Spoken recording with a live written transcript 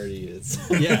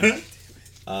this. Yeah.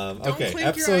 Okay, clink your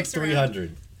episode ice around.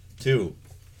 302.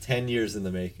 10 years in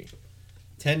the making.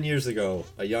 10 years ago,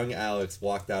 a young Alex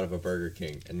walked out of a Burger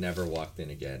King and never walked in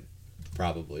again.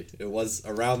 Probably. It was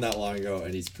around that long ago,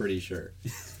 and he's pretty sure.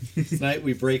 Tonight,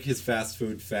 we break his fast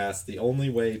food fast the only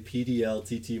way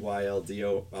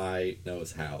PDLTTYLDOI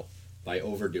knows how. By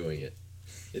overdoing it.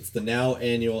 It's the now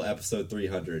annual episode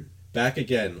 300. Back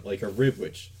again, like a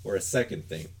ribwich or a second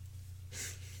thing.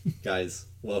 Guys,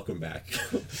 welcome back.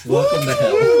 Welcome to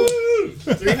hell.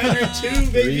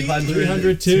 302, baby.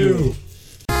 302.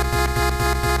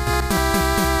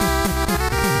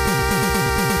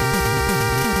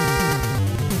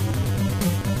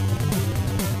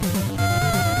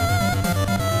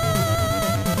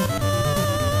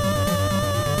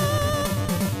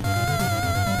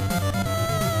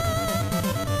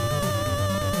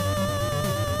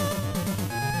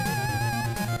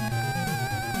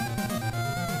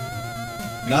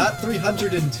 Not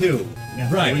 302.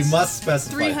 Right. We must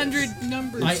specify 300 this.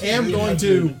 numbers. I am going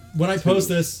to, when I post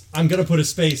this, I'm going to put a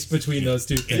space between those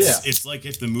two things. It's like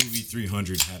if the movie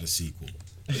 300 had a sequel.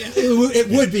 It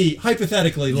would be,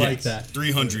 hypothetically, like Yes, that.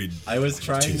 300. I was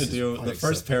trying Jesus. to do the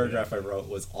first paragraph I wrote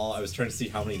was all I was trying to see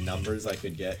how many numbers I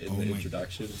could get in the my-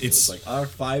 introduction. It It's- was like our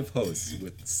 5 hosts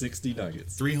with 60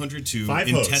 nuggets. 302 5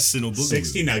 intestinal hosts, boogaloo.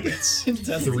 60 nuggets,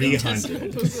 Intestinal.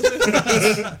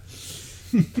 300.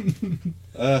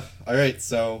 All right,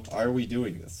 so are we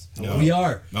doing this? No. We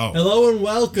are. Oh. Hello and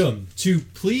welcome to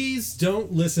Please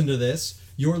Don't Listen to This.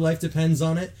 Your life depends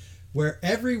on it. Where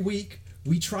every week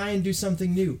we try and do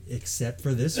something new, except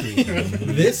for this week.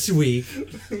 This week,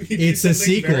 it's a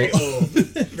sequel. Very old.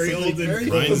 Very old and very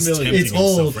Brian's familiar. tempting It's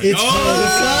old. himself right It's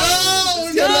now. old.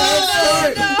 He's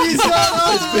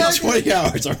got It's been 20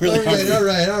 hours. I'm really hungry. All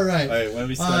right. All right, when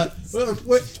we start.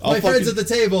 My friends at the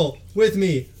table with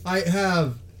me, I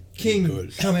have King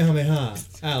Good. Kamehameha,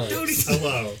 Alex.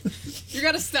 Hello. You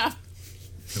gotta stop.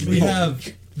 We have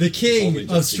the king Only of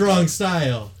just strong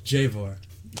style, Javor.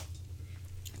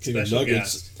 King of Special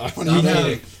Nuggets. guest. I don't We know.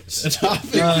 have, Stop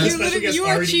it. You Special literally- guest you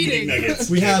are already eating cheating. nuggets.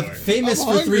 we have Jaguar. famous I'm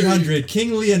for hungry. 300,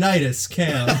 King Leonidas,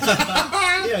 Cam.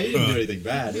 Yeah, you didn't do anything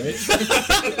bad, right?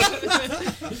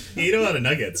 You eat a lot of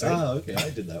nuggets, right? Oh, okay, I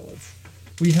did that once.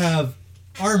 We have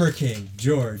Armor King,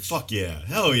 George. Fuck yeah.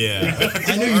 Hell yeah.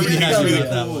 I knew you'd be happy about yeah.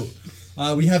 that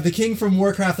one. We have the king from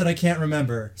Warcraft that I can't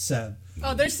remember, Seb.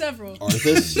 Oh, there's several.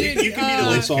 Arthas. Dude, You can be the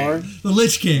Lich Alsar. The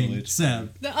Lich King,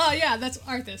 Seb. Oh, yeah, that's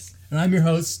Arthas. And I'm your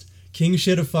host, King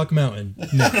Shit of Fuck Mountain.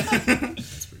 No.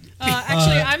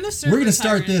 Actually, I'm the server We're gonna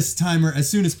start tyrant. this timer as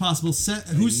soon as possible. Seb,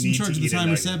 who's in need charge to of the eat a timer?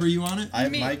 nugget. Seb, are you on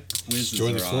it? Me. My quizzes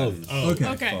Join the are flow. on Oh, Okay.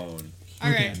 my Okay. phone, All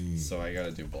right. so I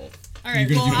gotta do both. All right.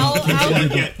 You're Well, gonna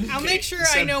do I'll make sure I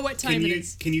Seb, know what time can it you,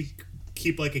 is. Can you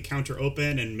keep like a counter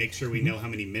open and make sure we know how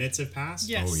many minutes have passed?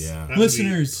 Yes. Oh, yeah. That would be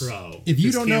Listeners, pro, if you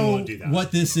 'cause don't Cam know won't do that.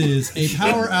 what this is, a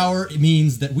power hour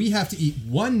means that we have to eat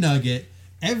one nugget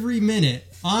every minute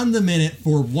on the minute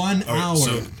for 1 All right, hour.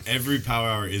 so every power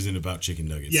hour isn't about chicken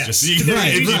nuggets. Yes. Just so you know,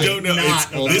 Right, if right. you don't know, Not it's,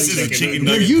 about this is a chicken chicken nuggets.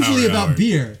 nugget They're usually power about hour.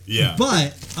 beer. Yeah.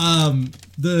 But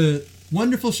the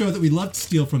wonderful show that we love to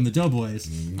steal from the Doughboys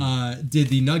did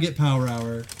the Nugget Power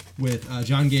Hour with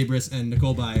John Gabris and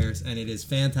Nicole Byers, and it is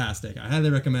fantastic. I highly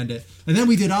recommend it. And then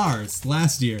we did ours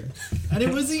last year. And it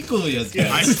was equally as good.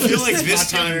 I feel like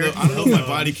this time, though, I don't know if my Popular.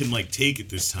 body can like take it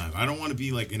this time. I don't want to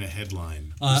be like in a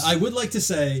headline. I would like to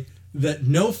say that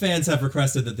no fans have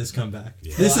requested that this come back.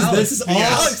 Yeah. This Well, is all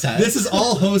Alex has. this is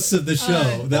all hosts of the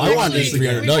show. that I we wanted actually-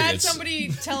 300 We've had nuggets. somebody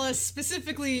tell us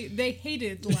specifically they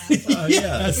hated last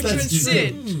Yes, which that's was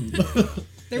true. Sid.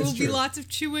 There will be true. lots of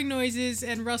chewing noises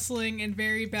and rustling and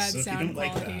very bad So if you sound don't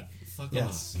like quality. that, Fuck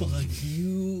Yes. off. Fuck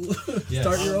you. Yes.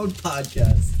 Start your own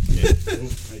podcast.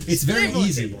 It's very Flavor.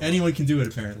 easy. Anyone can do it,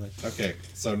 apparently. Okay,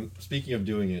 so speaking of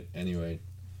doing it anyway,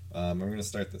 I'm gonna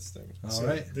start this thing. All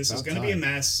right. This is About going to be a time.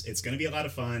 mess. It's going to be a lot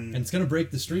of fun. And it's going to break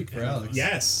the streak for Alex.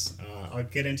 Yes, I'll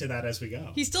get into that as we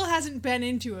go. He still hasn't been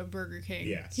into a Burger King.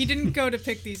 Yes. He didn't go to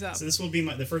pick these up. So this will be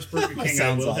the first Burger My King I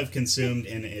sound's will off. have consumed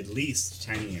in at least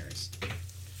 10 years.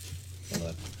 Hold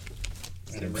on.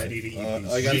 And I'm ready to eat I these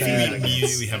got You that. chicken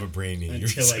immediately nuggets have a brain in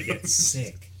until I get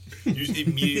sick. You just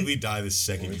immediately die the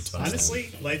second you touch them. Honestly,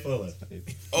 life will live.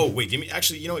 Oh wait, give me.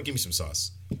 Actually, you know what? Give me some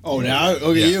sauce. Oh, now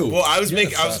look at you. Well, I was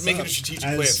making sauce a up. strategic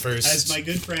play at first. As my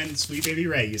good friend Sweet Baby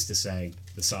Ray used to say,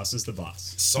 the sauce is the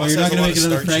boss. Sauce Oh, you're not has a going to lot make of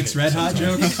another starch in Frank's it. Red Hot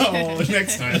joke? Oh,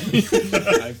 next time.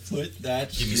 I put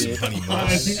that Give me some shit honey on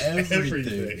mustard.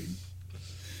 everything.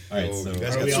 All right, Oh, so you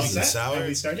guys Are got we all sweet and set? sour? Have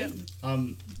we started? All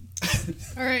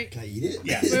right. Can I eat it?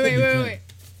 Yeah. Wait.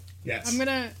 Yes. I'm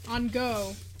gonna on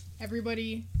go.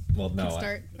 Everybody, Well, no.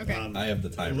 Start. Okay. I have the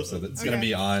timer, so it's Okay. going to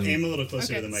be on Aim a little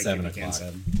closer Okay. to the mic. 7 if you can,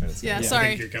 o'clock. Seb. Yeah, I sorry.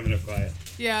 think you're coming up quiet.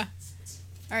 Yeah.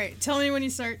 All right. Tell me when you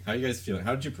start. How are you guys feeling?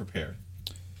 How did you prepare?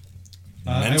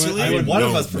 Mentally? I would one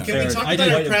of No. us Can we prepared. Can we talk I about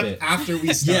did our quite a prep bit. after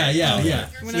we start? Yeah. I'm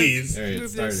gonna Please. There, it's move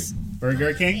starting. this.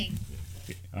 Burger King.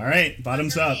 All right,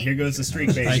 bottoms up. Here goes the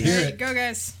streak, baby. I hear All right, it. go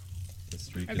guys. The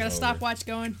streak I've is got a over. stopwatch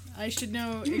going. I should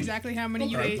know exactly how many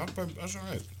you ate. That's all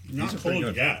right. Not These are pretty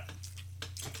cold good. yet.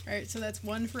 All right, so that's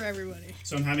one for everybody.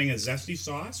 So I'm having a zesty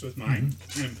sauce with mine,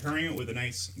 and I'm pairing it with a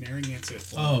nice Narragansett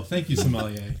flavor. Oh, thank you,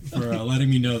 sommelier, for letting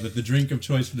me know that the drink of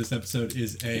choice for this episode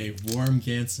is a warm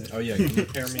Gansett. Oh, yeah. Can you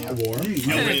pair me up? Warm.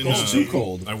 No, I went in, It's too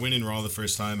cold. I went in raw the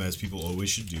first time, as people always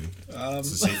should do. It's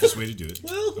the safest way to do it.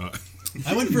 Well,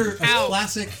 I went for a Ow.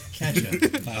 classic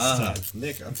ketchup last time.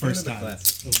 Nick, I'm First first the time.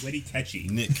 class. a witty catchy.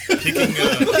 Nick, picking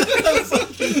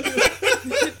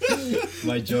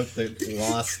My joke that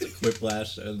lost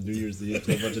Quiplash on New Year's Eve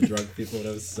to a bunch of drunk people, and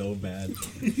I was so mad.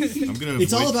 I'm gonna.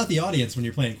 It's all avoid- about the audience when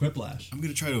you're playing Quiplash. I'm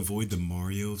gonna try to avoid the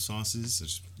Mario sauces. I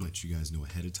just let you guys know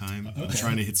ahead of time. I'm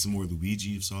trying to hit some more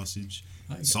Luigi sausage.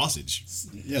 Sausage.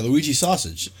 Yeah, Luigi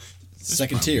sausage.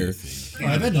 Second Probably a tier. thing.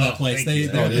 Oh, I've been to that Oh, place. thank They you.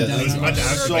 they're Oh, up yeah, and I was down. about to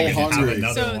ask So if I could have hungry.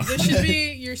 another So one. this should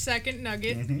be your second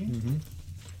nugget.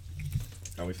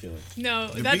 How are we feeling? No,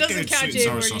 The that big doesn't thing count, is sweet and Jay,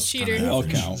 sour you sauce cheater. kinda I'll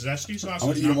count. Zesty sauce I'm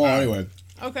gonna is eat them not all bad. anyway.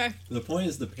 Okay. The point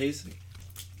is the pacing.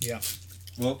 Yeah,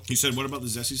 Well, He said, "What about the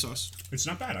zesty sauce?" it's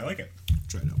not bad. I like it.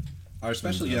 Try it out. our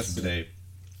special guest today,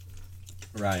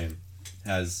 Ryan,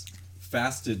 has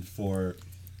fasted for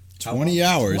how 20 long?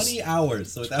 hours. 20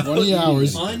 hours. So without 20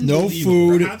 hours. No Unbelievable.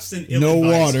 food. Perhaps an No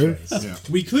ill-advised water. choice. Yeah.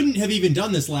 We couldn't have even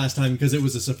done this last time because it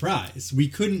was a surprise. We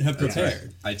couldn't have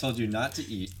prepared. I told you not to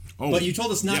eat. Oh, But you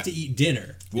told us not to eat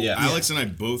dinner. Well, Yeah. Alex and I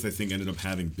both, I think, ended up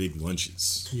having big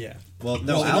lunches. Yeah. Well,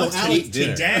 Well, Alex Alex ate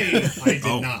dinner. Today, I did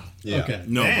Oh. not. Yeah. Okay.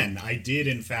 No, Then I did,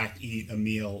 in fact, eat a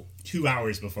meal 2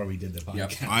 hours before we did the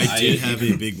podcast. Yep. I did I- have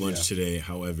a big lunch Yeah. today.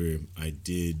 However, I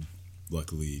did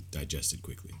luckily digest it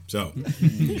quickly. So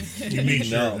You made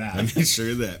sure No. of that. I made sure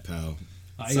of that, pal.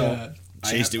 I, So-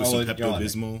 Chased it with Oh, some go on.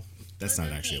 Pepto-Bismol. That's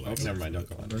not actually a Oh, laxative. never mind. Don't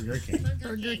go on. Burger King.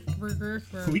 Burger.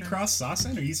 Can we cross sauce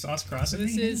in? Are you sauce crossing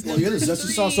This me? is Well, you got the number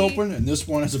zesty sauce 3. open, and this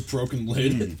one has a broken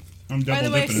lid. I'm By double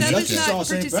the way, dipping. Seb in is zesty not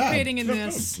sauce ain't bad. participating in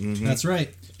this. That's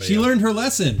right. She yeah. learned her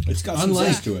lesson. It's got some unlike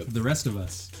zest to it. the rest of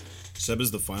us. Seb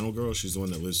is the final girl. She's the one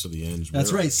that lives to the end.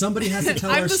 That's right. Somebody has to tell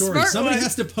I'm our the story. smart Somebody one.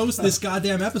 has to post this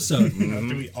goddamn episode.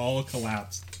 After we all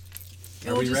collapse.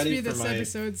 It'll we just ready be for this my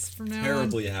episodes from now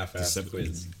Terribly half-assed Seven-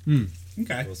 quiz.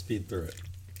 Okay. We'll speed through it.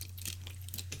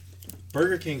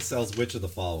 Burger King sells which of the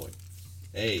following?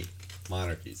 A.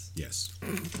 Monarchies. Yes.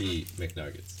 B.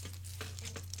 McNuggets.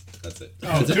 That's it.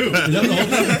 Oh, two. Is that the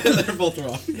whole thing? They're both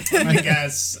wrong. I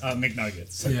guess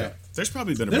McNuggets. Yeah. There's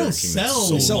probably been a They Burger don't King sell,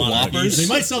 that's sold monarchies. Whoppers? They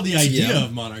might sell the idea TM.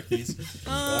 of monarchies.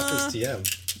 Walker's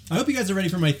TM. I hope you guys are ready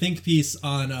for my think piece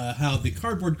on how the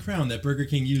cardboard crown that Burger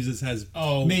King uses has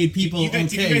Oh, made people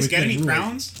Did you okay guys with get their any rules.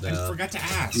 crowns? I No. forgot to We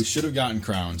ask. should have gotten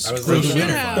crowns. I was For the looking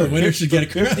winner, at Yeah. the winner should get a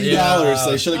crown. $50.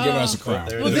 They should have given us a crown.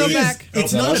 There it We'll is. go It is- back.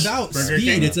 It's Oh, not that's about Burger speed.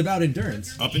 King? It's about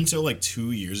endurance. Up until like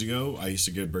 2 years ago, I used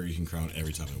to get a Burger King crown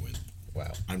every time I win.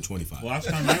 Wow. I'm 25. Last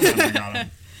time I won, I got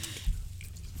them.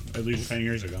 At least 10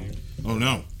 years ago. Oh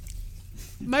no.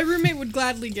 My roommate would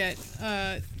gladly get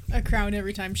a crown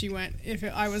every time she went if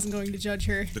I wasn't going to judge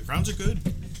her. The crowns are good.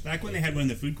 Back when they had one in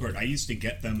the food court, I used to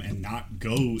get them and not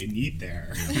go and eat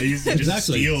there. I used to just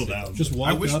Exactly. steal them. Just I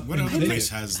walk wish up what and other take place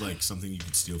it. has like something you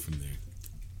could steal from there.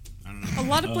 I don't know. A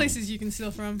lot of places you can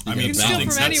steal from. I You mean, can steal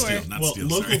buildings, from not anywhere. steal, not well, steal.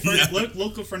 local, sorry. Yeah.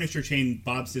 local furniture chain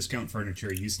Bob's Discount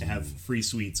Furniture used to have free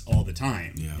sweets all the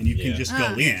time, Yeah. and you can Yeah. just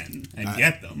Ah. go in and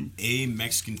get them. A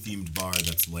Mexican themed bar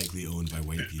that's likely owned by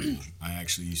white people. I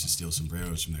actually used to steal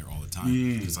sombreros from there all the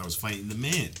time because I was fighting the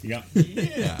man. Yeah.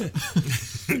 Yeah.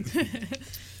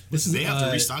 This is They have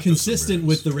to restock those consistent sombreros.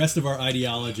 with the rest of our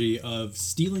ideology of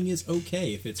stealing is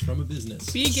okay if it's from a business.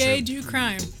 Be gay, do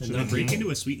crime. And Should I not break bring- into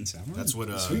a sweet and sour? That's what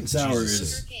Sweet and sour Jesus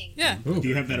is. said. Yeah. Do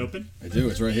you have that open? I do.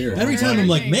 It's right here. Every time I'm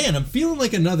like, King. man, I'm feeling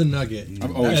like another nugget.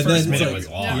 I'm always And first then Minute it's was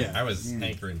like, long. yeah. I was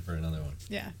hankering for another one.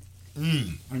 Yeah.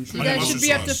 I'm sure. You guys mustard should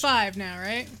be up to sauce. 5 now,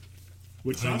 right?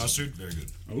 Which Honey sauce? mustard, very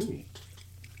good. Oh.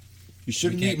 You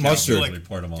shouldn't can't eat count. mustard. Like,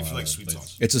 report them all If you out like of sweet the place.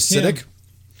 sauce. It's acidic.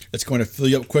 It's going to fill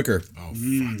you up quicker. Oh,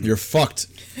 You're fucked.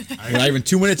 You're not even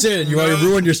 2 minutes in, and you already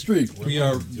ruined your streak. We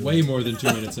are way more than 2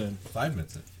 minutes in. 5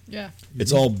 minutes in. Yeah.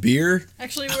 It's all beer.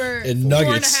 Actually, we're And 4.5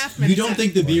 nuggets. minutes. You don't in.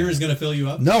 think the beer is going to fill you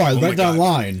up? No, I my read God.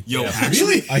 online. Yo,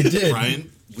 actually, I did.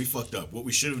 Brian, we fucked up. What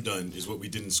we should have done is what we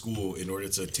did in school in order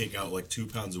to take out like 2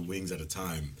 pounds of wings at a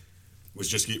time. was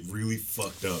just get really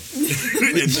fucked up. You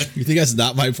think that's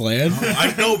not my plan?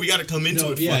 I know we got to come into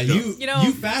No, it. yeah, fucked up. You know-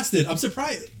 you fasted. I'm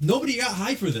surprised nobody got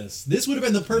high for this. This would have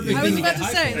been the perfect I was thing to about get to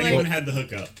high say, for. like- Anyone had the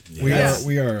hookup. Yes.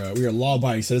 We are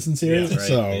law-abiding citizens here, Yeah, right,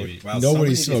 so baby. Wow, nobody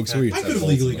somebody smokes just weed. I could have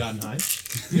legally gotten high.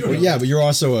 You don't Well, know. yeah, but you're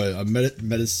also a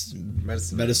medicine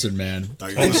man.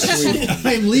 Thought you were gonna-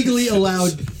 I'm legally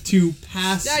allowed to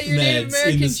pass Yeah, your Native meds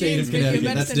American in the state genes of make you a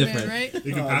Connecticut. That's medicine man, different. right?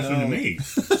 You can pass them to me.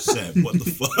 Seb, what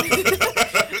the fuck?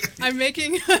 I'm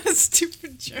making a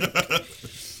stupid joke.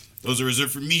 Those are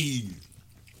reserved for me.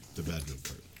 The bad joke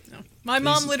part. No. My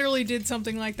mom literally did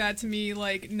something like that to me,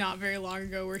 like, not very long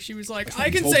ago, where she was like, I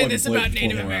can whole say fucking this plate about full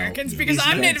Native around. Americans Yeah. because These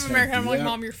I'm guys Native can't American. I'm do like, that.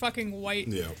 Mom, you're fucking white.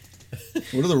 Yeah.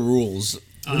 What are the rules?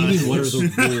 What do you mean, what are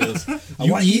the rules?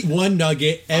 You eat one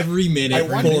nugget every minute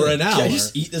for an hour. I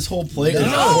just eat this whole plate and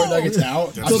No. pour nuggets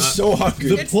out. That's I'm not- so hungry.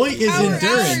 The point is Power hour,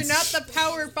 endurance. not the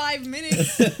power 5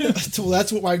 minutes. Well,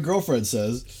 that's what my girlfriend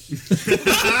says.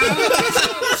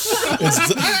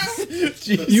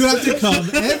 You have to come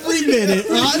every minute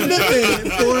on the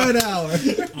minute for an hour.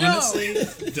 Honestly,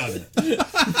 done it.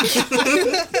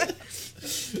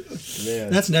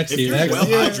 That's next If year. you're well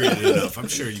hydrated enough, I'm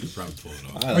sure you could probably pull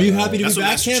it off. Are you happy to That's be what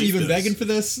back, Master Cam? Chief You've been does. begging for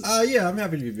this? Yeah, I'm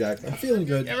happy to be back. I'm feeling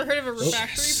good. Ever heard of a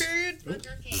refractory period?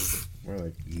 We're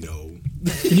like, No.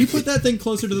 Can you put that thing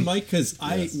closer to the mic? Because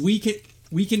we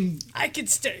can I could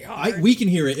stay hard. we can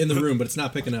hear it in the room, but it's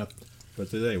not picking up.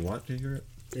 But do they want to hear it?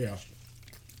 yeah.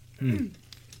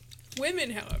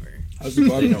 Women, however. How's the They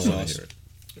barbecue don't want to sauce? hear it.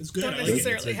 It's good. Don't I like it.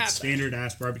 necessarily It's a have that. standard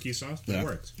ass barbecue sauce. But Yeah. It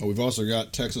works. Oh, we've also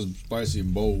got Texas spicy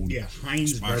and bold. Yeah,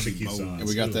 Heinz Spicy barbecue bold. sauce. And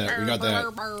we got that. We got that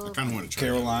I kind of want to try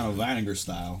Carolina vinegar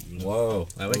style. Whoa,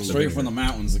 I like Straight from the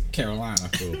mountains of Carolina.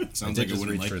 that. Sounds I like did it just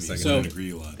wouldn't reach like for a me. second. So I So- don't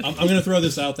agree a lot. I'm going to throw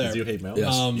this out there. Do you hate milk?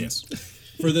 Yes. Yes.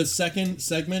 For the second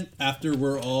segment, after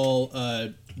we're all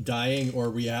dying or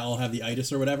we all have the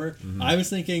itis or whatever, I was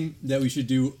thinking that we should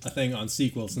do a thing on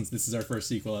sequel since this is our first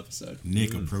sequel episode.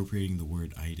 Nick appropriating the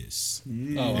word itis.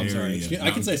 Oh, I'm sorry. There you go. I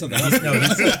can say something else. No,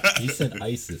 he said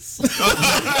ISIS.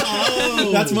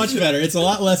 That's much better. It's a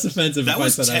lot less offensive That if I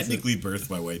was said ISIS. technically birthed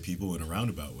by white people in a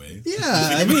roundabout way. Yeah,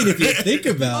 I mean, if you think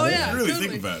about Oh, it. yeah. Really totally.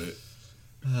 think about it.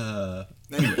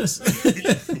 Anyways.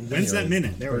 When's that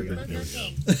minute? There we go.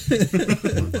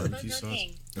 Barbecue sauce.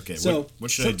 Okay, So,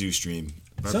 what should I do, stream?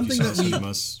 Barbecue something sauce, that we-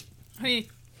 hummus. Honey,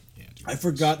 Yeah, dude. I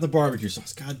forgot the barbecue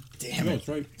sauce. God damn No, it. it's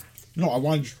right. No, I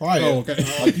want to try it. Oh, okay.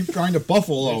 I keep trying to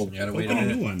buffalo. You gotta Oh, wait a a new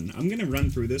minute. one. I'm gonna run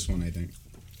through this one. I think.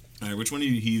 All right, which one of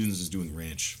you heathens is doing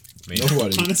ranch?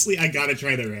 Nobody. Honestly, I gotta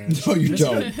try the ranch. No, you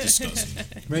don't.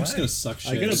 Disgusting. Ranch is gonna suck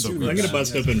shit. I'm gonna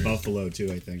bust open buffalo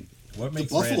too. I think. What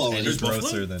makes buffalo ranch any is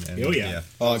grosser than any? Oh, yeah.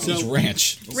 It's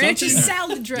ranch. ranch is Something-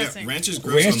 salad dressing. Yeah, ranch is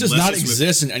gross. Ranch does unless not it's with-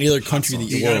 exist in any other country in sauce.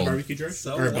 the You got a world. barbecue dress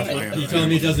So or what? buffalo? Are You telling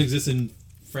me it doesn't exist in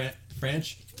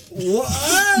French? No,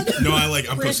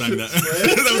 I'm co-signing that.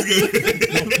 That was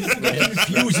good. I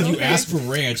refuse if you ask for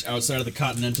ranch outside of the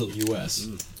continental U.S.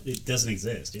 It doesn't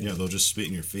exist. Yeah, they'll just spit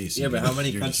in your face. Yeah, and but how many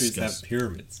you're countries disgusting. have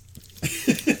pyramids?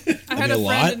 I had a a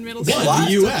lot? friend in middle school. The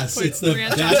U.S. Put It's the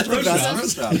ranch best on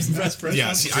restaurants. pizza.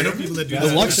 Yeah, see, I know people that do The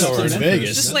that. Luxor in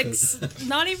Vegas. Just like,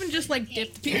 not even just like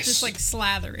dip the pizza, just like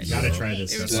slather it. Gotta try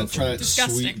this. It was Then try that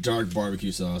disgusting. sweet dark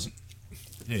barbecue sauce.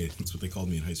 Hey, that's what they called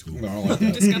me in high school. No, I don't like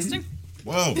that. Disgusting?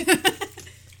 Whoa.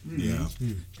 Yeah.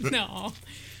 No.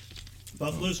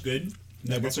 Buffalo's good.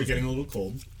 Nuggets are getting a little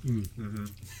cold.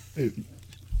 If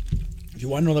you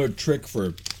want another trick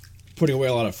for putting away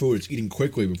a lot of food, it's eating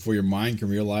quickly before your mind can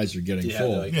realize you're getting Yeah,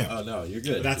 full. they're like, Yeah. oh no, you're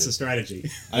good. That's the strategy.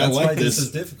 I don't That's why like this this.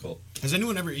 is difficult. Has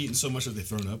anyone ever eaten so much that they've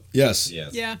thrown up? Yes.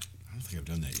 Yes. Yeah. I don't think I've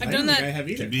done that yet. I've I done don't think I that have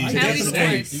either. Could be- at That's least the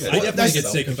twice. You I gotta definitely have get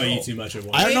sick if I eat self-control. too much at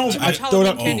once. I don't know. Too I much thought Halloween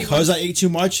up candy because I once. ate too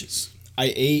much.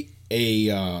 I ate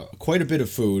quite a bit of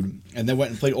food and then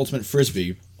went and played ultimate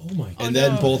frisbee, Oh my god. and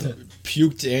then no. both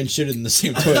puked and shitted in the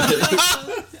same toilet.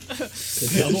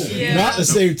 Yeah. Not the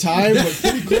same time, but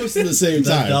pretty close to the same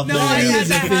time. double- No, I It had is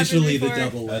that happen officially the before.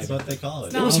 double That's leg. what they call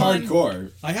it. No. It was Fun.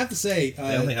 hardcore. I have to say,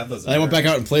 They only have those. I went back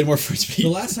American. out and played more the frisbee.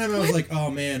 last time I was like,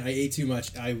 oh man, I ate too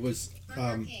much. I was,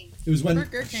 it was when.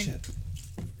 Burger King. Shit.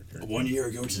 1 year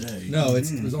ago today. No, it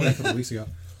was only a couple weeks ago.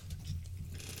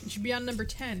 You should be on number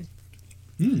 10.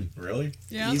 Really?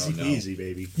 Yeah. Easy no. peasy,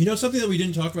 baby. You know, something that we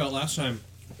didn't talk about last time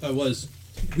was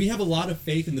we have a lot of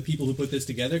faith in the people who put this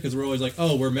together because we're always like,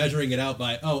 oh, we're measuring it out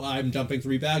by, oh, I'm dumping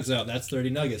 3 bags out. That's 30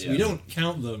 nuggets. We Yeah. don't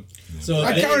count them. So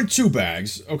I counted 2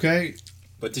 bags, okay?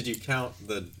 But did you count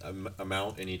the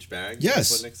amount in each bag? Yes.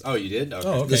 That's what Nick's- Oh, you did. Okay.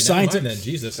 Oh, okay. The scientific- Then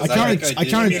Jesus. I I counted. think I I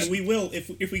did. I counted. mean, we will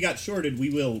if we got shorted, we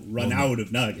will run out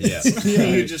of nuggets.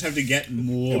 Yeah. We just have to get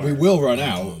more. We will run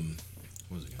out.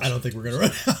 What was it? I don't think we're gonna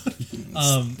run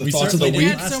out. We thoughts of certainly the did week. We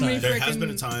had last so many time. There has frickin' been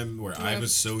a time where I Yeah.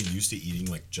 was so used to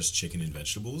eating like just chicken and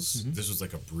vegetables. This was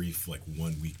like a brief like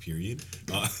 1 week period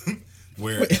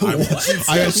where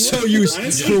I am so used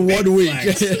Honestly, for 1 week.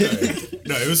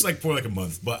 no, it was like for like a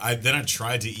month. But I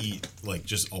tried to eat like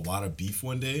just a lot of beef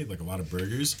one day, like a lot of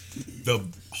burgers. The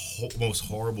most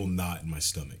horrible knot in my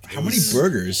stomach. It How many was-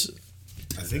 burgers?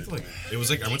 I think like it was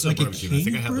like I went to Like a a barbecue. I think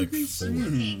I king had like burgers?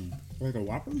 4, Like a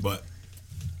Whopper? but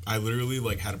I literally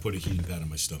like had to put a heating pad on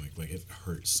my stomach. Like it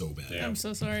hurt so bad. I'm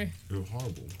so sorry. It was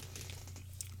horrible.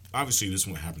 Obviously, this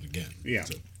won't happen again. Yeah.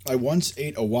 So, I once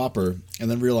ate a Whopper and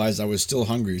then realized I was still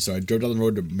hungry, so I drove down the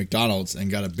road to McDonald's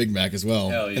and got a Big Mac as well.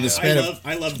 Hell In yeah. the span of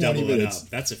I love 20 doubling minutes. up.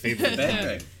 That's a favorite. Bang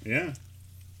bang. Yeah.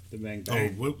 The bang oh,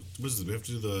 bang. what was it? We have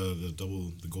to do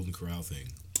the Golden Corral thing.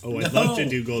 Oh, I'd love to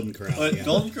do Golden Corral. But yeah.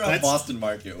 Golden Corral That's- Boston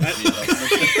Market would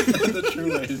be the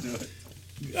true way to do it.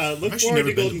 Look actually forward never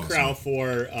to been to Golden Boston. Corral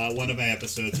for one of my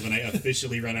episodes when I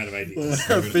officially run out of ideas.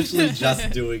 We're officially just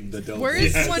doing the dope. Where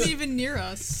is Yes. one even near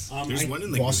us? There's one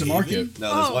in like Boston New Haven. Market.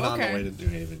 No, there's Oh, one on okay. the way to New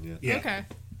Haven. Yeah. Yeah. Okay.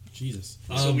 Jesus.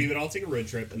 So we would all take a road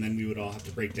trip, and then we would all have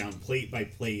to break down plate by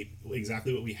plate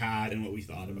exactly what we had and what we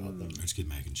thought about them. I just get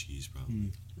mac and cheese,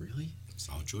 probably. Really?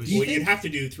 Solid choice. Well, you'd have to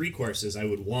do 3 courses. I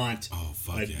would want Oh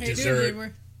fuck a yeah! Hey, dessert. dude,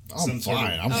 we're, I'm Some sort of-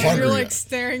 fine. I'm oh, hungry. you're like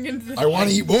staring into the. I want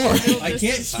to eat more. I can't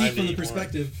Time speak to from the eat more.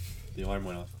 perspective. The alarm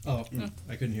went off. Oh,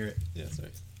 I couldn't hear it. Yeah, sorry.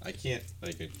 I can't.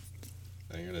 I'm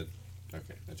gonna.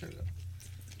 Okay, I turned it up.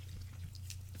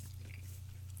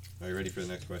 Are you ready for the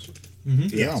next question?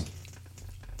 Yeah.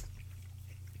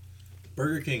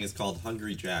 Burger King is called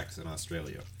Hungry Jack's in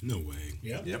Australia. No way.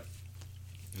 Yeah. Yep.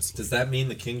 That's Does that mean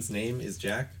the king's name is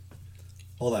Jack?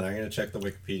 Hold on, I'm gonna check the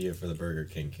Wikipedia for the Burger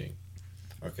King king.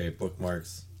 Okay,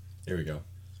 bookmarks. Here we go.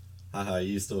 Haha,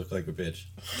 you used to look like a bitch.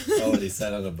 Oh, and he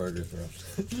sat on a burger throne.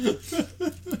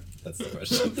 That's the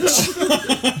question.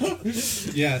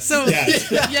 Yes. So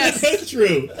yes,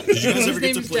 True. Did you guys His ever get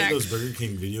name to is play Jack. those Burger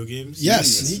King video games? Yes.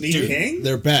 Sneak Dude, King?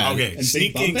 They're bad. Okay, And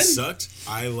Sneak Big King Bumpin'? sucked.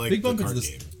 I like Big the Bumpin's cart the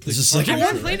game. This is second I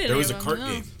haven't one? played any There was of a them, cart no.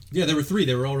 game. Yeah, there were 3.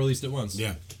 They were all released at once.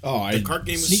 Yeah. Oh, The cart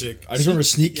game was Sneak- sick. I just remember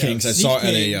Sneak Yeah, Kings I Sneak saw at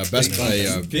King, a Best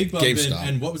Buy Big Bumpin', GameStop.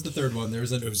 and what was the third one? There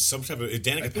was It a. was some type of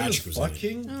Danica Patrick was in Fuck it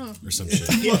King? Oh. or some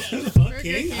shit. Burger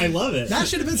King? I love it. That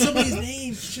should have been somebody's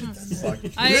name. Should have done that.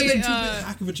 Would that have been too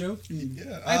hack of a joke?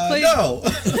 I played. No!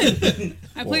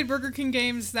 I played Burger King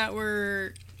games that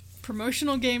were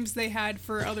promotional games they had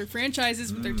for other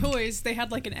franchises with their toys. They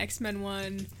had like an X-Men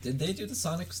one. Did they do the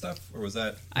Sonic stuff, or was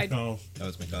that No. that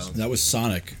was McDonald's? That was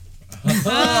Sonic.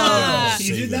 Ah,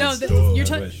 You did no,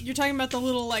 that? you're talking about the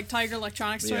little like Tiger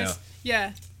Electronics toys.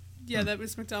 Yeah. Yeah, that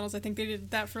was McDonald's. I think they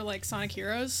did that for like Sonic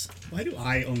Heroes. Why do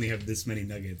I only have this many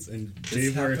nuggets? And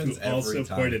This Daver, who happens every also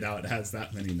time. pointed out, has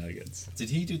that many nuggets. Did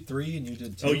he do 3 and you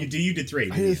did 2? Oh, you did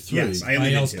 3. I did 3. Yes, I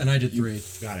only did 2. And I did 3.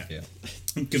 Got it. Yeah.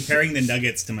 I'm comparing the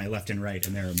nuggets to my left and right,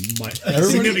 and they're much.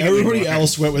 Everybody significantly more.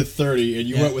 else went with 30, and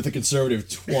you went with a conservative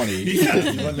 20. Yeah.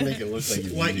 You wanted to make it look like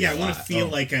you Well, needed yeah, I a want to lot. feel Oh.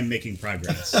 like I'm making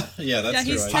progress. Yeah, that's Yeah,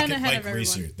 he's true. 10 Pocket ahead Bike of everyone.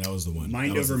 Racer. That was the one.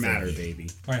 Mind That was over the third matter, game. baby.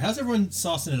 All right, how's everyone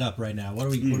saucing it up right now?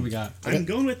 What do we got? I'm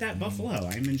going with that buffalo.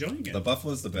 I'm enjoying it. The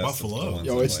Buffalo's the best. Buffalo. of the ones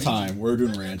Yo, I it's like. time. We're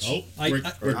doing ranch. Oh, I-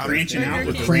 we're branching out. Burger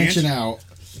We're King. Branching out.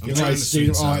 I'm You trying know, the sweet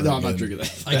and sour no, I'm not again. drinking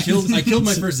that. I killed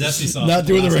my first zesty sauce. Not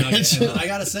doing the last ranch. nugget, and I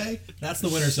gotta say, that's the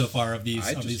winner so far of these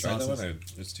I of these just tried that sauces. one.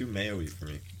 It's too mayo-y for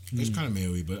me. It's kind of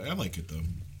mayo-y, but I like it though.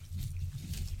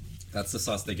 That's the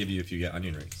sauce they give you if you get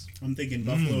onion rings. I'm thinking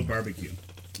buffalo barbecue.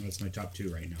 That's my top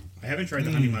 2 right now. I haven't tried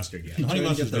the honey mustard yet. Honey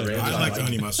mustard's the good. ranch. I Yeah, like I the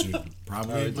honey like mustard.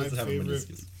 Probably it my doesn't have a favorite.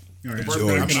 meniscus. All right,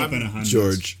 George. I'm open a hundred.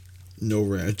 George, no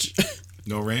ranch.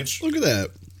 No ranch. Look at that.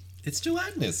 It's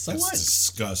gelatinous. So That's what?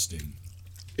 disgusting.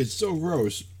 It's so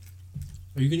gross.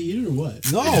 Are you gonna eat it or what?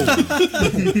 No,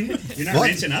 You're not What?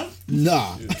 ranching up?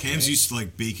 nah. Cam's used to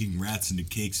like baking rats into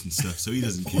cakes and stuff, so he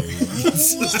doesn't care.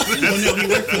 Well, no, he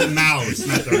worked for the mouse,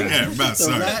 not the rat. Yeah, about The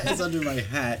sorry. rat is under my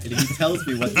hat, and he tells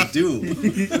me what to do. Have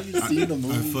you seen the I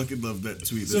movie? fucking love that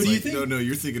tweet. So That's do you like, think- no,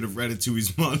 you're thinking of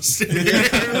Ratatouille's monster.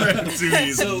 Ratatouille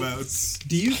is So- a mouse.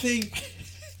 Do you think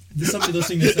somebody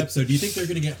listening to this episode? Do you think they're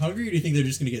gonna get hungry, or do you think they're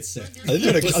just gonna get sick? I think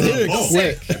they're gonna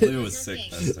quit. I believe it was sick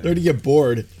last They're time. gonna get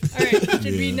bored. All right, should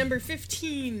be Yeah. number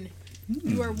 15.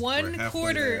 You are We're one halfway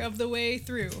quarter there. of the way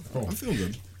through. I'm feeling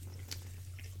good.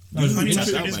 I was Honey reading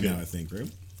mustard Out is by good. now, I think, right?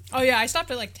 Oh yeah, I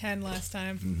stopped at like 10 last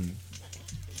time.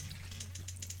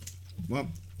 Well,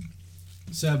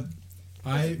 Seb,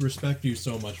 I respect you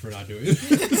so much for not doing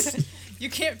this. You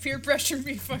can't peer pressure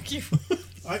me. Fuck you.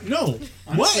 No.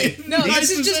 Honestly, No, these-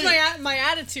 this is just my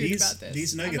attitude these- about this.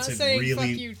 these I'm nuggets not have saying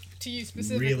really- fuck you. to you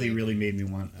specifically. really made me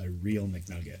want a real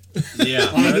McNugget. Yeah.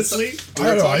 Honestly, We I were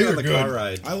don't know, talking you're on the good. car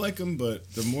ride. I like them,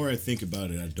 but the more I think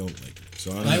about it, I don't like them.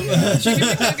 So I don't know. Chicken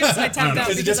McNuggets, I tapped out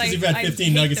Is it because just I, because you've had I 15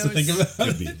 hate nuggets to those. think about?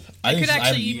 Could be. I could think I actually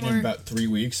haven't eat eaten in more. about 3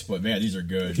 weeks, but man, these are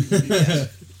good.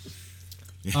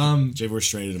 Javor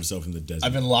stranded himself in the desert.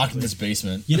 I've been locked in this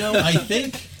basement. You know, I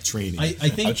think training. I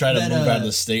think I'm trying to that, move out of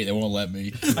the state. They won't let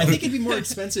me. I think it'd be more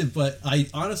expensive, but I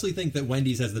honestly think that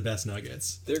Wendy's has the best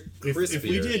nuggets. They're if we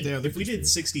crispier. did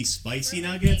 60 spicy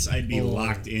nuggets, I'd be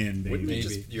locked in, baby. Wouldn't you Maybe.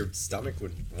 just, your stomach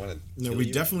would want to. No,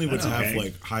 we definitely would have Okay.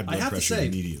 like high I blood have to pressure say,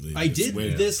 immediately. I It's did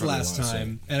way- this probably last why I said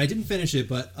time, and I didn't finish it,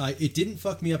 but it didn't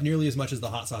fuck me up nearly as much as the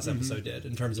hot sauce episode did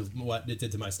in terms of what it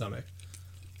did to my stomach.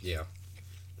 Yeah.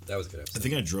 That was a good I episode.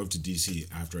 think I drove to DC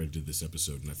after I did this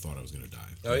episode, and I thought I was gonna die.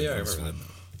 Oh, yeah, I was remember fine,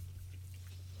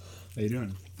 How you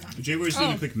doing? Jay was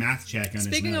doing a quick math check on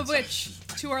Speaking his of notes.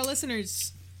 which, to our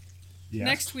listeners, Yeah.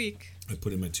 next week, though. I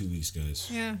put in my 2 weeks, guys.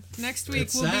 next week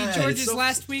It's will sad. be George's It's so-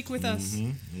 last week with us.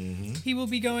 He will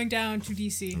be going down to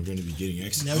DC. I'm going to be getting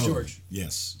extra. Now, George.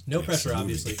 Yes. No yes, pressure, moving.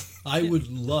 obviously. I would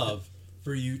love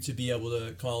for you to be able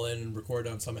to call in and record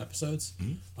on some episodes.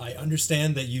 I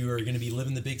understand that you are going to be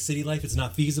living the big city life. It's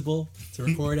not feasible to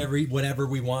record every whatever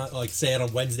we want, like say it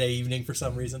on Wednesday evening for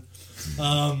some reason.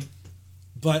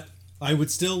 But I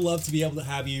would still love to be able to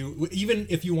have you, even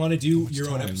if you want to do your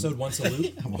own episode once a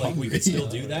loop, like we could still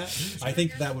do that. I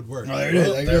think that would work. Oh, there it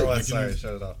is. There it was. Sorry,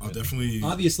 shut it off. I'll definitely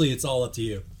Obviously, it's all up to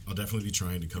you. be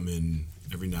trying to come in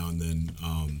every now and then.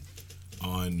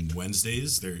 On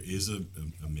Wednesdays, there is a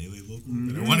Melee local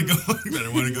that I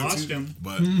want to go Lost to, him.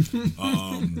 but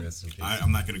Rest in peace.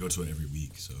 I'm not going to go to it every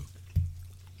week. So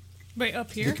Wait, up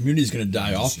The here? community's gonna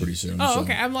die off pretty soon. Oh, so.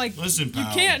 okay. I'm like, Listen, you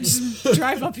pal. can't just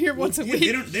drive up here once a Yeah,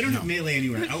 week. they don't have Melee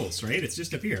anywhere else, right? It's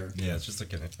just up here. Yeah, it's just a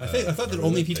connect. I thought that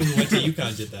only people who went to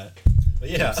UConn did that.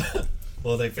 Yeah.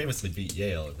 Well, they famously beat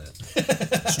Yale in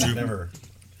that. It's true. Never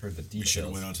heard the We should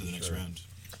have details. went on to the next Sure. round.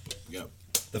 But, yeah,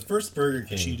 The first Burger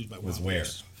King cheated by was Wild where?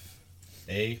 West.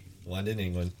 A. London,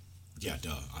 England. Yeah,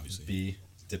 duh. Obviously. B.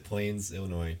 Des Plaines,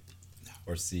 Illinois.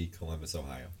 Or C. Columbus,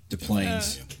 Ohio. The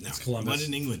planes. No, Columbus.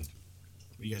 London, England.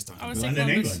 What are you guys talking I about? was London,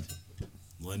 Columbus. England.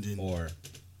 London. Or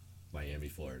Miami,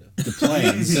 Florida. The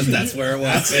planes. Because that's where it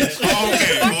was. Oh,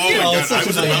 okay. Oh my Oh, god, it's such I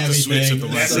was a about Miami to switch thing. at the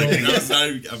last That's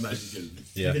second. okay. I'm not even kidding.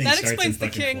 Yeah. Everything That starts explains in the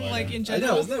fucking king, Florida. like, in I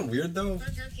general. know, isn't that weird though?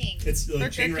 Burger King. It's the Burger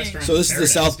chain King. restaurant. So this is the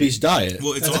paradise, South dude. Beach diet.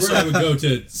 Well, it's That's also where I would go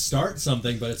to start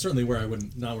something, but it's certainly where I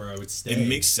wouldn't, not where I would stay. it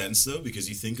makes sense though because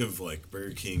you think of like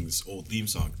Burger King's old theme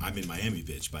song, "I'm in Miami,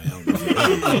 bitch" by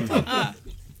Alan.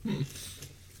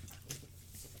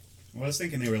 Well, I was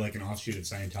thinking they were like an offshoot of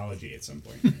Scientology at some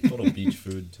point. Right? Total beach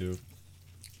food too.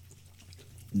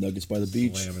 Nuggets by the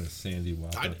beach. Slamming a sandy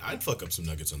whopper. I'd fuck up some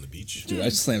nuggets on the beach. Dude, I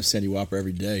slam Sandy Whopper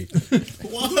every day.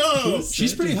 Whoa!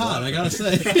 She's pretty hot, I gotta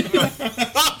say.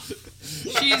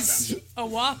 She's a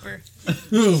whopper.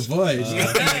 Oh boy.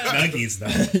 Nuggies,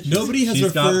 though. Nobody has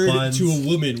She's got referred buns. to a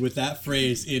woman with that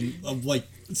phrase in like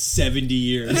 70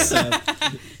 years. So. All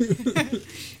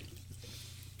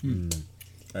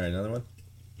right, another one.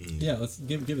 Yeah, let's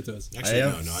give it to us. Actually, I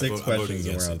have no, 6 I'm voting questions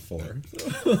and against we're on it.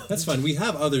 4. That's fine. We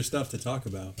have other stuff to talk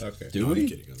about. Okay. Do No, I'm we?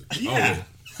 kidding. Yeah,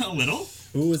 a little.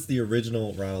 Who was the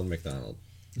original Ronald McDonald?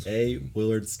 A.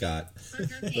 Willard Scott. The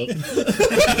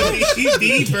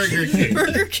Burger King.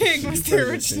 Burger King was the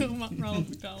original Ronald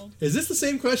McDonald. Is this the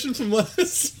same question from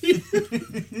last year?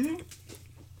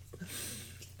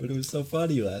 But it was so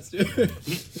funny last year. I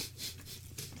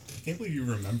can't believe you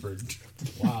remembered.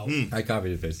 Wow. I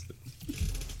copied and pasted it.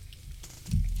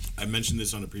 I mentioned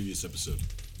this on a previous episode.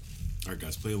 All right,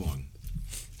 guys, play along.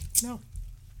 No.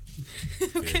 I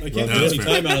can't No, get that's any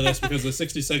fair. time out of this because the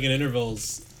 60-second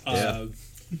intervals. Yeah.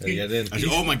 Gotta get in. Actually,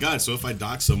 oh my god! So if I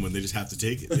dock someone, they just have to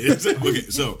take it. Okay,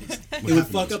 so what It would happened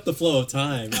fuck was- up the flow of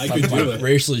time. I could do My it.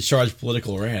 racially charged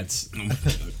political rants. Oh my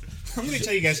god! I'm going to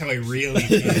tell you guys how I really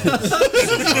feel.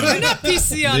 We're not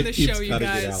PC on Nick the keeps show, you cutting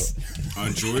it guys.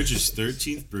 On George's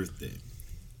 13th birthday,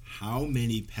 how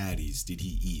many patties did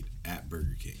he eat at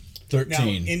Burger King? Now,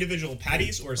 13. individual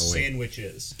patties or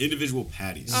sandwiches? Individual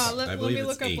patties. I Let believe me it's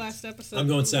look up 8. last episode. I'm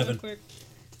going real 7. quick.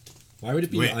 Why would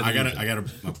it be? Wait, I uneven? gotta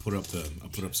I'll put up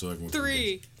so I can.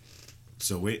 3.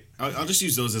 So wait, I'll just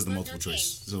use those as the multiple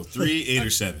choice. So 3, 8, or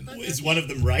 7. Is one of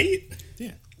them right?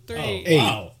 Yeah. 3. Eight.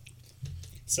 Wow.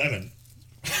 7. No,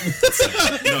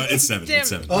 it's 7. Damn It's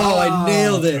 7. Oh, I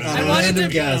nailed it. I wanted Random to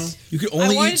guess. You could I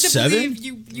only wanted eat to 7? believe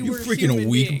you You were a freaking human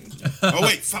weak. being. Oh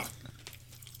wait, fuck.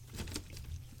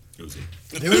 It was it.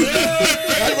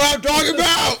 That's what I'm talking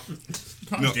about!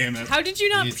 God damn it. How did you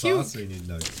not You need puke? sauce or you need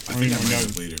nuggets? I think I might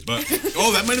have later. But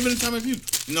that might have been the time I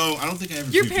puked. No, I don't think I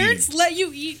ever Your puked parents either. let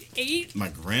you eat 8? My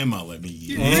grandma let me eat.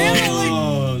 Your grandma, like,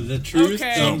 Oh, the truth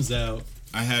Okay. comes out.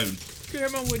 I had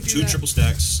grandma would do 2 that. triple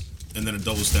stacks and then a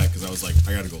double stack because I was like,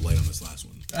 I gotta go light on this last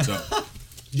one. So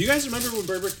Do you guys remember when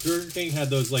Burger King had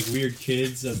those like weird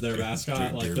kids as their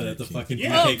mascot, like the fucking Yeah.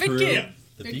 BK Oh, Big crew? Kid. Yeah.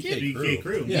 The Big BK Kid. crew. BK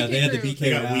crew. Yeah, they had the BK They They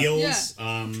got wrap. wheels. Yeah.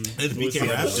 I had the what's BK the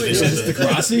wrap. other So one? they Is said this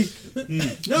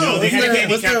Degrassi? No, they had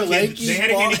a was there a handicapped lanky kid. They had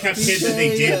a handicapped kid that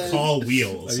they did call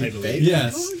Wheels, I believe.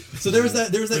 Yes. So there was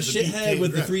that Where's the shithead BK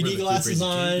with the wrap? 3D Where's the glasses crazy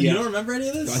on. kid? You Yeah. don't remember any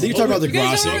of this? I think you're talking about You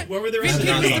guys Degrassi. What were the Big rest of Kid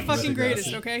their was the names? fucking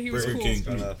greatest, okay? He was Burger cool. King.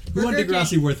 Who on Burger Degrassi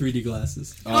King. wore 3D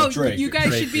glasses? Drake. You guys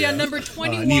Drake, should be on yeah. number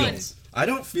 21. Needles. I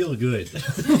don't feel good.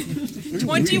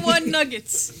 21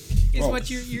 nuggets is what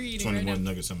you're eating right 21 now.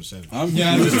 nuggets, I'm a 7.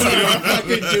 Yeah, I was trying to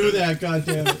fucking do that,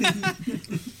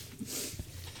 goddammit.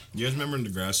 You guys remember in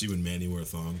Degrassi when Manny wore a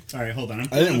thong? All right, hold on. I'm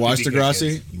I didn't pulling up watch the BK Degrassi.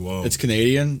 kids. Whoa. It's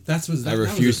Canadian. That was I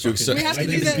refuse to accept. We have to I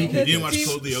do think that. it's BK. You didn't watch do-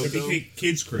 Code The Lyoko? BK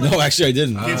Kids crew. No, actually, I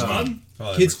didn't. Kids Club?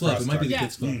 Kids Club. It might be the Yeah.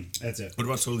 Kids Club. That's it. What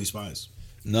about Totally Spies?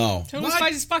 No. Totally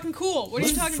Spies is fucking cool. What are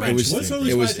you talking It about? was. What's Totally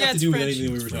It was. Spies have Yeah, to do with it's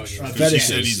anything we were French. talking about? Because he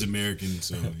Fetishes. said he's American,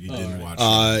 so he didn't watch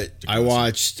I Degrassi.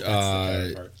 watched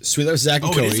part. Sweet Life of Zach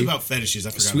and Oh, it is Cody. about fetishes. I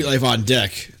forgot. Sweet about Life on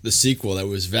Deck, the sequel that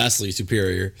was vastly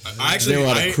superior. that. I actually, They were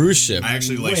on a cruise ship. I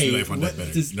actually like Sweet Wait, Life on Deck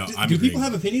better. does, No, do I'm do agreeing. people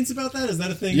have opinions about that? Is that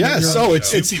a thing? Yeah, You're so on-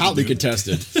 it's People hotly do.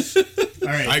 contested. All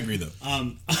right. I agree, though.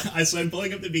 So I'm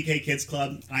pulling up the BK Kids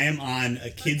Club. I am on a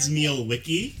Kids Meal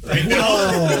Wiki right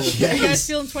now. Are you guys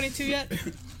feeling 22 yet?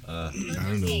 I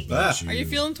don't know about you. Are you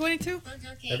feeling 22?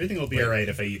 Everything will be all right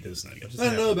if I eat this nugget. I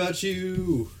don't know about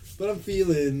you, but I'm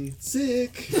feeling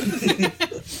sick.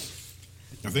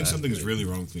 I think something's really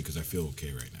wrong with me because I feel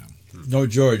okay right now. No,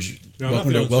 George. No,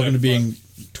 welcome I'm to feeling sick, being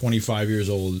 25 years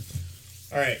old.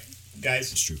 All right,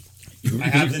 guys. It's true. I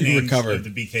have the You names recovered. of the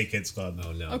BK Kids Club.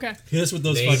 Oh no. Okay. Hit us with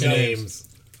those Name fucking names. names.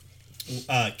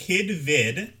 Kid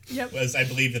Vid Yep. was, I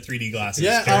believe, the 3D glasses.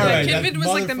 Yeah, character. all right. Kid that Vid was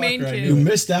like the main motherfucker I kid. You knew.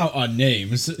 missed out on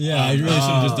names. Yeah, I really should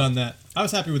have just done that. I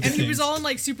was happy with the And he Kings. was all in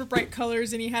like super bright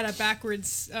colors, and he had a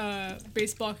backwards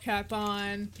baseball cap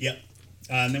on. Yep.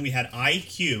 And then we had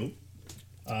IQ.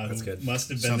 That's who good. Must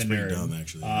have been Sounds the pretty nerd. dumb,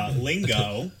 actually.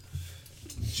 Lingo,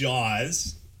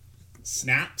 Jaws,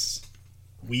 Snaps,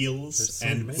 Wheels, There's so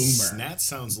and many. Boomer. Snat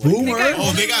sounds like. Boomer?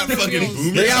 Oh, they got fucking Wheels.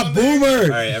 Boomer. They got on there? Boomer. All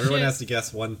right, everyone Shit. has to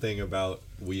guess one thing about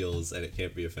Wheels, and it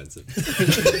can't be offensive.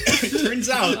 Turns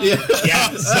out,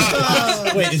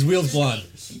 yes. Wait, is Wheels blonde?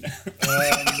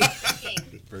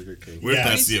 Burger King. What if Yeah.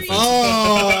 that's the Is offensive?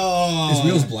 Oh, is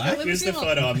Wheels black? Let me Here's see the him up.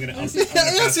 photo. I'm gonna Yes,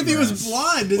 pass if him he was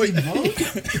around. blind, is he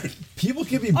both? People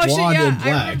can be Oh blonde shit! Yeah, and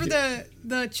I black. remember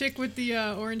the chick with the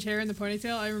orange hair and the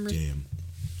ponytail. I remember. Damn.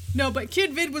 No, but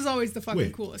Kid Vid was always the fucking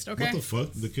Wait, coolest. Okay. What the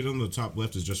fuck? The kid on the top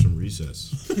left is just from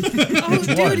Recess. Oh,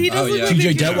 dude, he does Oh, look yeah. like the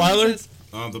TJ kid from Detweiler? Recess.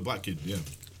 The black kid, yeah.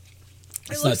 It's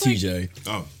It not looks like- TJ.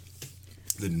 Oh.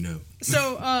 Didn't know.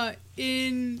 So,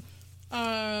 in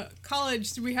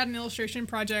college, we had an illustration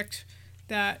project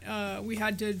that we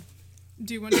had to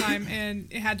do one time, and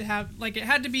it had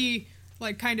to be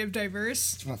like kind of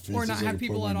diverse or not have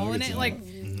people at all in it. Like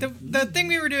the thing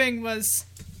we were doing was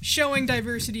showing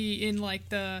diversity in like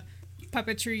the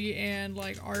puppetry and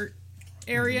like art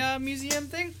area museum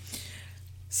thing.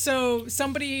 So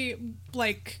somebody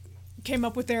like came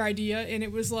up with their idea, and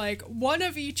it was like one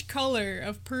of each color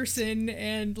of person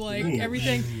and like Ooh.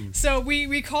 everything. So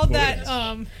we called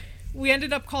that we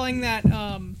ended up calling that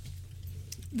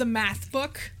the math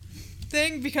book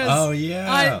thing, because Oh,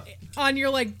 yeah. on your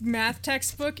like math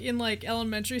textbook in like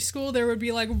elementary school there would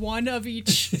be like one of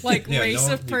each like race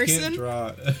no, of person. You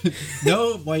can't draw.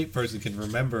 No white person can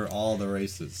remember all the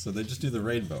races, so they just do the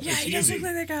rainbow. Yeah, he does easy. look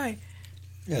like that guy.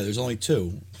 Yeah, there's only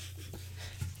two.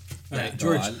 All right,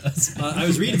 Go George. on. I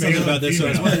was reading something about this, so I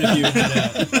was wondering if you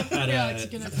had Yeah, it's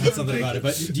gonna- something about it.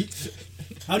 But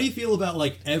how do you feel about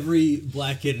like every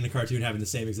black kid in a cartoon having the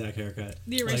same exact haircut?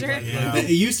 The eraser Like, hair? it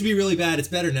used to be really bad. It's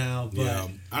better now, but Yeah.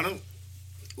 I don't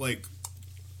like.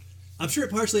 I'm sure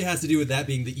it partially has to do with that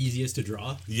being the easiest to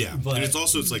draw. Yeah, But- and it's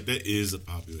also that is a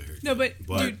popular haircut. No, but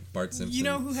But- dude, Bart Simpson. you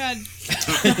know who had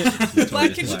the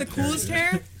black kid with the Black coolest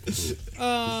hair?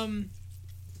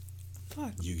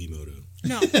 Yugi Moto.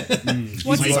 No.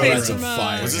 What's his Mike face Myers from on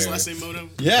fire. Was his last name Moto?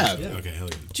 Yeah. Okay, hell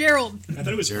yeah. Gerald I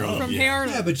thought it was Gerald. Gerald. from Yeah. Hey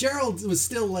Arnold? Yeah, but Gerald was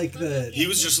still like the. He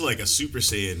was just like a Super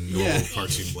Saiyan normal Yeah.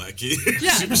 cartoon black kid.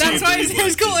 Yeah, Super that's Saiyan why 3 his hair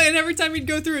was black cool. kid. And every time he'd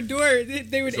go through a door,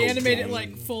 they would So animate it boom.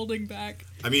 like folding back.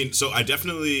 I mean, so I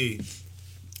definitely,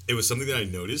 it was something that I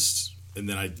noticed, and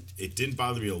then it didn't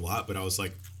bother me a lot, but I was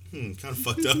like, kind of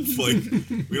fucked up.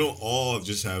 Like, we don't all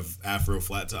just have Afro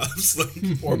flat tops,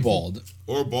 like, Or bald.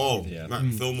 or bald. Yeah. Not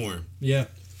Fillmore. Yeah.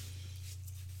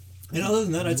 And other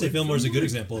than that, I'd say Fillmore's a good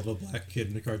example of a black kid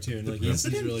in a cartoon. Like he's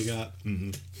really got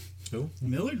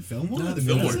Millard Fillmore? not the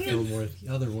Fillmore. Fillmore,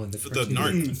 the other one, the The cartoon.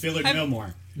 narc. Fillard I've-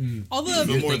 Millmore. All the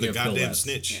Fillmore, thinking the of goddamn Phil West.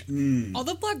 snitch. all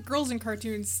the black girls in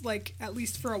cartoons, like at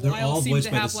least for a They're while, all seem voiced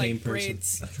to by the have same like person.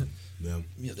 braids. Yeah.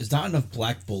 Yeah, there's not enough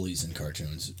black bullies in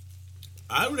cartoons.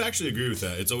 I would actually agree with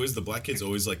that. It's always the black kid's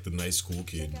always like the nice cool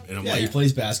kid, and I'm Yeah, he like,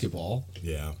 plays basketball.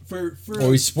 yeah. For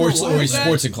Or he's sports. for a while, Or he's Was that-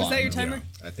 sports Was inclined. that your timer?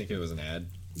 I think it was an ad.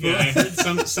 Yeah, I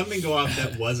heard something go off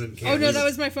that wasn't. Oh no, that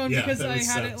was my phone Yeah, because that I was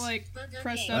had it subs. like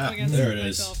pressed Ah, up against there it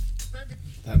is. myself.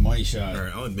 That money shot. All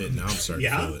right, I'll admit now I'm starting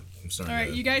Yeah? to feel it. I'm sorry. All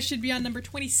right, you guys should be on number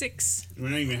 26. We're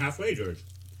not even halfway, George.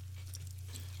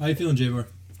 How you feeling, J-Bar?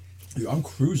 Dude, I'm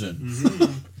cruising.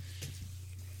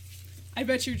 I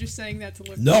bet you're just saying that to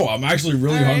look. No, I'm actually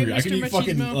really All right, hungry. I can Mr. eat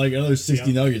fucking Machismo. like another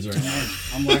 60 Yeah. nuggets right now.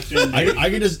 I'm locked in. I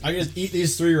can just eat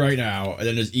these 3 right now, and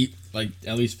then just eat like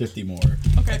at least 50 more.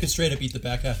 I could straight up eat the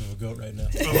back half of a goat right now.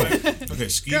 Oh, right. Okay,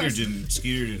 Skeeter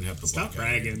didn't have the Stop black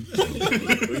eye. bragging.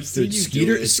 Dude,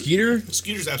 Skeeter,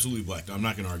 Skeeter's absolutely black. Though. I'm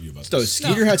not gonna argue about no, that.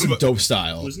 Skeeter had some dope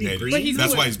style. Wasn't he Hey, green? But he's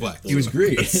that's blue. why he's black. He was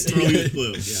green. Oh, he was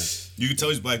blue. Yeah. You can tell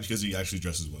he's black because he actually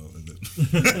dresses well.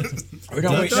 Wait,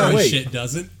 no, wait, That no, wait. shit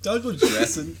doesn't. Doug was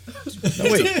dressing.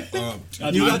 No, wait.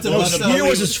 You got to No, bust Skeeter out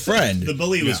was his friend. The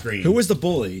bully was Yeah. green. Who was the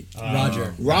bully?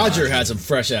 Roger. Roger had some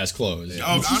fresh ass clothes.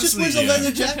 Oh, He just honestly, wears a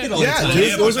leather jacket all Yeah, the time. dude.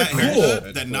 Yeah, Those but are that cool.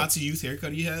 haircut, that Nazi youth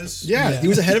haircut he has. Yeah, he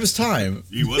was ahead of his time.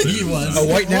 He was. He was. A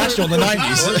white national in the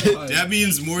 90s. That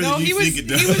means more No, than he you was, think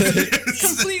it he does. was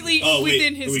completely Oh, wait,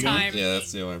 within are his we going? time. Yeah,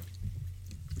 that's the one.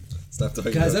 Stop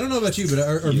talking Guys, about I don't know about you, but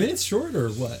are minutes short or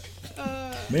what?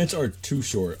 Minutes are too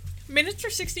short. Minutes are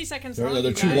 60 seconds long. They're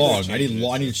you too guys.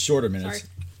 long. I need shorter minutes. Sorry.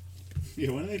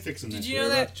 Yeah, when are they fixing that? Did you know We're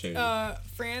about that to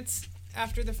change. France,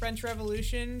 after the French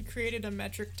Revolution, created a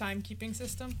metric timekeeping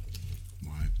system?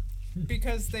 Why?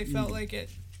 Because they felt like it.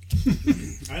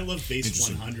 I love base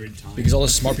Interesting. 100 times. Because all the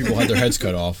smart people had their heads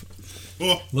cut off.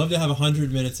 Oh, Love to have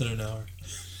 100 minutes in an hour.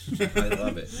 I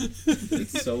love it.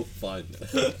 It's so fun.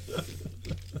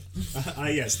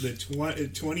 Yes, the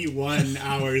 21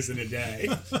 hours in a day.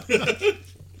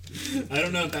 I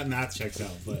don't know if that math checks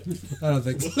out, but I don't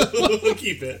think so. we'll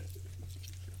keep it.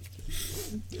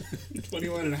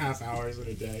 21 and a half hours in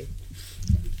a day.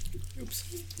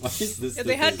 Oops. Why is this? Yeah, the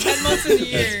they had thing 10 months in a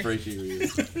that's year. breaking me.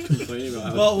 Complaining about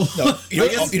how Well, You I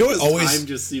know, guess you know what because always. time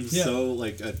just seems Yeah. so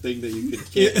like a thing that you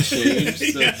can't change.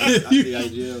 So Yeah. that's the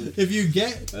idea. if you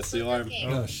get... That's the alarm.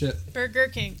 Oh, shit. Burger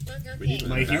King. We need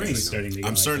My to- hearing's starting to go.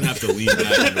 I'm starting to have to lean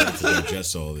back in order to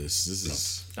digest all this. This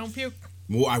is. Don't puke.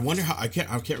 Well, I wonder how I can't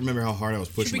remember how hard I was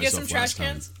pushing Should we get myself some trash last time.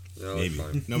 cans? No, Maybe. it's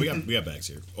fine. No, we got bags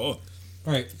here. Oh, All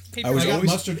right. Paper I was I got always-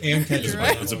 mustard and ketchup.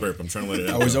 Right. it's a burp. I'm trying to let it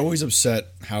I out. was always upset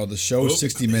how the show Oh, 60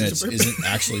 it's a minutes burp. isn't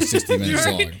actually 60 minutes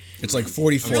Right. long. It's like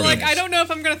 44 You're like, minutes. I don't know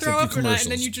if I'm gonna throw like up the or not,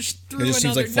 and then commercials. you just It threw just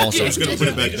seems another like false nugget. I'm just gonna put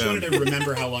it I back just down. wanted to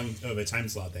remember how long of a time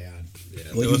slot they had.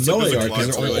 Well, Let's you know look at they the are because clock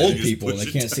they're so all that old you just people and push they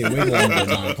it can't stay way longer than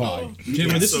 9 o'clock. Jay,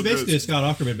 That's this so is basically good. a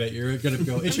Scott Aukerman bet. You're going to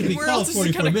go, it should mean, be where called else is it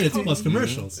 44 gonna minutes go? plus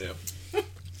commercials. Yeah.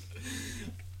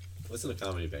 Listen to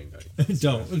Comedy Bang Bang.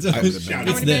 Don't. It's Shout this. out.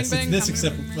 It's this, Bang, it's this Comedy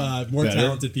except Bang more Better.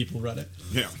 talented people run it.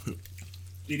 Yeah.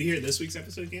 Did you hear this week's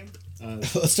episode, Cam?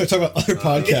 Let's start talking about other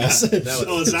podcasts. That was-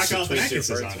 Oh, Zach Twin Galifianakis Two is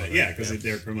Birds on one, it. right? Yeah, because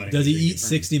they're promoting. Does he it. eat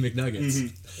 60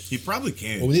 McNuggets? He probably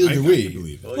can. Well, neither do we. I can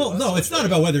believe it. Well, no, it's not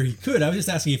about whether he could. I was just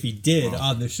asking if he did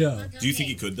on the show. Do you think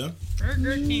he could though?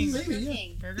 Burger King. Maybe, yeah.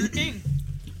 Burger King.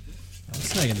 I'm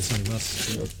snagging this one.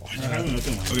 Must. I have an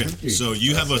open one. Okay, so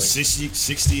you have a 60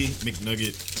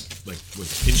 McNugget, like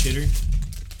with pinch hitter.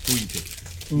 Who are you picking?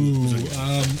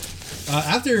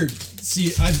 After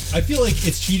I feel like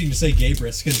it's cheating to say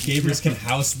Gabrus because Gabrus can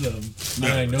house them.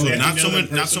 And I know So that. not You know someone,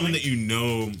 them not someone personally? that you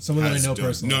know. Someone that I has know done-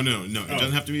 personally. No. It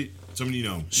doesn't have to be someone you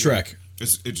know. Shrek.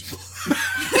 It's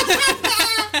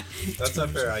That's not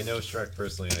fair. I know Shrek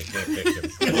personally, and I can't pick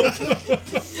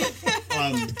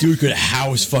him. Dude could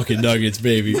house fucking nuggets,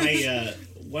 baby.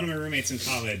 One of my roommates in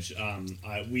college,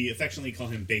 we affectionately call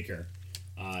him Baker.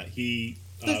 He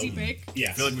Does he bake? Yeah.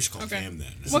 I feel like we should call Okay. Cam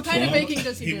that. What kind of baking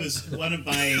does he He do? was one of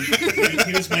my.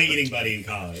 he was my eating buddy in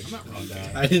college.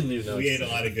 And, I didn't even know. we ate a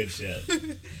lot of good shit.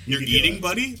 Your could do eating it.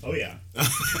 buddy? Oh yeah.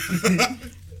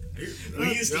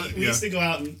 We used to go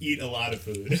out and eat a lot of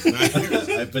food.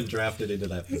 I've been drafted into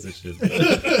that position.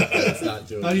 It's not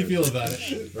doing How do you good. feel about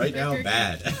it? Right now?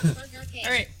 Bad.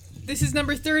 All right. This is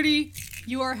number 30.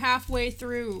 You are halfway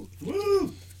through.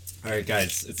 Woo! All right,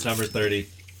 guys, it's number 30.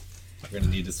 We're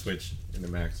gonna need to switch into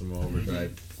maximum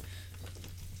overdrive.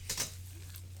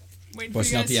 waiting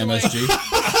Busting for out you the guys to MSG.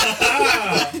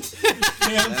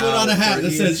 Yeah, I'm putting on a hat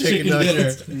that says chicken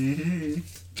dinner.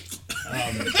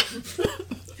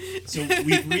 So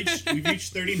we've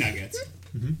reached 30 nuggets.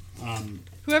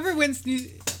 Whoever wins,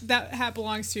 that hat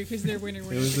belongs to because they're winner. It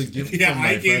was a gift Yeah, from my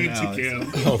I gave it friend to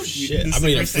Alex. Kim. Oh shit! This I'm is gonna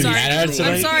the get a first free time hat out of I'm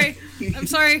tonight. sorry. I'm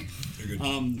sorry.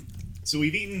 So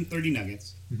we've eaten 30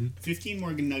 nuggets. 15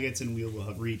 more nuggets, and we will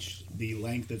have reached the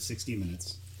length of 60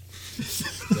 minutes.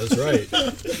 That's right.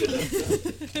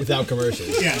 Without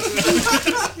commercials. Yeah.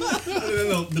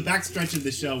 No, the backstretch of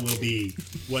the show will be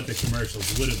what the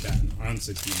commercials would have been around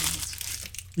 60 minutes.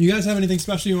 You guys have anything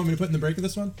special you want me to put in the break of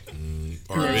this one?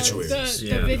 Our obituaries.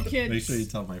 The vid kids. Make sure you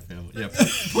tell my family. Yeah,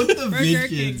 put the Burger vid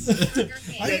King. kids.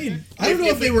 I mean, I don't know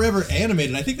if they were ever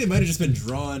animated. I think they might have just been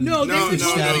drawn. No, No, they no, were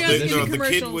totally no. animated The kid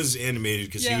commercials. was animated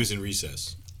because Yeah. he was in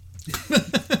recess.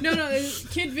 No, the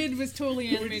Kid Vid was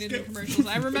totally animated in the commercials.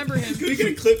 I remember him Can we get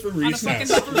a clip from on a fucking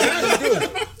Recess?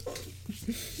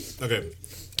 Okay.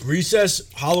 Recess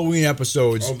Halloween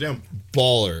episodes. Oh, damn.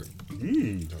 Baller.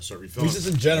 I'll start refilling. Recess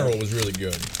in general was really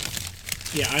good.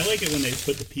 Yeah, I like it when they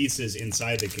put the pieces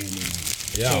inside the candy.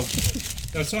 Yeah.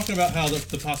 I was talking about how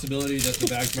the possibility that the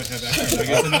bags might have extra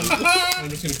nuggets in them. I'm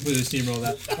just going to completely steamroll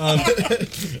that.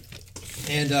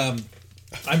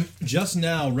 I'm just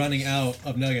now running out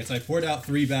of nuggets. I poured out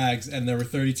 3 bags and there were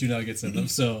 32 nuggets in them.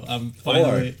 So I'm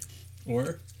finally.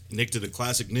 Or? Nick did a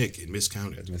classic Nick and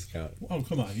miscounted. Miscount. Oh,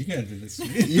 come on. You can't do this.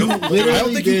 You I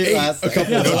don't think you ate a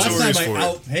couple. Yeah, No last time stories I for it.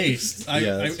 outpaced. I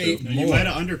that's ate true. You more. might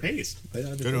have underpaced. Go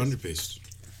to underpaste.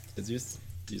 It's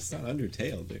just not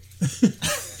Undertale, Dick.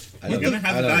 You're gonna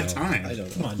have a bad time. I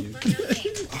don't Come know. on, dude.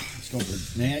 Let's go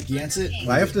for Nat Gansett.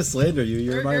 I have to slander you.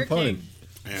 You're my Burger opponent.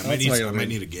 Yeah, I That's might need, why I you're might win.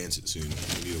 need a Gansett soon.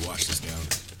 I need to wash this down.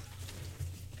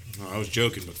 Oh, I was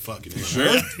joking, but fucking sure.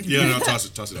 Yeah, no, toss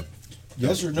it up.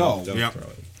 Yes or no? Don't Yeah. throw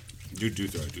it. Do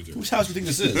throw it. Whose house do you think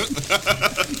this is?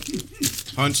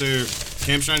 Hunter,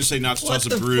 Cam's trying to say not to toss a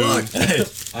the brew.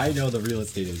 fuck? I know the real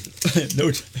estate agent.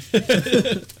 No.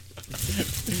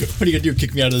 What are you gonna do?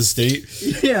 Kick me out of the state?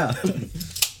 Yeah.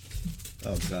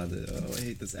 Oh god, I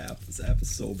hate this app. This app is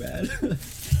so bad.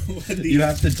 You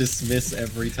have to dismiss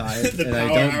every time, The and I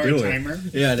power don't hour do timer?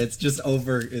 it. Yeah, and it's just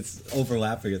it's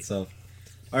overlapping itself.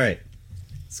 All right,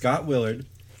 Scott Willard,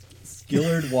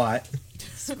 Skillard Watt,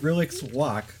 Skrillex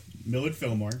Walk, Millard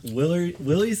Fillmore. Willie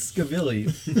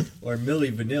Scavilli, or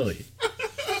Millie Vanilli.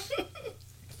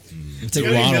 Take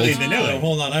Millie Ronald. Vanilli. Oh,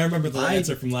 hold on. I remember the I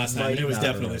answer from last time. might It was not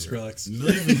definitely remember. Skrillex.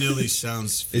 Millie Vanilli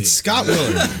sounds fake. It's Scott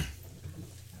Willard.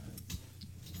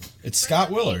 It's Scott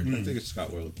Willard. I think it's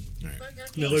Scott Willard. All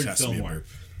right. Millard This has to be a Fillmore. burp.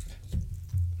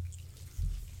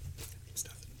 It's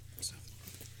nothing. It's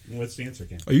nothing. What's the answer,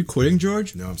 Cam? Are you quitting,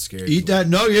 George? No, I'm scared. Eat that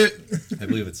nugget, I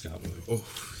believe it's Scott Willard. Oh,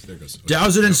 there it goes.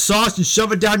 douse it in sauce, and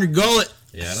shove it down your gullet.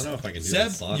 Yeah, I don't know if I can do Seb,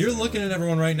 that sauce you're anymore. looking at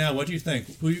everyone right now. What do you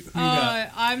think? Who you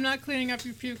got? I'm not cleaning up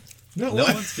your puke. No, No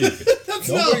what? one's puking.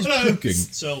 Nobody's puking.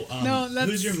 So, No, that's-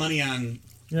 who's your money on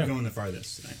Yeah. going the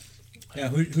farthest tonight? Yeah,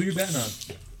 who you betting on?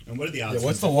 And what are the odds? Yeah,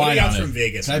 what's the from, what are line the odds on from it?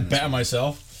 Vegas? Can I on this bet one? on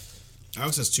myself?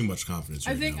 Alex has too much confidence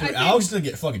right I now. think Alex is gonna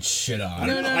get fucking shit on.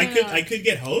 No, no, I no, could no. I could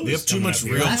get hosed. We have too coming much up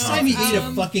here. real Last time he ate a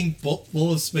Um, fucking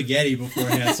bowl of spaghetti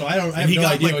beforehand, so I have he no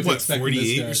got idea like, what to what, expect from this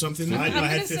 48 guy. or something? I I'm had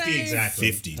gonna 50 say-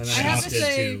 exactly. 50. And I then I have to opted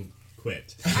say- to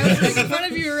quit. I was making fun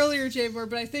of you earlier, J-Board,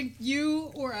 but I think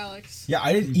you or Alex. Yeah,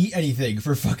 I didn't eat anything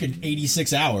for fucking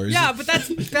 86 hours. Yeah, but that's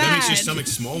bad. That makes your stomach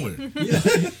smaller.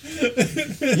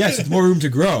 Yes, it's more room to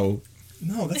grow.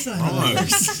 No, that's not how that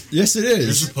works. Yes, it You're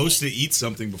is. supposed to eat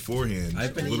something beforehand.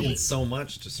 I've been Little- eating so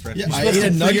much to stretch. Yeah, my I ate a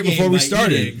nugget before we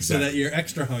started. So that you're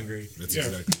extra hungry. That's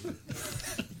exactly.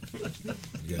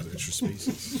 You got extra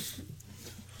spaces.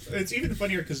 It's even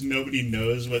funnier because nobody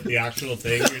knows what the actual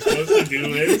thing you're supposed to do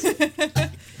is.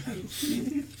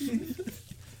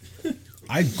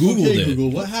 I googled Okay, it. Google,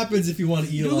 what happens if you want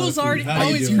to eat Google's a lot of already food? How do you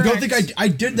always do it? You correct. don't think I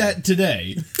did that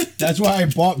today? That's why I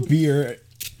bought beer.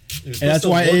 You're And that's supposed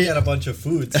why to I look ate- at a bunch of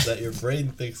foods that your brain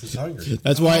thinks is hungry.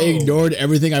 That's why I ignored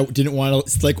everything I didn't want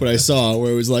to like what I saw,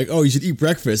 where it was like, "Oh, you should eat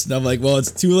breakfast," and I'm like, "Well,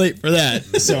 it's too late for that,"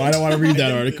 so I don't want to read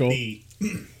that article.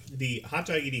 The hot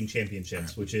dog eating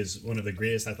championships, which is one of the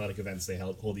greatest athletic events they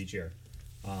hold each year,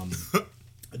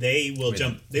 they will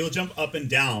jump up and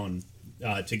down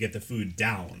to get the food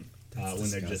down when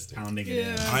they're just pounding it in.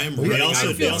 Yeah. I am They running also,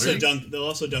 out of they also water. dunk. They'll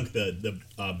also dunk the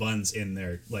buns in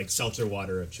their like seltzer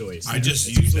water of choice. I just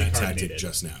It's used usually that carbonated. tactic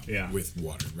just now Yeah. with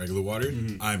water, regular water.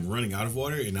 I'm running out of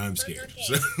water and I'm scared.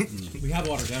 So, We have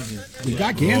water down here. We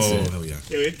got oh Gansett. hell yeah!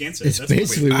 Yeah, we have Gansett. It's That's what we-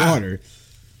 basically water.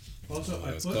 Also,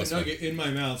 I was put close a one. nugget in my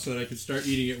mouth so that I could start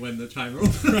eating it when the timer over.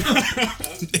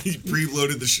 He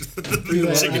preloaded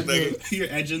the chicken nugget. You're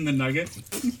edging the nugget.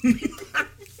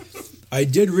 I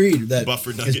did read that Buffer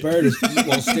it's nugget. better to eat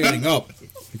while standing up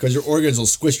because your organs will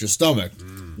squish your stomach.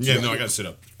 Yeah, no, I gotta sit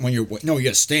up. When you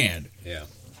gotta stand. Yeah.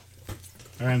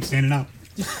 All right, I'm standing up.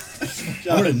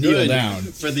 I'm gonna kneel Good. down.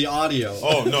 For the audio.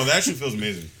 Oh no, that actually feels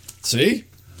amazing. See?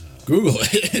 Google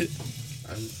it.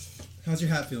 How's your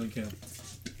hat feeling, Cam?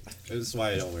 This is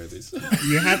why I don't wear these.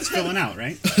 Your hat's filling out,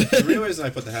 right? The real reason I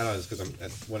put the hat on is because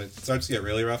when it starts to get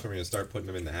really rough, I'm going to start putting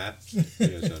them in the hat. You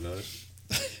guys don't notice.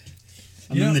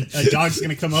 And then a dog's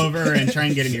gonna come over and try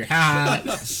and get in your hat.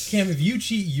 Cam, if you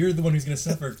cheat, you're the one who's going to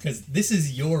suffer because this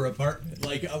is your apartment.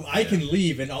 Like, I can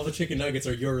leave and all the chicken nuggets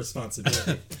are your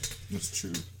responsibility. That's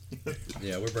true.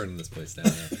 Yeah, we're burning this place down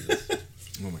after this.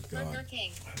 Oh my Burger god.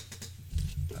 King.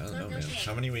 I don't know, man.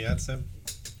 How many we at, Sam?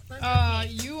 Burger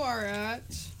King. You are at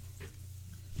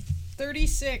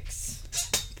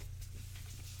 36.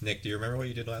 Nick, do you remember what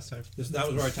you did last time? That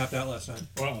was where I tapped out last time.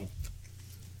 Wow.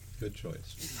 Good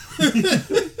choice.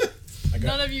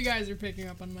 None of you guys are picking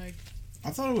up on Mike. I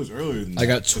thought it was earlier than I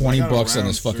got that, 20 'cause I bucks on around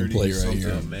this fucking 30 plate right something.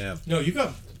 here. Oh, man. No, you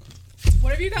got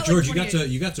What have you got? George. Like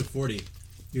You got to 40.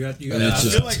 You got. And I it's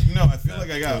feel just- like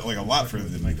I got like a lot further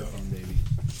than you though.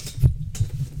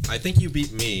 I think you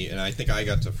beat me, and I think I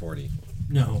got to 40.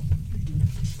 No.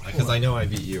 Because I know I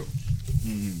beat you.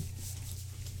 It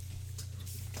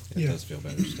Yeah. does feel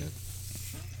better, Stan.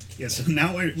 Yeah, so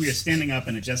now we are standing up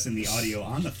and adjusting the audio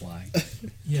on the fly.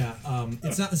 Yeah.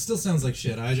 It's not. It still sounds like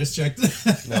shit. I just checked.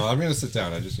 No, I'm going to sit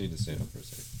down. I just need to stand up for a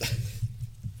second.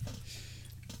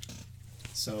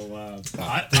 So,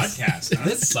 podcast. Huh?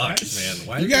 This sucks, man.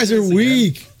 Why You did guys do are this again?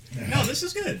 weak. No, this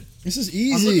is good. This is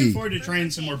I'm looking easy. forward to trying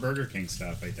some more Burger King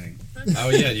stuff, I think. Oh,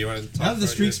 yeah. Do you want to talk Now that the about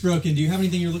streak's it? broken, do you have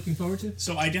anything you're looking forward to?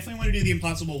 So I definitely want to do the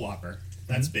Impossible Whopper.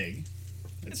 That's big.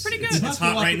 It's pretty good. It's Impossible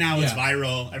hot right Whopper- now. It's yeah.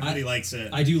 viral. Everybody likes it.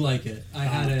 I do like it. I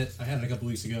had it a couple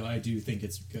weeks ago. I do think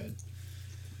it's good.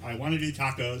 I want to do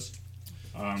tacos.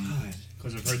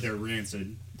 Because I've heard they're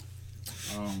rancid.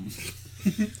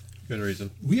 Good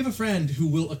reason. We have a friend who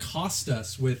will accost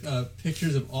us with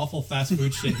pictures of awful fast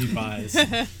food shit he buys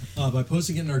by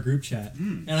posting it in our group chat.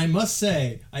 And I must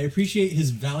say, I appreciate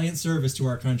his valiant service to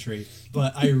our country,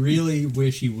 but I really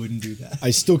wish he wouldn't do that.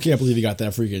 I still can't believe you got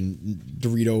that freaking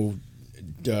Dorito.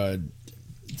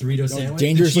 Dorito sandwich?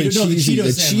 Dangerously The Cheeto- no, the cheesy. Cheeto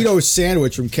The sandwich. Cheeto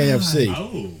sandwich from KFC.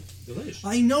 Oh, delicious.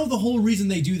 I know the whole reason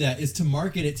they do that is to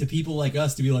market it to people like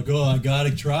us to be like, oh, I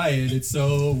gotta try it. It's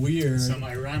so weird. Some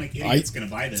ironic idiot's going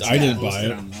to buy this. I didn't Post buy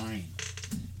it. online.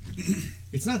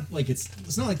 It's not like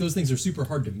it's not like those things are super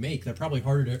hard to make. They're probably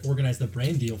harder to organize the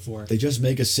brand deal for. They just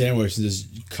make a sandwich and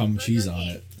just cum cheese on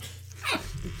it.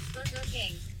 Burger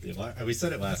King. The alarm, we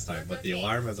said it last time, but the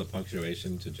alarm as a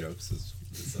punctuation to jokes is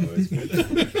always good.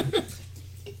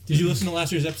 Did you listen to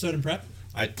last year's episode in prep?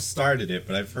 I started it,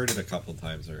 but I've heard it a couple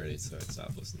times already, so I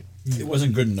stopped listening. It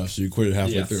wasn't good enough, so you quit it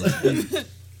halfway Yes. through.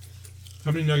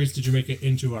 How many nuggets did you make it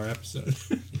into our episode?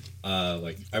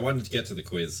 Like I wanted to get to the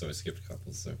quiz, so I skipped a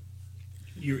couple. So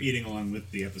You're eating along with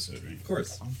the episode, right? of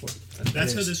course,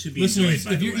 That's how this should be Listeners, enjoyed,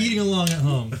 by if the you're way. eating along at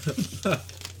home, it's the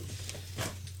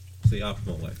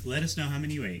optimal way. Let us know how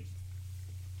many you ate.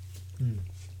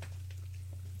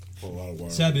 A lot of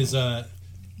water. Seb is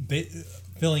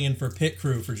filling in for pit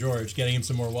crew for George, getting him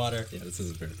some more water. Yeah, this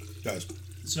isn't fair. Guys,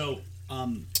 So,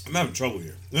 I'm having trouble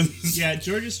here. yeah,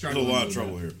 George is There's a struggling. lot of little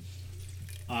trouble bit. here.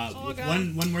 Oh,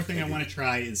 God. One more thing I want to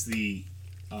try is the.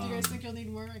 Do you guys think you'll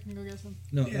need more? I can go get some.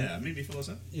 No, Yeah, maybe fill us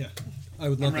up. yeah, I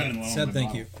would I'm love running that. low on Seb, my thank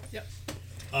bottle. you.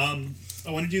 I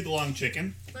want to do the long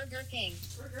chicken. Burger King.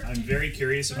 I'm very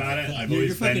curious about it. I've You're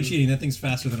always fucking been. cheating. That thing's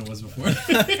faster than it was before.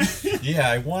 Yeah,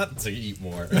 I want to eat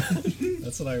more.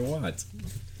 That's what I want.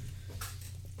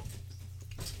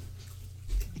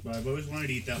 But I've always wanted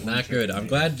to eat that one. Not good. I'm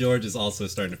glad George is also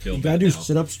starting to feel You bad gotta do now.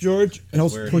 sit-ups, George. It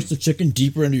helps Where push he- the chicken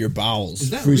deeper into your bowels. Is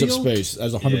that Frees real? up space.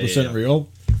 That's 100% Yeah. real.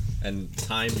 And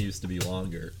time used to be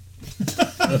longer.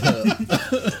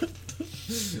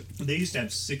 They used to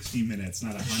have 60 minutes,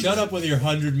 not 100. Shut up with your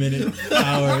 100-minute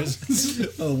hours.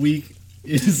 A week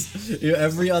is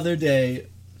every other day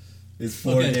is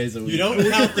 4 Okay, days a week. you don't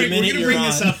count the We're minute gonna you're bring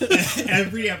on. this up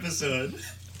every episode.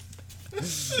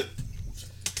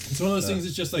 It's one of those things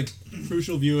that's just like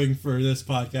crucial viewing for this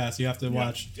podcast. You have to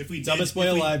watch If we did- Dumbest Boy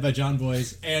if we- Alive by John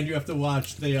Boyce, and you have to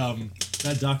watch the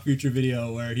that Doc Future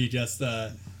video where he just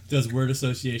does word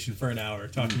association for an hour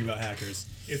talking about hackers.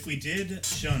 If we did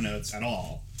show notes at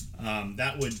all,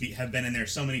 that would have been in there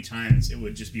so many times it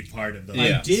would just be part of the.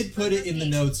 Yeah. I did put it in the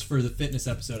notes for the fitness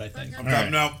episode, I think. I'm All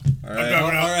right. dropping out. All I'm right.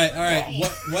 dropping out. All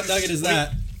right. What nugget is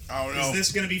that? I don't know. Is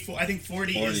this gonna be? I think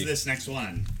 40 is 40. this next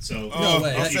one. So Oh,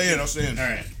 way. I'll stay in. I'll stay in. all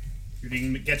right. If you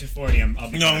can get to 40, I'll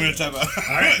be. No, I'm gonna type out.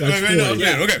 All right. That's Wait, no, 40.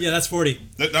 okay, okay. Yeah, that's 40.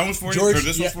 That one's 40? George, or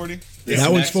this yeah. one's 40?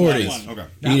 That one's next 40. one. Okay.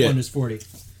 That Eat one it. is 40.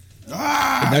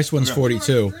 Ah! The next one's Okay.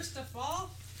 42. First to fall?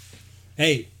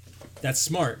 Hey, that's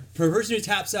smart. For a person who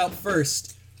taps out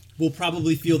first will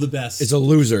probably feel the best. It's a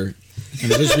loser.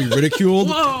 And this be ridiculed.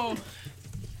 Whoa.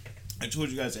 I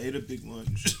told you guys I ate a big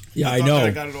lunch. Yeah, I thought know. that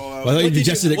I got it all out. I thought you What did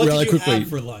digested it what really did you quickly. have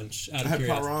for lunch? Out I of had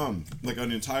curiosity. param, like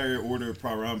an entire order of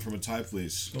param from a Thai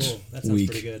place. Oh, that sounds Weak.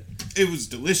 pretty good. It was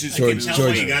delicious. George- I can tell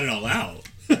George- why you got it all out.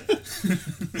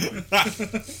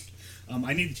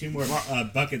 I need 2 more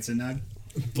buckets of nug.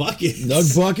 Buckets.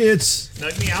 Nug buckets.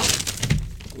 Nug me out.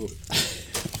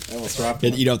 I almost dropped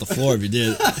You'd one. eat off the floor if you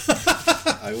did.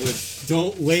 I would.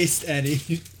 Don't waste any.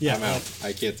 Yeah. I'm out.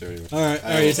 I can't do it anymore. All right. All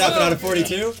right. You're tapping out of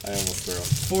 42? I almost threw up.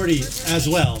 40 as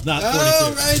well, not 42.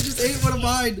 Oh, Ryan just ate one of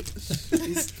mine.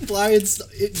 He's flying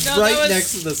No, right that was,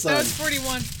 next to the That sun. was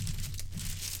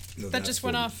 41. That just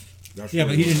went off. Yeah,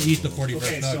 but he didn't eat the 40 first.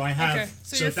 Okay, so I have. Okay,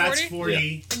 so So you're if that's 40?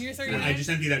 40, And you're I 39? just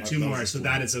emptied out 2 more. So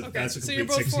that is a Okay, that's a so you're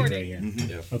complete both 60 40. right here.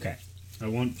 Yeah. Okay. I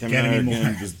won't Kevin get and I any are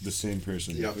more. again the same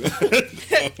person. Yep.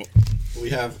 We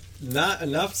have not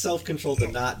enough self-control to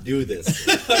not do this.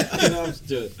 I know I'm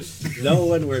doing. No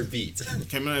one were beat.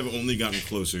 Kevin and I have only gotten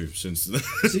closer since then.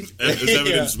 As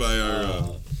evidenced by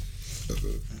our.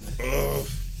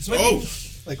 Oh!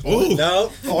 Like, Oh!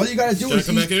 no. All you gotta do Can I is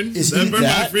come back in? eat, is That eat burned my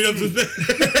that. freedom to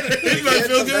You I can't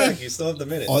feel come good. back. You still have the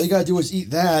minute. All you gotta do is eat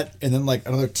that, and then like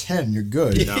another 10. You're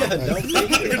good. Yeah, no, thank you.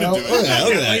 Oh, look at that.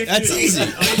 Look at that. That's easy. All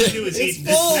you have to do is eat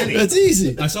this many. That's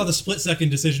easy. I saw the split-second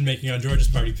decision-making on George's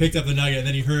part. He picked up the nugget, and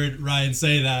then he heard Ryan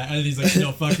say that, and he's like,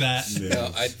 no, fuck that.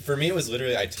 No, for me, it was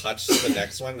literally I touched the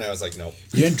next one and I was like, nope.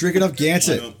 You didn't drink enough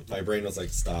Gansett. My brain was like,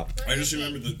 stop. I just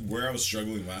remember where I was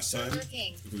struggling last time. Burger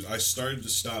King. Was I started to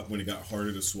stop when it got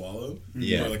harder to swallow.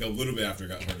 Yeah. Or like a little bit after it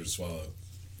got harder to swallow.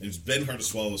 And it's been hard to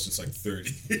swallow since like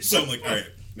 30. So I'm like, alright,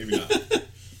 maybe not.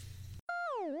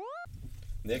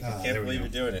 Nick, I can't believe you're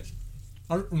doing it.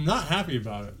 I'm not happy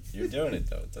about it. You're doing it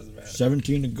though. It doesn't matter.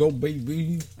 17 to go,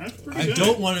 baby. That's pretty I good.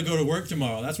 don't want to go to work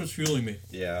tomorrow. That's what's fueling me.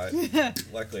 Yeah.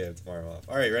 Luckily, I have tomorrow off.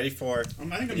 All right, ready for I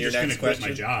think I'm your just gonna next quit my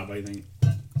question? job. I think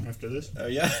after this. Oh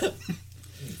yeah.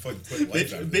 Fucking put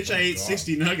life out of Bitch, it. I ate God.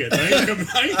 60 nuggets. I ain't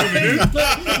coming in.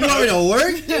 You want me to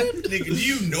work? Nigga, do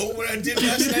you know what I did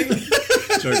last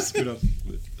night? George, scoot up.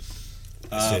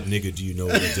 I said, nigga, do you know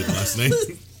what I did last night?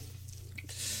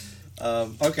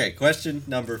 Okay, question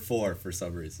number 4 for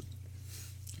some reason.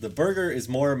 The burger is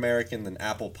more American than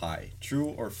apple pie. True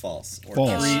or false? Or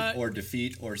False. treat or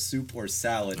defeat or soup or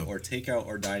salad or takeout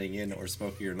or dining in or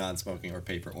smoking or non-smoking or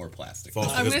paper or plastic.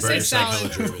 False, I'm because gonna say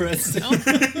burgers sound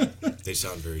hella salad. German. They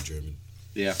sound very German.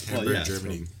 Yeah. Well, Hamburg, yeah.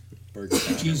 Germany. Burger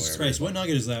Town or Jesus whatever. Christ, what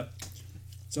nugget is that?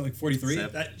 Is that like 43?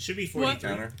 Sip. That should be 43. What?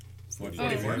 Counter. We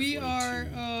 44.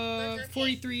 are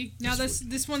 43. Now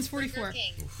this one's 44. Burger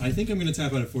King. I think I'm going to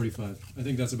tap out at 45. I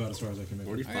think that's about as far as I can make it.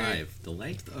 45. Alright. The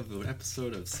length of an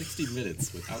episode of 60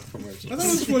 minutes without commercials. I thought it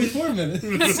was 44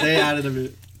 minutes. Stay out of the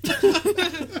minute.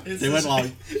 They went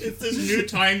long. It's this new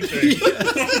time thing.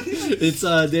 It's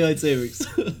daylight savings.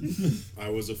 I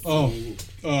was a fool.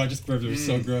 Oh, I just burped. It was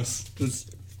so gross. It's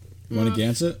You want to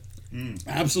Gansett?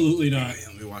 absolutely not.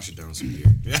 Let me wash it down some beer.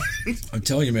 Yeah. I'm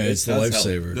telling you, man, it's the does help.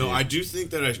 lifesaver. No, I do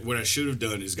think that what I should have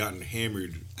done is gotten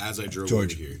hammered as I drove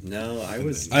George. over here. No, I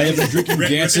was. I have been drinking Rip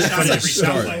Gansett it from down the every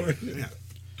start. soundbite. Yeah.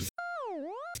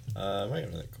 I might have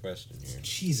another question here.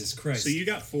 Jesus Christ. So you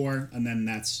got 4, and then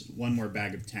that's one more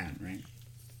bag of 10, right?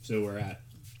 So we're at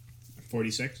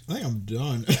 46. I think I'm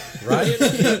done.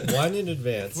 Ryan won in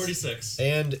advance 46.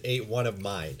 and ate one of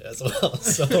mine as well.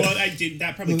 So Well, I did.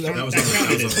 That probably That counted. was That the-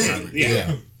 counted that was as the 10. timer. Yeah.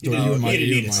 Yeah. You You know, might- you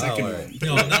you need a might. second Oh, one.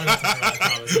 No, not enough time for that,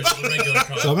 Thomas. Just the regular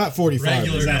crop. So I'm at 45.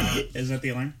 Regular Is crop. that the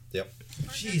alarm? yep.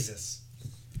 Jesus.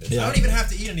 Yeah. I don't even have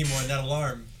to eat anymore in that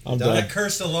alarm. I'm Done. done. That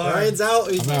cursed alarm. Ryan's out.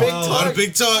 He's I'm out. big A lot talk. of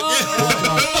big talk.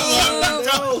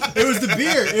 It was the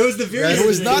beer. It was the beer. It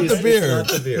was not the It's beer. not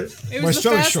the beer. It My was the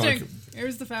stomach fasting. shrunk. It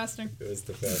was the fasting. It was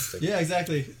the fasting. Yeah,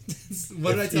 exactly.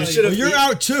 What did I tell You you? should Well, have. you're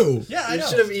out too. Yeah, I You know.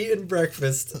 should have eaten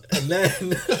breakfast and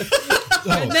then.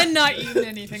 And then not eating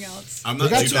anything else. I'm not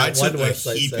got too bad. I one took a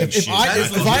website heap said- of shit.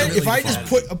 If I just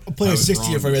put a plate I of was 60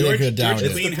 in wrong. front of me, they could have downed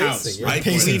George, it. clean the house. pacing, I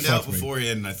Pacing cleaned out fucked me.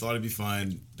 beforehand and I thought it'd be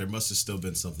fine. There must have still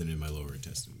been something in my lower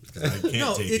intestine. I can't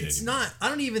No, take it's it anymore. not. I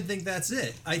don't even think that's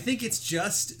it. I think it's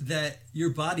just that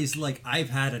your body's like, I've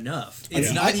had enough. It's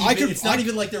Yeah. not I even. could- it's not I-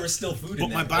 even like there was still food But in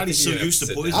my there. body's so you have used to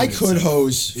to sit poison. I could itself.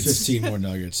 hose 15 more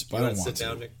nuggets, but I don't want Sit to.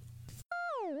 down, Nick.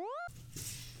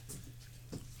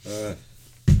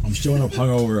 I'm I'm showing up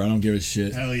hungover. I don't give a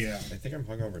shit. Hell yeah. I think I'm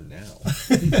hungover now.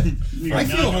 You're I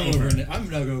feel not hungover. over. I'm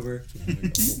nug over.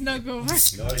 Snug over.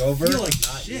 Hungover? I feel like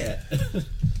shit.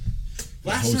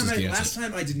 Hose is dancing. Last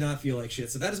time I did not feel like shit.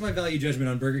 So that is my value judgment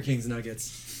on Burger King's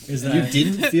nuggets. Is that You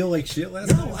didn't feel like shit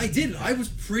last No, I didn't. I was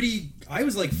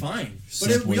like fine. But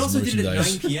we Subway's also did it at 9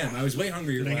 merchandise. p.m. I was way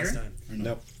hungrier Did I last hear it? time.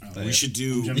 Nope. We should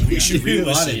do. jumping We the should gun. You're outta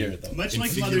re-listen. here, though. Much and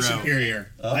like figure Mother out-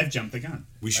 Superior, Oh. I've jumped the gun.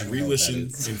 We should I don't know what that re-listen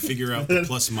is. and figure out the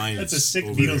plus minus. That's a sick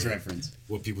over Beatles reference.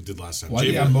 What people did last time. Why do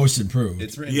you Jaber- got most improved?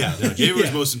 It's written Yeah, down. no, Jaber was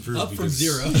Yeah. most improved. Up from because-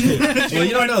 0. Well,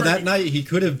 you don't know. That night he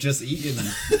could have just eaten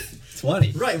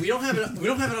 20. Right, we don't have it. We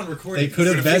don't have it on recording. They could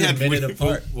have If we been a had- minute we'll-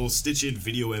 apart. We'll stitch in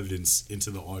video evidence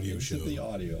into the audio Into show. the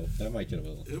audio. That might get a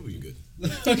little. It'll be good.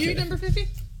 Did you eat number 50?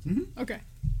 Okay.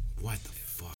 What the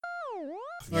fuck?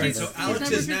 All right, so Alex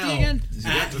number is 50 now again.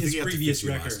 I at think his he got to previous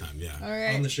 50 record last time. Yeah, All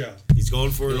right. on the show. he's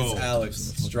going for it Is all. Alex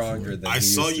stronger than I he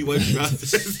saw used you to went be? around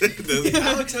the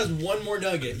Alex has one more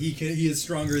nugget. He is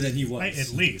stronger than he was. I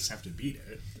at least have to beat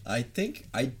it. I think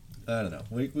I don't know.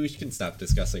 We can stop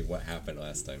discussing what happened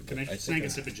last time. Can I think snag a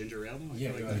sip of ginger ale though? I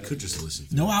Yeah, feel go like I could just listen.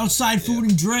 To No outside food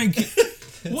and drink.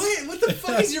 What the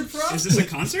fuck is your problem? Is this a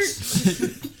concert?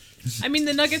 I mean,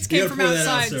 the nuggets You came gotta from pour that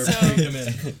out, outside, sir. so. Come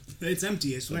in. It's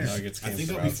empty, I swear. Nuggets I came think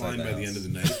from I'll be outside fine by the house. end of the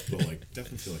night, but like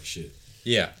definitely feel like shit.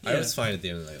 Yeah, I Yeah. was fine at the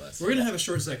end of the night last We're gonna have a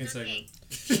short second Burger segment.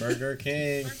 King. Burger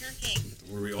King. Burger King.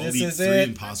 Where we all This eat is 3 it.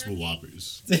 Impossible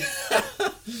Whoppers.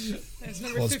 That's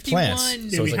number Well, it's 51. plants, so Yeah,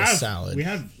 it's we like a have salad. We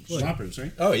have Whoppers,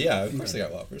 right? Oh yeah, of course I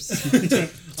got Whoppers.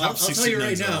 I'll tell you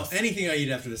right 69's now, off. anything I eat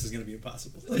after this is gonna be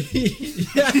impossible.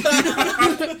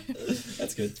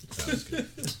 That's good. Sounds good.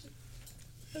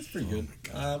 That's pretty good.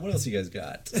 What else you guys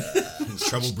got?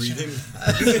 Trouble breathing.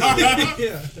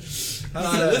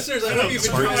 Listeners, I hope you've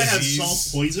How enjoyed I have disease.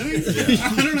 salt poisoning?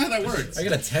 I don't know how that works. I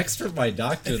got a text from my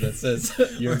doctor that says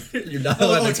you're not Oh,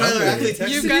 allowed to come Tyler here. Ackley texted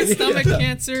You've me. got stomach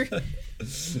cancer.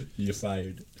 You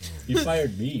fired. You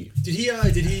fired me. Did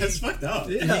he? That's fucked up.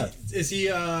 Yeah.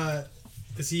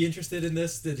 Is he interested in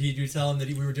this? Did you tell him that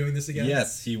we were doing this again?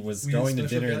 Yes, he was We had a going to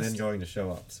special dinner and guest? then going to show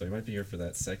up, so he might be here for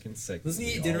that second segment. Doesn't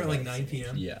he We eat dinner all at like love. 9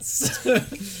 p.m.? Yes.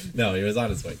 No, he was on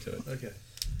his way to it. Okay.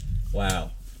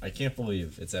 Wow. I can't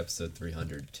believe it's episode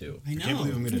 302. I I can't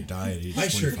believe I'm gonna die at age I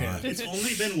sure 25. It's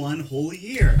only been one whole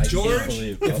year. I George, can't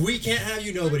believe if we can't have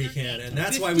you, nobody can, and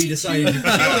that's why we decided to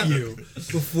kill you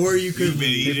before you could You've been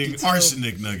leave. eating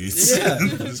arsenic nuggets Yeah.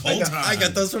 this whole time. I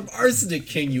got those from Arsenic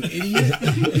King, you idiot.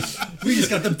 We just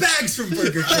got the bags from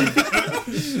Burger King.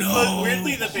 But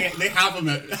weirdly that they have them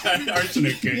at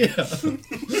Arsenic King. Yeah.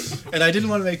 And I didn't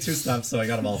want to make 2 stops, so I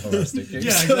got them all from Arsenic King. Yeah,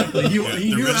 exactly. You Yeah,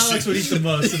 knew the Alex registered- would eat the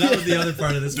most, so that was the other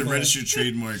part of this. The plan. registered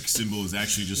trademark symbol is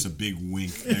actually just a big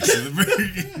wink next to the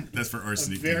burger. That's for A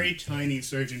arsenic. very tiny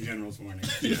Surgeon General's warning.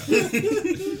 Yeah.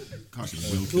 Caution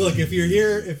will kill Look, you. if you're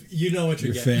here, if you know what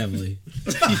you're Your getting. family.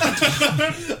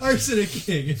 Arsenic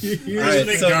King. If you're here. All right,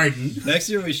 Arsenic so Garden. next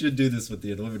year we should do this with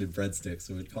the unlimited breadsticks.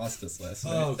 It would cost us less.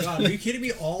 Right? Oh God, are you kidding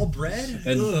me? All bread?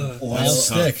 And Ugh. oil All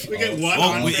stick. We get one Well,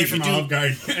 entree if you from do- Olive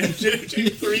Garden and 300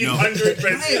 Hey,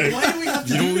 breadsticks. why do we have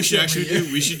to You know do what we this should every actually year?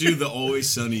 do? We should do the Always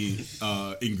Sunny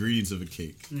ingredients of a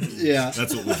cake. Yeah.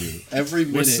 That's what we do. Every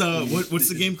minute. What's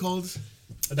the game called?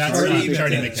 That's Charlie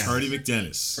Charlie McDennis. McDennis. Tardy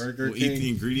McDennis. Burger we'll King. eat the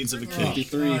ingredients of a Oh, cake.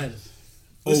 53. God.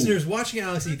 Listeners, watching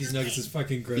Alex eat these nuggets is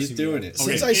fucking gross. He's doing it.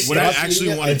 Okay, Since I what I stopped actually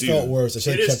eating it, wanna I do- felt worse. I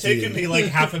should It have has kept taken eating. me like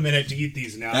half a minute to eat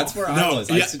these now. That's where I No, was.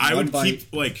 yeah, took I one would bite.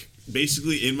 keep like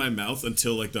basically in my mouth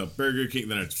until like the Burger King.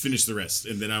 Then I'd finish the rest,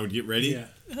 and then I would get ready,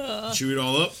 Yeah. chew it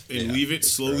all up, and Yeah, leave it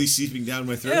it's slowly gross. seeping down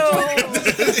my throat.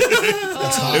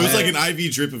 It's hot. It was like an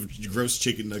IV drip of gross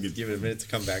chicken nuggets. Give it a minute to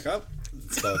come back up.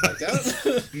 Slow it back down. Is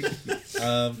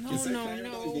there no, another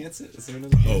no. dance? Is there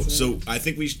another Oh, dance? so I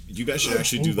think you guys should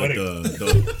actually do like buddy.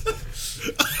 the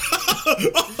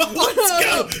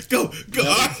Let's go.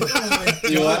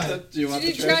 Do you want the? Do you want Do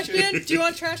you the need trash can? Do you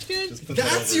want trash can? Just put that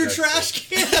That's over your next trash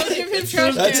can. I'll give him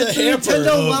trash That's a can. hamper. Nintendo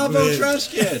Oh, Labo man. trash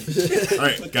can. All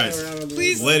right, guys.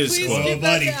 Please, Lettuce please club. give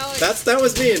that Buddy. to Alex. That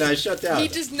was me, and I shut down. He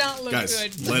does not look Guys,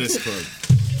 good. lettuce club.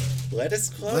 Lettuce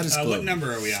club. Lettuce What club.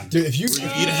 number are we on? Dude, if you Eat a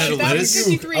head of that lettuce. was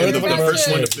 53. You're the We're back first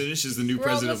to- one to finish is the new We're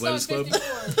president of almost Lettuce on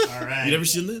Club. 54. All right. You never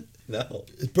seen that? No.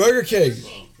 it's Burger King.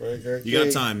 Burger You got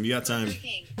King. time. You got time. Burger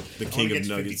King. The I king wanna of get to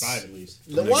nuggets. 55 at least.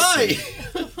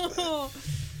 Why?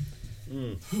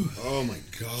 Oh my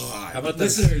god. How about the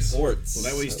Listeners. sports? Well,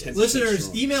 that way he's 10%. Listeners,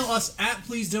 strong. email us at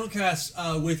Please Don't Cast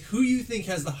with who you think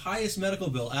has the highest medical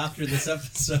bill after this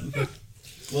episode.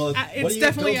 Well, it's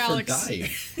definitely Alex. Dying?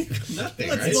 Nothing,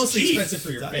 Well, right? it's mostly cheap. expensive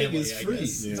for your Dying family. is I free.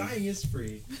 guess. Yeah. Dying is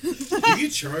free. You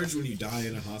get charged when you die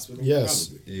in a hospital? Yes.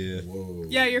 Probably. Yeah. Whoa.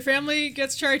 Yeah, your family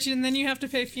gets charged, and then you have to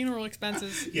pay funeral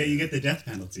expenses. Yeah, you get the death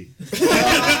penalty.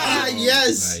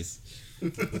 Yes.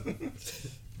 Nice.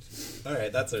 All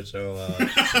right, that's our show.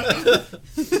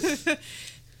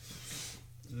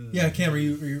 Yeah, Cam, were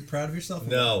you proud of yourself?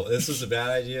 No, this was a bad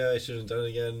idea. I shouldn't have done it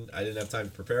again. I didn't have time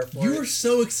to prepare for You it. were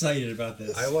so excited about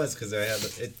this. I was because I had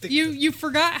You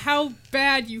forgot how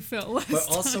bad you felt last But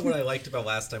also, time. what I liked about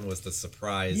last time was the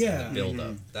surprise Yeah. and the build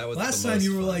up. That was Last the time most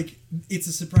you were fun. like, it's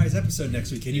a surprise episode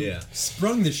next week, and you Yeah.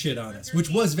 sprung the shit on us, which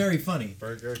was very funny.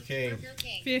 Burger King. Burger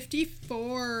King.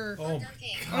 54. Oh, Burger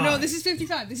King. Oh no, this is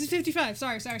 55. This is 55.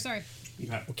 Sorry. Okay.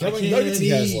 How many nuggets he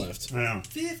has eat. left? I know.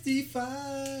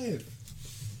 55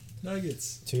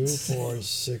 nuggets. 2, 4,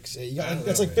 6, 8. You got,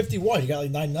 that's like 51. You got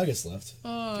like 9 nuggets left.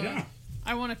 Yeah,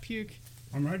 I want to puke.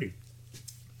 I'm ready.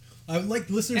 I would like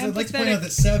listeners. I'd like to point Empathetic out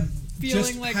that Seb feeling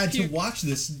just like had puke. to watch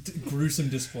this gruesome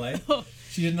display.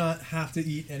 She did not have to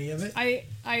eat any of it.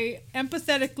 I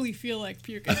empathetically feel like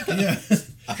puking. Yeah,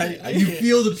 you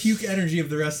feel the puke energy of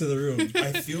the rest of the room.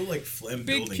 I feel like phlegm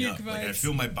Big building puke up. Like, I vibes.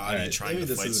 feel my body trying to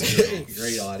fight is something off.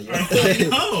 great audio.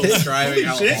 No, Describing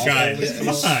how shit, awful guys. it Come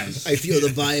is. on. I feel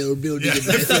the bile building Yeah, in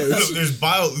my throat. there's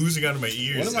bile oozing out of my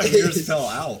ears. One of my ears fell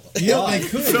out. Yeah, I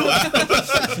could.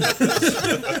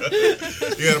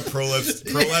 You got a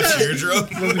prolapse eardrum?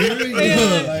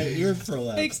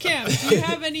 Hey Cam, do you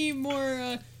have any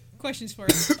more questions for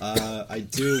us? I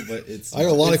do, but it's. I got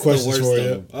a lot of it's the questions worst for of you.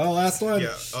 them. Oh, last one.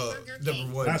 Yeah.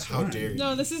 Number one. That's How fine. dare you?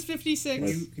 No, this is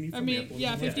 56. Can you I fill me up mean, a little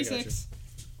yeah, bit? 56.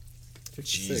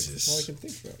 56. Jesus. That's all I can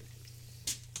think about.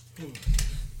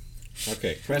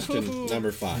 Okay, question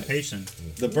number 5. Patient.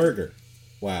 The burger.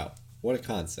 Wow, what a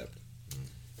concept.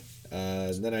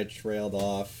 And then I trailed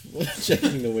off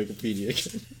checking the Wikipedia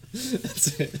again.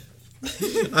 That's it.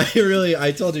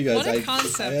 I told you guys, What a I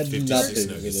concept. had 56 nothing with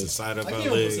nuggets. The this. side of I our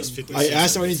feel almost legs. a- 56 I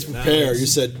asked him I need to prepare. You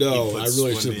said no. I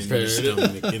really should have prepare.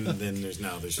 prepared. And then there's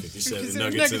 57 57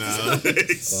 nuggets in our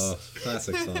legs. Oh,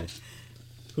 classic song.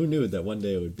 Who knew that one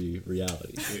day it would be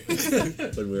reality?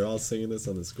 When we were all singing this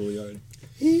on the schoolyard.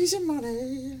 Easy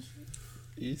money.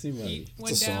 Easy money.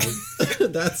 Went It's a down.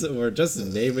 song. That's it. We're just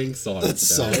naming songs.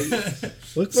 That's a now. song.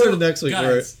 Look forward to next week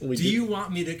guys, where we do you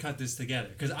want me to cut this together?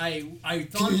 Because I thought you-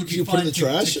 it would can be you put it fun in the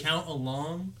trash? to count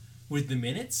along with the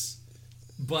minutes,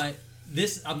 but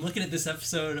this I'm looking at this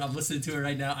episode. I'm listening to it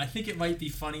right now. I think it might be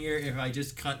funnier if I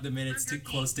just cut the minutes too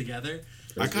close together.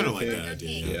 I kind of like that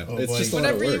idea. Yeah, Oh, it's boy. just a lot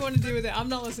of Whatever you work. want to do with it, I'm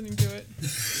not listening to it.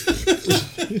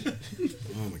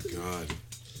 Oh my god.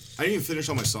 I didn't even finish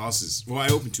all my sauces. Well, I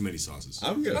opened too many sauces.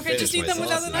 I'm gonna Okay, just finish eat my them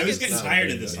without the sauces. I was nuggets. getting Not tired of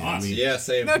really the good. sauce. Yeah,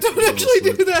 same. No, don't actually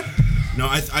do that. No,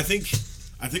 I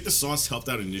think the sauce helped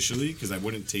out initially because I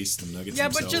wouldn't taste the nuggets Yeah,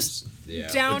 but themselves. just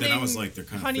Yeah. downing then I was like, they're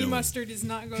kinda honey filling. mustard is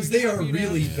not going Because to they help are you down.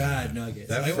 really bad nuggets.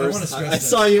 That I want to first, stress I that.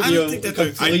 saw you I don't give think a that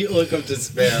they're- complete look of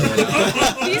despair.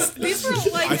 These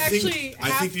were like actually I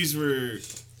half, think these were.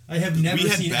 I have never We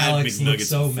had seen bad Alex look McNuggets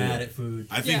so before. mad at food.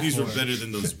 I think Yeah. these were better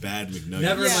than those bad McNuggets.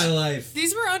 Never in Yeah. my life.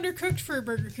 these were undercooked for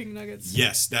Burger King nuggets.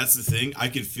 Yes, that's the thing. I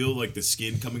could feel like the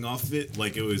skin coming off of it,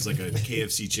 like it was like a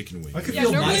KFC chicken wing. I could Yeah,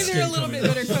 feel my normally skin they're a little coming bit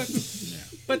off. better cooked.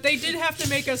 But they did have to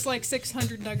make us like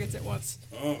 600 nuggets at once.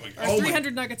 Oh my god! Or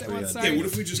 300 nuggets at once, Yeah, sorry. what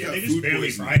if we just Yeah, got they just food barely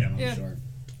poisoning? fried them. I'm Yeah. sure.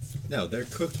 No, they're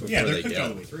cooked before Yeah, they're they cooked get all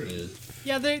the way through.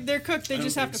 Yeah, they're cooked. They I don't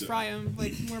just have think to so. fry them,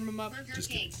 like warm them up. Burger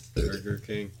King. Burger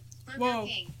King. Burger Whoa.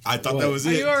 King. I thought What? that was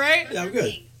Are it. you alright? Yeah, I'm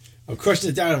good. I'm crushing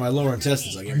it down in my lower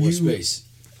intestines. I get more you- space.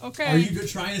 Okay. Are you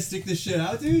trying to stick this shit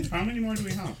out, dude? How many more do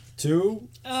we have? 2.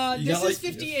 This got, is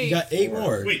 58. You got 8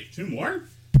 more. Wait, 2 more?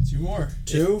 2 more.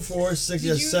 2, 4, 6,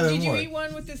 did 7 you more. eat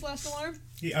one with this last alarm?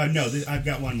 Yeah, no, I've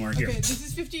got one more here. Okay, this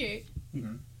is 58.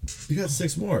 You got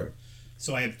 6 more.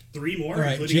 So I have 3 more, All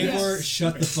right, including J-Moore, this.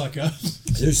 shut the fuck up.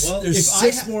 There's, there's if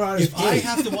 6 more out of If I 8.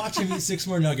 have to watch him eat 6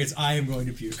 more nuggets, I am going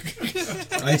to puke.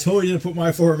 I told you to put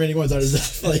my 4 remaining ones on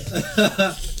his plate.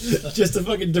 Just to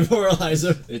fucking demoralize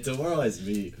him. It demoralized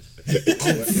me.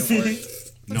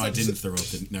 No, I didn't throw up.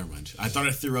 Never mind. I thought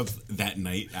I threw up that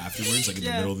night afterwards, like in the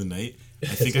Yeah. middle of the night. I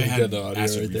think I Pretty had good, though, audio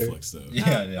acid right there. reflux though.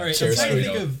 Yeah, All right, Cheers, I'm trying to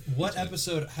sweetheart. think of what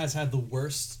episode has had the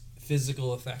worst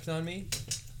physical effect on me.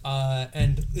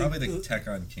 And Probably the Tech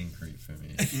on King Creep for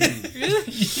me.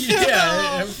 Really?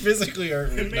 Yeah, it physically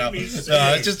hurt me. It made No, me sick. no,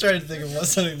 I was just trying to think of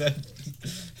something that.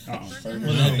 Uh-oh. well,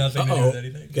 that had nothing to do with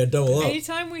anything. Got double up.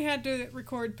 Anytime we had to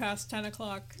record past 10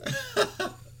 o'clock.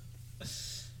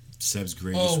 Seb's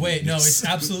greatest. Oh wait, no, weakness. it's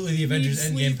absolutely the Avengers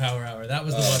Need Endgame sleep. Power Hour. That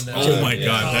was the one that. Oh my Yeah.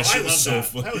 god, Oh, that I shit was love so that.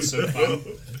 fun. That was so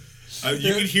fun.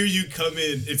 You could hear you come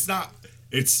in. It's not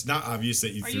It's not obvious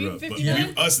that you Are threw you up, but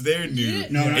 51? us there knew.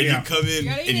 it? No, and not you yet. come in You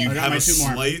gotta and eat you it. I got have my a 2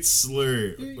 more. slight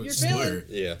slur. You're slur. failing.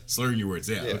 Yeah. Slurring your words.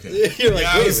 Yeah, Yeah. okay. You're like,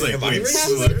 yeah, I wait, was like, am I wait,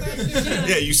 racist? slur?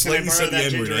 Yeah, you slightly borrow said the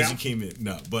that N word ginger as ale? you came in.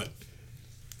 No, but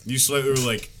you slightly were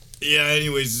like, yeah,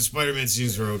 anyways, the Spider-Man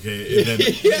scenes were okay. And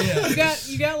then,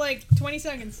 You got like 20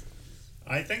 seconds.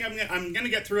 I think I'm gonna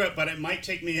get through it, but it might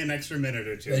take me an extra minute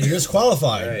or two. And you're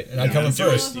disqualified, Right. and I come in do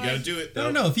it. first. You gotta do it. I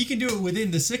don't know if he can do it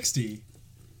within the 60.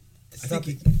 I think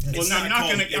he- Well, It's no, I'm not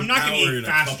called gonna an hour eat and a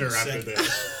faster couple after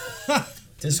seconds. this.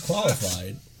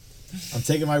 disqualified. I'm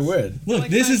taking my win. Look,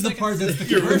 Like this 5 is the seconds. part that's the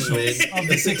You're commercials winning. of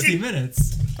the 60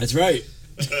 minutes. That's right.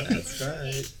 That's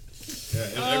right. Yeah,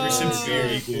 and every sip of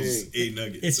beer equals 8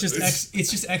 nuggets. It's so just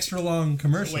it's just extra long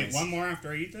commercials. Wait, one more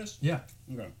after I eat this? Yeah.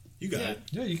 Okay. You got Yeah. it.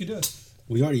 Yeah, you can do it.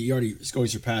 You already going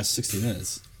surpassed 60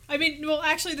 minutes. I mean, well,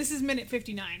 actually, this is minute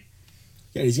 59.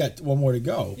 Yeah, he's got one more to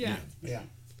go. Yeah. Yeah.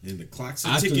 And the clock's a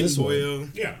After ticking, this one. boyo.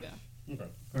 Yeah. Yeah. Okay.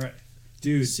 All right.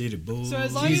 Dude, City boy. So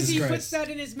as long Jesus as he Christ. puts that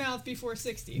in his mouth before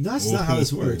 60. That's not how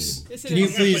this works. Yes, it can you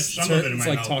is. I'm gonna put please some of turn, it in my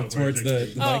like mouth talk before towards the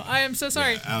mic? Oh, I am so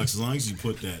sorry. Alex, as long as you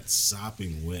put that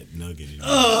sopping wet nugget in your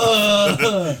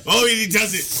mouth. Oh, he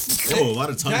does it. Oh, a lot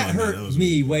of tongue That on hurt that. Was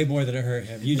me way more than it hurt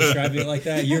him. You describing it like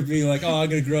that, you're being like, "Oh, I'm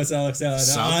gonna gross Alex out.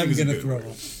 Sopping I'm is a gonna good throw word.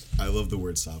 up." I love the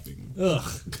word sopping. Ugh.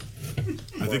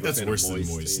 I think that's fan of worse than moist.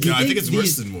 moist. Do No, I think it's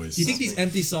worse than moist. Do you think these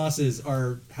empty sauces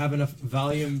have enough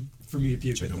volume for me to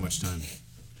puke? Check in how them? much time.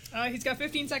 He's got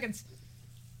 15 seconds.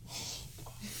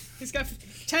 He's got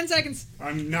 10 seconds.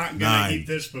 I'm not gonna 9, eat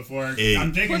this before. 8,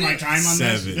 I'm taking Put my it- time on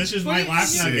this. 7, This is Put my it in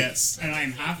last your- nugget, 6, and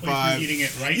I'm halfway 5. through eating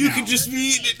it right You now. could just be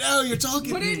eating it now. You're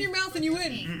talking. Put it in your mouth and you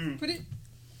win. Put it.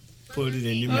 Put it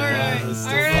in your All right. mouth.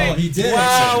 All right. Oh, he did.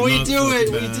 Wow, we Motherfucker. do it.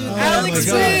 We did Oh it.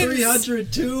 Alex wins.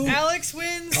 302. Alex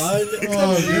wins. Oh,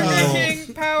 Burger no.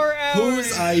 King Power Hour.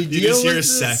 Whose idea You just hear a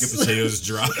was sack this? of potatoes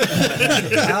drop.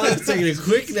 Alex taking a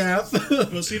quick nap.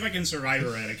 We'll see if I can survive it.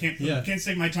 I can't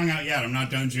stick my tongue out yet. I'm not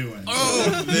done chewing.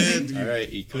 Oh man! All right,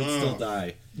 he could still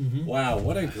die. Wow,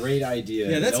 what a great idea.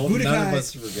 Yeah, that's None of Budokai.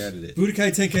 us regretted it.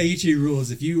 Budokai Tenkaichi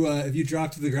rules. If you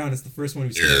drop to the ground, it's the first one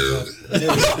who stands up.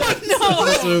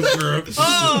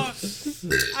 Oh,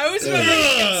 I was about to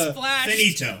get splashed.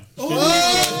 Finito. Oh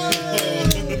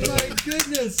my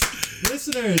goodness,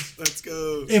 listeners! Let's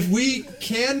go. If we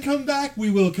can come back, we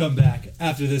will come back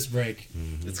after this break.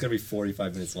 It's gonna be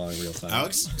 45 minutes long, real time.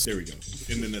 Alex, there we go,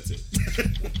 and then that's it.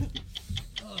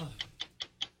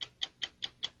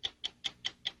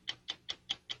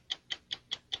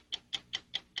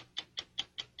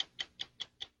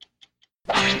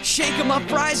 Shake 'em up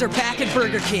fries are back at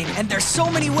Burger King, and there's so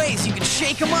many ways you can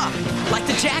shake 'em up, like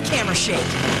the jackhammer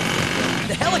shake,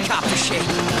 the helicopter shake.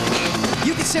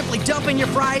 You can simply dump in your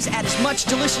fries, add as much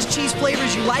delicious cheese flavor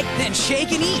as you like, then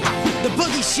shake and eat. The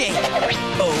Boogie Shake.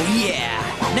 Oh yeah.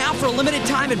 Now for a limited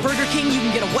time at Burger King, you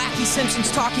can get a Wacky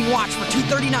Simpsons talking watch for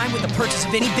 $2.39 with the purchase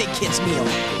of any Big Kids meal.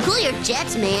 Cool your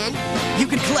jets, man. You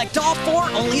can collect all 4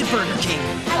 only at Burger King.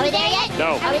 Are we there yet?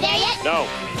 No. Are we there yet? No.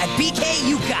 At BK,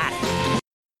 you got it.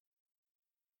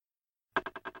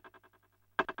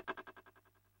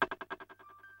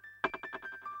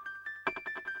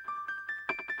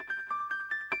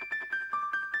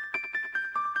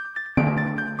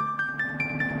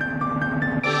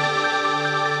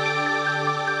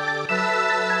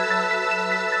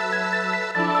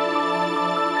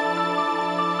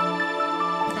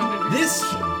 This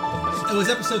it was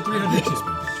episode 302. That's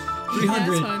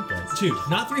 302,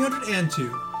 not 302,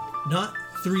 not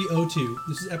 302.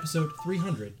 This is episode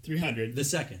 300. 300. The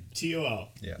second. TOL.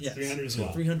 Yeah. Yes. 300 as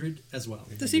well. 300 as well.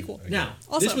 The sequel. Now,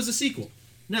 Also- this was a sequel.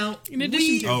 Now, In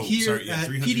addition to- Oh, here sorry. Yeah, at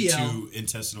 302 PDL,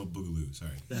 intestinal boogaloo.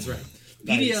 Sorry. that's right.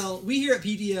 Nice. PDL, we here at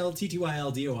PDL,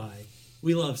 TTYL, DOI,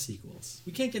 we love sequels.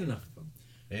 We can't get enough of them.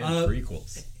 And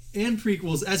prequels. And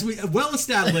prequels, as we well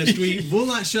established, we will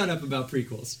not shut up about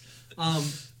prequels.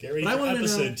 Get ready But I for wanted to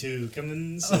episode know- 2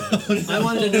 coming soon. I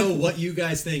wanted to know what you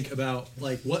guys think about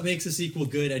like what makes a sequel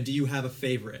good, and do you have a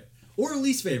favorite or a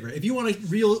least favorite? If you want to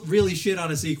really shit on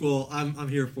a sequel, I'm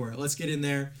here for it. Let's get in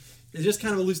there. It's just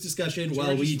kind of a loose discussion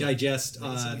while we digest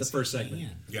the first segment.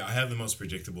 Yeah, I have the most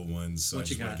predictable ones, so What I you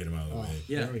just want got? to get them out of the way.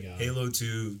 Yeah. There we go. Halo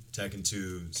 2, Tekken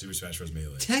 2, Super Smash Bros.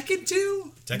 Melee. Tekken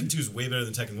 2? Tekken 2 is way better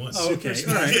than Tekken 1. Oh, okay.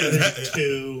 Super All right. Smash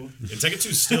 2. And Tekken 2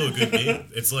 is still a good game.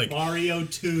 It's like Mario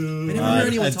 2. I never heard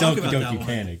anyone talk about that Donkey one.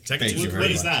 Panic. Tekken Thank 2 you is very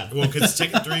What is much. that? Well, because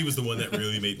Tekken 3 was the one that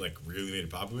really made it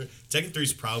popular. Tekken 3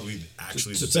 is probably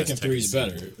actually So the best Tekken 3 is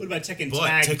better. What about Tekken But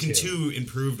Tag Tekken 2? 2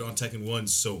 improved on Tekken 1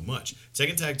 so much.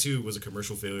 Tekken Tag 2 was a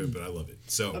commercial failure, but I love it.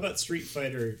 So How about Street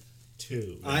Fighter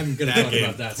 2. I'm gonna That talk game,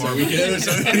 about that. far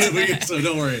So, so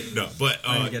don't worry. No, but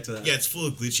We're gonna get to that. yeah, it's full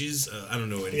of glitches. I don't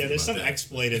know anything. Yeah, there's about some that.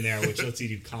 exploit in there which lets you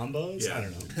do combos. Yeah. I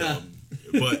don't know.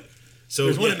 But so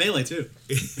There's one yeah, in Melee too.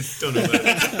 don't know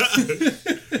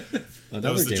that.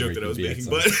 That was the joke that I was be making,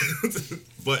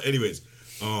 but anyways,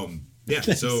 yeah.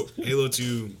 So Halo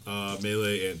 2,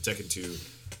 Melee, and Tekken 2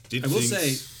 did. I will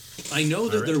things- say, I know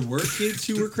that Alright. there were kids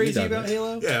who were crazy done, about right?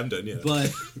 Halo. Yeah, I'm done. Yeah,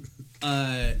 But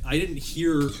I didn't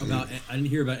hear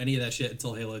about any of that shit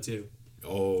until Halo 2.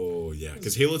 oh yeah,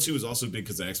 because Halo 2 was also big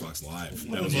because of Xbox Live.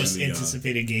 One of the most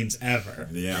anticipated games ever.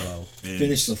 Yeah, and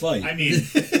Finish the fight. I mean,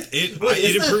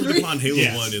 it improved upon Halo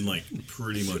Yes. 1 in like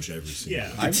pretty much every single.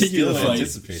 yeah, I'm Continue still the fight.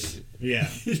 anticipating it. yeah.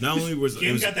 Not only was it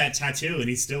Kim was got that tattoo, and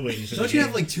he's still waiting for. Don't the you game.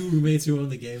 have like 2 roommates who own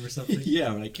the game or something?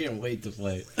 Yeah, but I can't wait to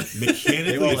play it. They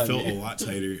mechanically won't it let felt me. a lot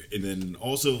tighter, and then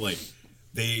also like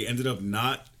they ended up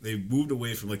they moved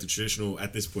away from like the traditional,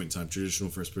 at this point in time, traditional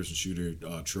first person shooter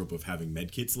trope of having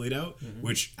med kits laid out,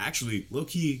 which actually low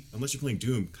key, unless you're playing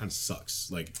Doom, kind of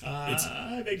sucks. Like it's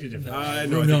I beg to differ.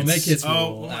 no, No, I think it's- medkits Oh,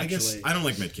 rule, well, I guess actually. I don't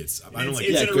like medkits. I don't like.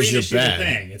 It's Yeah, an 'cause arena you're shooter bad.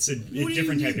 thing. It's a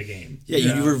different type of game. Yeah,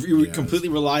 Yeah. you Yeah. completely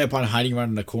rely upon hiding around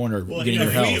in the corner, Well, getting you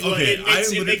know, your we- health. well, Okay,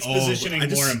 it makes positioning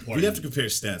more important. We have to compare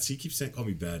stats. He keeps saying, "Call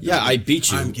me bad." Yeah, I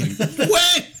beat you. I'm getting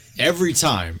what? Every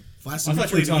time. Last I time we thought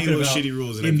you were played talking Halo about shitty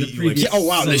rules, and I in the beat you like previous- Yeah, oh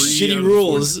wow, the 3 shitty out of the 4.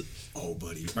 rules. Oh,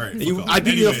 buddy. All right, You, fuck I off.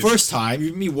 beat you the Anyways, first time. You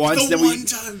beat me once. The then one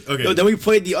time. Okay. No, then we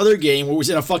played the other game where it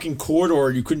was in a fucking corridor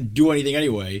and you couldn't do anything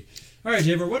anyway. All right,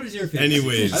 Javer, what is your favorite?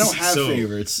 Anyways, I don't have so,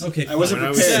 favorites. Okay, I wasn't fine. When I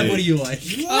was prepared. Sam, what do you like?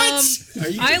 Are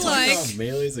you I talking like- about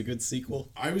Melee's a good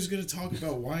sequel? I was gonna talk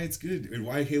about why it's good and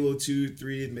why Halo 2,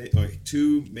 3, and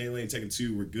 2, Melee, and Tekken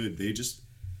 2 were good. They just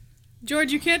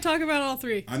George, you can't talk about all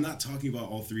 3. I'm not talking about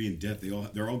all 3 in depth.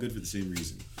 They're all good for the same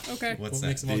reason. Okay. What's What that?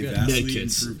 makes them all They good? vastly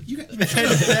Medkits. improved. You got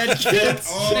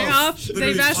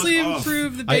They vastly fuck off.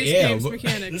 improved the I base am, game's but-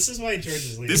 mechanics. This is why George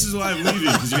is leaving. This is why I'm leaving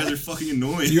because you guys are fucking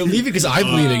annoying. You're leaving because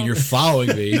I'm leaving. You're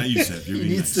following me. Not you, Seth. You're He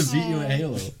being needs nice. to beat you at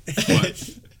Halo.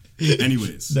 But,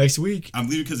 anyways, Next week. I'm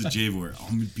leaving because of Javor.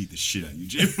 I'm gonna beat the shit out of you,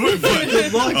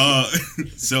 Javor. But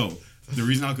so the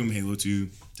reason how come Halo 2,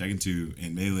 Tekken 2,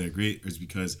 and Melee are great is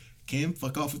because Cam,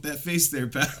 fuck off with that face there,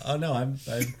 pal. Oh no, I'm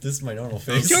this is my normal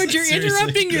face. George, you're Seriously.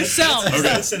 interrupting yourself. Okay.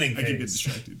 Listening I keep getting phase.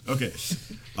 distracted. Okay.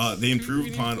 They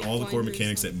improved upon all the core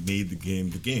mechanics that made the game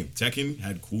the game. Tekken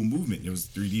had cool movement. It was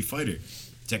 3D fighter.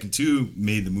 Tekken 2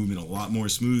 made the movement a lot more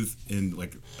smooth, and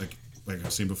like I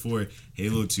was saying before,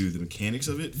 Halo 2, the mechanics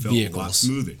of it felt a lot Vehicles.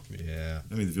 smoother. Yeah.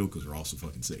 I mean, the vehicles are also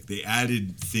fucking sick. They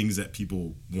added things that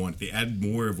people want. They added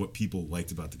more of what people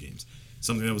liked about the games.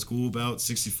 Something that was cool about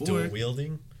 64. Dual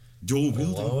wielding. Dual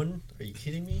wielding. Alone? Are you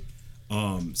kidding me?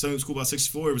 Something that was cool about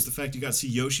 64 was the fact you got to see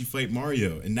Yoshi fight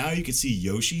Mario, and now you can see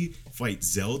Yoshi fight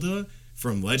Zelda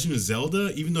from Legend of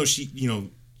Zelda, even though she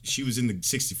was in the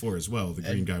 64 as well, the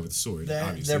green guy with the sword.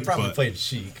 Obviously, They're probably but, playing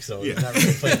Sheik, so Yeah. they're not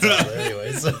really playing Zelda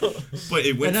anyway. So but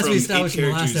it went And as from we 8 established in the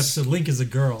last characters. episode, Link is a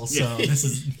girl, so Yeah. this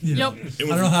is, you know, Yep. I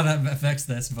don't know how that affects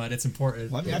this, but it's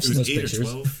important. Well, I mean, I've It seen was those 8 or pictures.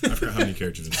 12. I forgot how many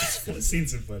characters in 64. I've seen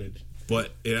some footage.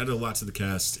 But it added a lot to the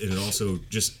cast, and it also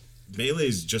just Melee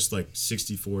is just like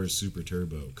 64 Super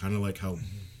Turbo, kind of like how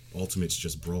Ultimate's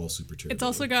just Brawl Super Turbo. It's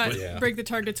also got Yeah. Break the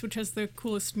Targets, which has the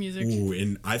coolest music. Ooh,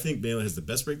 and I think Melee has the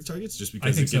best break the targets just I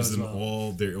because think it so gives as them well.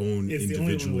 all their own It's the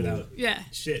only individual. one without Yeah.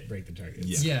 shit break the targets.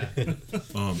 Yeah. Yeah,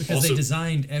 because Also, they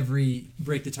designed every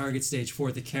break the target stage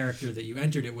for the character that you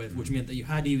entered it with, which meant that you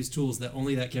had to use tools that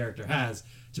only that character has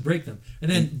to break them.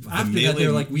 And then after that, Melee-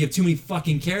 they're like, "We have too many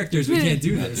fucking characters. We can't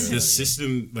do this." the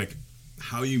system, like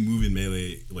how you move in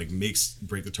Melee, like makes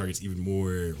break the targets even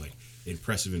more like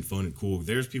impressive and fun and cool.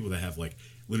 There's people that have like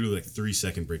literally like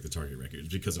 3-second break the target records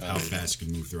because of how fast you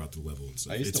can move throughout the level and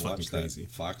stuff. I used It's to fucking watch that crazy.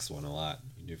 Fox one a lot.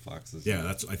 You do Fox's.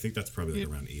 Yeah, I think that's probably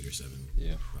like around 8 or 7.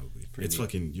 Yeah. Probably. Pretty It's neat.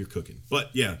 fucking you're cooking. But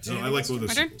yeah, so Yeah, I like both those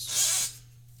my turn? sequels.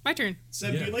 My turn.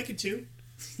 Seb, do you like it too?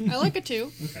 I like it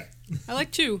too. Okay. I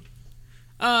like 2.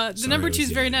 The Sorry, number I 2 is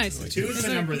was very yelling nice. into the 2 is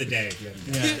the number of the day. If you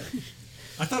haven't- Yeah.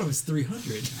 I thought it was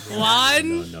 300.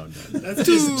 1. No. That's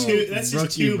just 2. That's just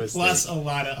Rookie 2 mistake. plus a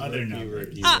lot of other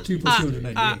numbers. 2 plus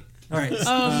 298. All right.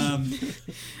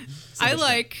 I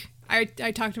like. I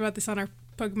talked about this on our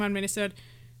Pokemon Minisode.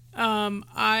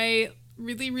 I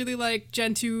really like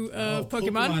Gen 2 of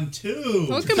Pokemon. Pokemon 2.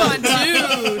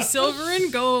 Pokemon 2, Silver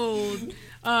and Gold.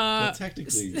 But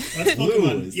technically, That's Blue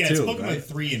Pokemon. is Yeah, it's 2, Pokemon right?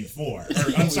 3 and 4. Or,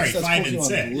 I'm sorry, That's 5 and Pokemon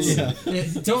 6. Blue. Yeah.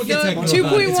 Yeah, don't get The technical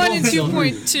about it. It's 2.1 and all silver.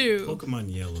 2.2.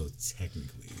 Pokemon Yellow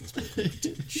technically is Pokemon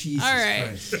 2. Jesus All right.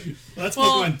 Christ. Well, that's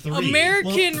Well, Pokemon 3.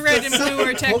 American Red and Blue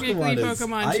are technically Pokemon is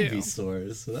Pokemon 2.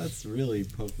 Ivysaur, so that's really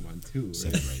Pokemon 2,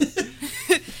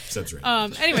 right? Except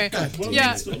Red. Anyway, What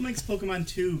yeah. makes Pokemon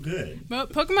 2 good? Well,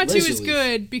 Pokemon 2 is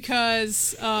good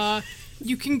because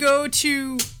you can go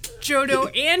to Johto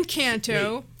and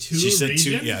Kanto. She said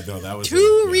 2. Yeah, no, that was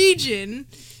Region,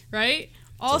 right?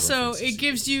 Also, it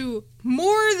gives you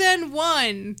more than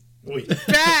one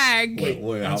bag.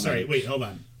 Wait, I'm sorry. Wait, hold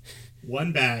on.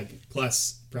 One bag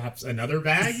plus perhaps another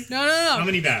bag? No. How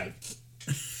many bags?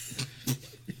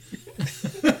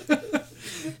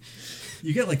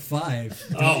 You get like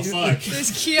 5. Oh, fuck. There's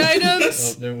key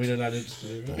items, No, we are not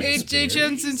interested.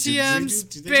 HMs and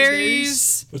TMs,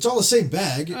 berries. It's all the same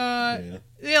bag.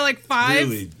 Yeah, like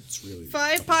 5. It's really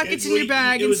 5 pockets in your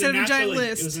bag instead of a giant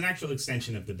list. It was an actual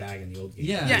extension of the bag in the old game.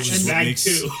 Yeah. Yeah. It was bag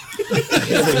 2.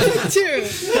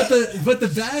 2. But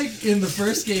the bag in the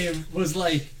first game was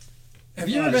like, have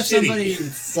you ever met shitty. somebody?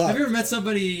 Have you ever met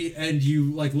somebody and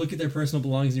you like look at their personal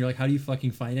belongings and you're like, how do you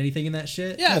fucking find anything in that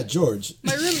shit? Yeah, George.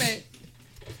 my roommate.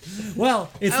 Well,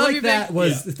 it's I love like you, that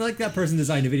babe. it's like that person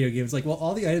designed a video game. It's like, well,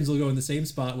 all the items will go in the same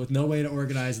spot with no way to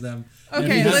organize them. And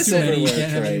Okay, if you have listen. too many, you Silverware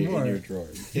can't have tray any in more. your drawer.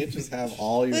 You can't just have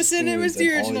all your Listen, it was spoons the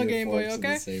and all original your Game Boy, forks in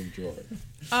okay? the same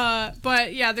drawer.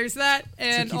 But yeah, there's that,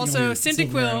 and keeping all also your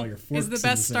silverware and all your Cyndaquil forks is the in best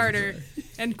the same starter, drawer.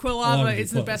 and Along Quilava with your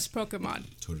is the clothes. best Pokemon.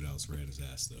 Totodile's red as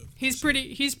ass, though. He's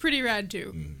pretty rad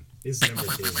too. It's number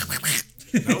 2.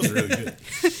 That was really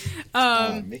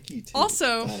good. Mickey too.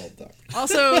 Also- Donald Duck.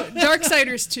 Also,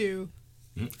 Darksiders 2,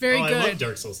 very I good. love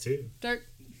Dark Souls 2. Dark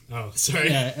Oh, sorry.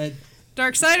 Yeah,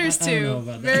 Darksiders I don't know 2,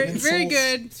 about that. very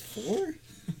good. 4?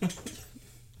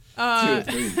 Uh,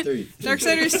 2, 3.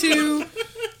 Darksiders 2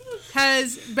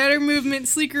 has better movement,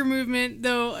 sleeker movement,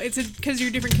 though it's because you're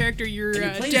a different character. You're And you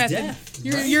play as Death. Death,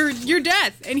 You're right? you're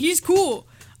Death, and he's cool.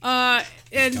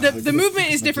 And the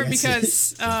movement is different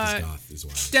because Goth is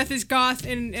why. Death is goth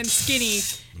and skinny,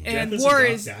 and Death is a War goth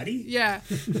is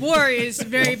daddy? War is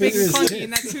very big and clunky,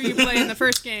 and that's who you play in the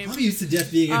first game. I'm used to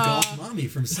Death being a golf mommy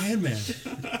from Sandman.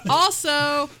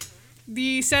 Also,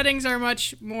 the settings are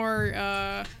much more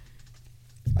I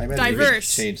meant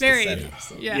diverse. change Very, the settings.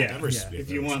 So. yeah. Yeah, if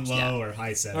you want low or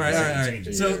high settings. All right. change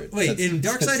it. So Your wait, in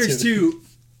Darksiders sensitivity.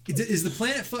 2, is the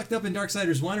planet fucked up in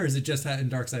Darksiders 1, or is it just in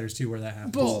Darksiders 2 where that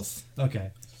happens? Both.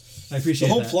 Okay, I The appreciate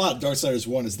whole that. plot of Darksiders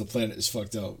 1 is the planet is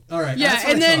fucked up. All right. Yeah, that's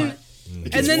what and I then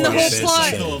thought. and then the more whole sense. plot.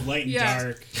 Cycle of light and Yeah.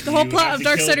 dark. The whole You plot have of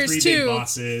to kill Darksiders 3 big 2.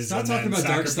 bosses Stop and talking then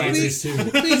about sacrifice-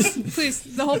 Darksiders 2. Please,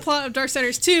 the whole plot of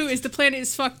Darksiders 2 is the planet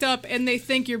is fucked up and they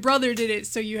think your brother did it,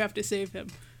 so you have to save him.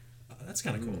 That's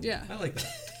kind of cool. Yeah. I like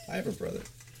that. I have a brother.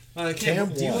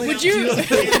 Cam, do you won. like, Would you?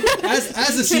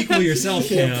 as a sequel yourself,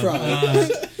 Cam, Cram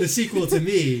the sequel to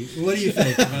me, what do you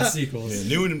think about sequels?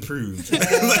 Yeah, new and improved. I'm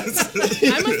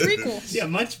a prequel. Yeah,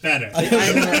 much better. I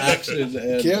have more action.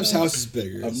 And, Cam's house is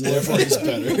bigger, so therefore he's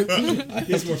better. I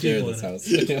He has more share people this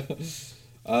house.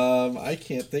 I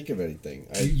can't think of anything.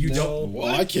 You know, don't- Well,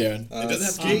 I can. It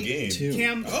doesn't have to be a game. 2.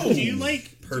 Cam, Oh, do you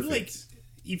like perfect.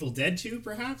 Evil Dead 2,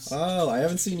 perhaps? Oh, I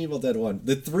haven't seen Evil Dead 1.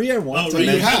 The 3 I want Oh, to right,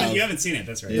 you mention. have. you haven't seen it.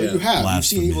 That's right. Yeah. You have. You've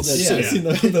seen Evil Dead Blasphemous. Yeah, 2.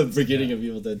 I've seen the beginning of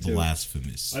Evil Dead 2.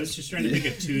 Blasphemous. I was just trying to think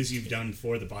of 2s you've done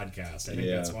for the podcast. I think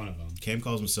Yeah. that's one of them. Cam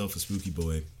calls himself a spooky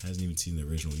boy. Hasn't even seen the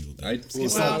original Evil Dead. I Well,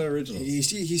 it's saw not- the original.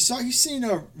 He's seen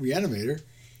a Reanimator.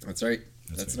 That's right.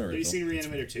 That's an Have you original.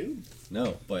 seen Reanimator 2?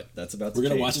 No, but that's about to We're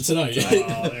gonna change. watch it tonight.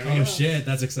 Oh, there we Oh go. shit,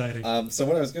 that's exciting. So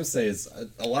what I was going to say is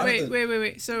a lot of the...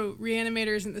 Wait. So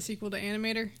Reanimator isn't the sequel to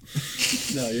Animator?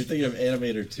 No, you're thinking of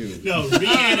Animator 2. No,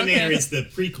 Reanimator okay. is the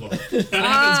prequel. That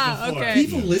happens before. okay.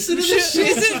 People listen to this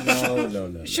shit. Is it?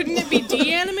 No. Shouldn't it be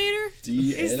De-Animator?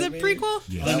 Is the De-Animator? prequel?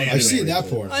 Yeah. I've seen that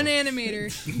porn.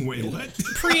 Unanimator. Wait, what?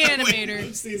 Pre-animator.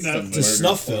 I've seen that. It's a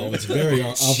snuff film. It's very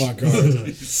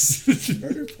avant-garde.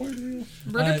 Murder porn reel?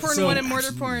 Murder Porn so- 1 and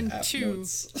Murder Porn App 2.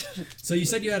 notes. So you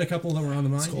said you had a couple that were on the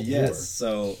mind? Yes.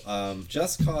 So,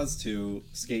 Just Cause 2,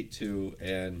 Skate 2,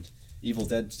 and Evil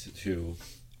Dead 2,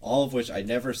 all of which I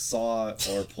never saw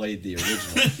or played the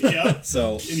original. Yeah.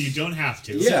 So, And you don't have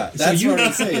to. yeah, that's what I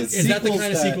would say. Is that the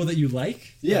kind of sequel that you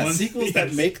like? Yeah, One- sequels that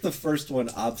yes. make the first one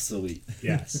obsolete.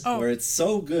 Yes. Oh. Where it's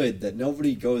so good that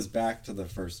nobody goes back to the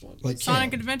first one. Like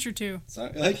Sonic Cam. Adventure 2.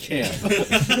 So, like Cam.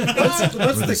 What's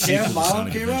Or the sequel Cam to mom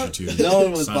Sonic came Adventure out? 2. No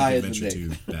one was Sonic buying Adventure the 2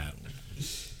 name. Battle.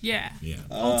 Yeah. Yeah.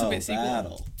 Ultimate sequel.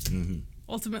 Battle.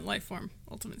 Ultimate life form.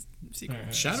 Ultimate sequel.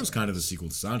 Shadow's kind of the sequel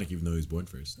to Sonic, even though he's born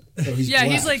first. So he's Yeah,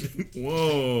 black. he's like.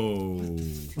 Whoa.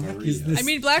 Is this I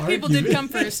mean, black people did come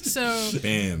first, so.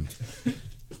 Bam.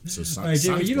 So All right,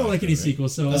 Jamie, you don't like any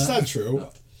sequels, so That's not true.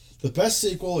 The best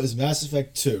sequel is Mass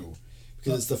Effect 2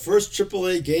 because it's the first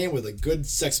AAA game with a good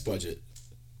sex budget.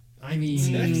 I mean,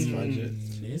 Sex budget.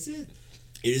 is it?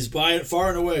 It is by far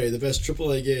and away the best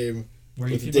AAA game Where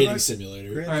you with a can dating fuck?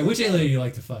 simulator. All right, which alien do you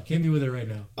like to fuck? Hit me with it right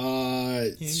now.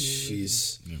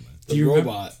 Jeez. Never mind. The Do you remember-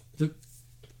 robot.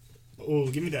 Oh,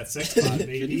 give me that sex pot,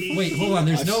 baby. Wait, hold on.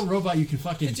 There's no robot you can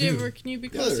fucking do. Jaber, can you be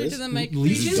closer there to is. the mic?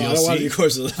 Legion? Legion? I don't want to be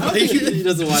close to the mic. He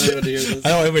doesn't want anyone to hear this. I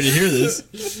don't want anybody to hear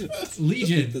this.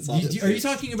 Legion. That's all it Are you is.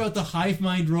 talking about the hive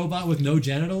mind robot with no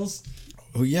genitals?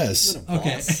 Oh, yes.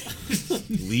 Okay.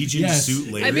 Legion Yes.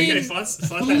 suit Larry. I mean- I fought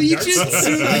that in Dark Legion Souls.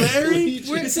 suit Larry?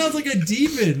 We're- It sounds like a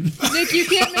demon. Nick, you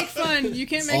can't make fun. You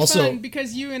can't make Also- fun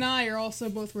because you and I are also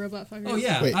both robot fuckers. Oh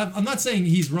yeah, Wait. I'm not saying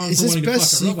he's wrong Is for this wanting to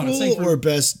best fuck a robot. I'm saying sequel for or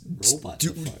best Robot du-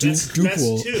 to fuck. du- Best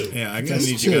duquel? two. Yeah, I kind That's of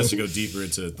need you two. guys to go deeper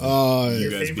into you guys Your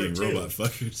being favorite robot two.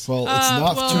 fuckers. Well, it's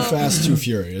not well- Too Fast, Too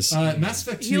Furious. Mass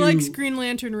Effect 2. He likes Green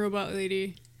Lantern robot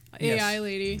lady, Yes. AI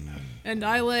lady, and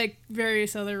I like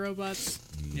various other robots.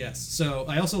 Yes. So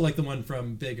I also like the one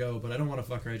from Big O, but I don't want to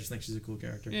fuck her. I just think she's a cool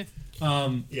character. Yeah.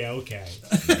 Yeah, okay.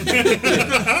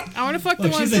 I want to fuck the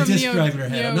Look, one she's a from disc Neo. drive in her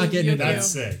head. I'm not getting into That's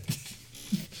sick.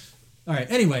 All right.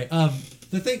 Anyway,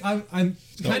 the thing I'm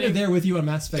kind of there with you on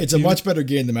Mass Effect. It's a 2. much better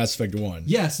game than Mass Effect 1.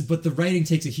 Yes, but the writing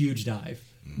takes a huge dive.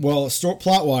 Well,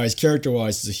 plot-wise,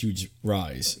 character-wise, it's a huge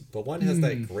rise. But one has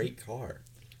that great car.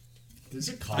 There's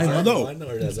a car. I don't know. One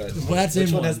or does that? That's in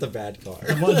Which one one. has the bad car?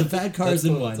 The bad cars That's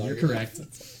in what one. I'm You're talking correct.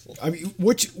 I mean,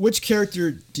 which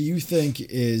character do you think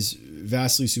is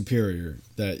vastly superior?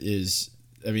 That is,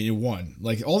 I mean, in 1,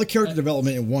 like all the character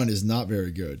development in 1 is not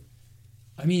very good.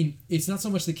 I mean, it's not so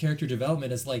much the character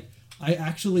development as like I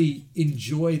actually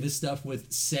enjoy the stuff with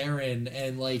Saren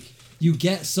and like you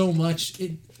get so much.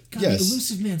 God, Yes. the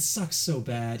Elusive Man sucks so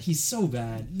bad. He's so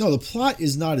bad. No, the plot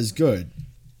is not as good,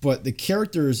 but the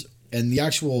characters and the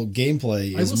actual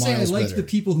gameplay I is will say I miles liked better. the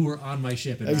people who were on my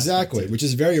ship. In Mass Exactly, Effect 2. which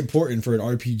is very important for an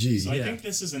RPG. So I Yeah. think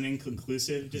this is an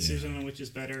inconclusive decision on which is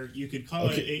better. You could call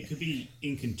Okay. it could be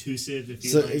incontusive if you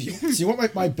So, like. so you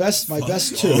want my best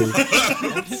two?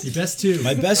 Your best two.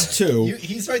 My best two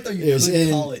He's right though. You is couldn't in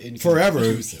call it forever,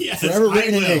 inconclusive. Yes, forever I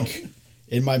written in will. ink.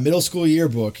 In my middle school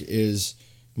yearbook is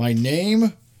my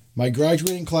name, my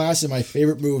graduating class, and my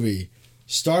favorite movie.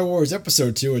 Star Wars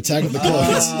Episode 2, Attack of the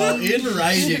Clones. In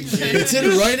writing. It's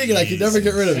in writing, and I can never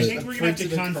get rid of I it. think we're gonna have to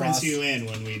Printed conference across. you in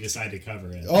when we decide to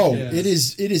cover it. Oh, Yeah. it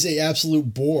is a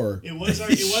absolute bore. It was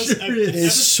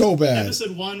It's so bad.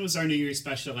 Episode 1 was our New Year's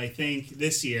special. I think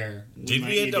this year. Did might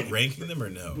we end need up to- ranking them or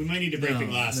no? We might need to break the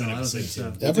glass no, on I don't episode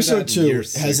think 2. so. Episode that in year 2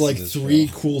 has 6 like of this 3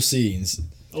 show. cool scenes.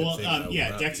 Well,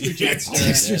 yeah, Dexter Jettster,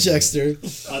 Dexter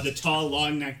Jettster. the tall,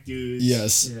 long-necked dudes.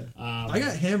 Yes. Yeah. Um, I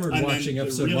got hammered and watching then the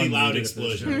episode really 1 when loud we did it for the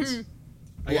show. explosions.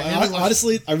 I got Well, hammered watching-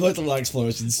 honestly, I really like the loud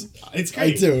explosions. It's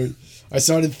I great. do. I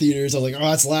saw it in theaters. I was like, oh,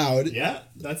 that's loud. Yeah,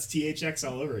 that's THX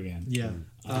all over again. Yeah.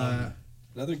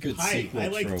 Another good Hi, sequel I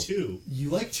like trope. 2. You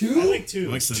like I 2? like 2. He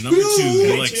likes the number 2. He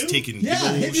Hey, likes two? taking Yeah, big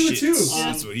old hit me with shits. 2.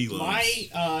 That's what he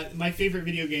loves. My favorite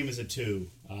video game is a 2.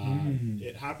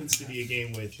 It happens to be a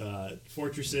game with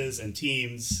fortresses and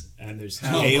teams, and there's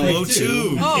Halo like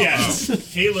 2. Oh. Yes,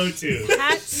 Halo 2.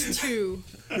 Hats 2.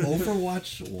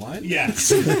 Overwatch 1?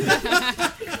 Yes.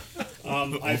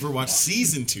 Overwatch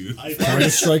Season 2.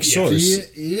 Counter-Strike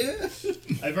Source. Yeah.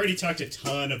 I've already talked a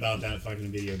ton about that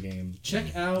fucking video game.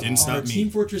 Check out Didn't our stop me. Team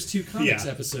Fortress 2 comics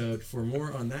Yeah. episode for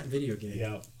more on that video game.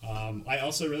 Yeah. I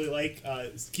also really like,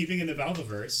 keeping in the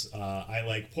Valveverse, I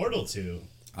like Portal 2.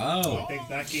 I Oh. think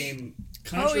that game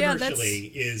Oh, yeah, controversially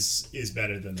is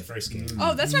better than the first game.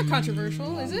 Oh, that's not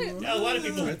controversial, is it? Yeah, a lot of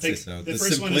people I'd think say so. the The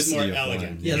first one is more simplicity of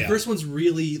elegant. one. Yeah, the first one's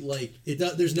really like it.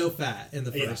 There's no fat in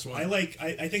the Yeah, first one.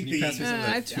 I think you pass the me some of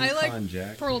that I Toucan like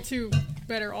Jack? Pearl 2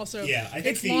 better also. Yeah, I think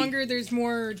it's the- longer, there's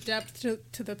more depth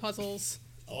to the puzzles.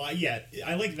 yeah,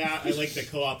 I like that. I like the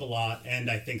co-op a lot,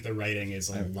 and I think the writing is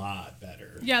a lot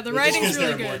better. Yeah, the Just writing's 'cause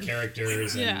there really are more good.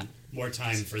 characters and Yeah. more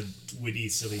time for witty,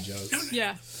 silly jokes.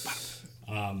 Yeah.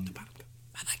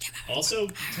 Also,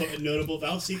 notable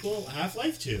Valve sequel,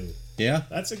 Half-Life 2. Yeah.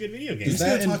 That's a good video game. He's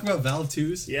gonna talk about Valve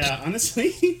 2s. Yeah,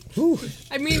 honestly.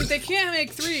 I mean, they can't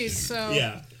make 3s, so.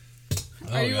 Yeah.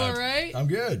 Are you God. alright? I'm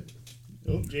good.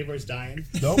 Oh, J-Bar's dying.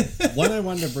 Nope. One I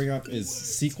wanted to bring up is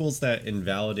sequels that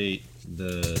invalidate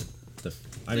the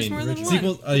I There's mean more than one.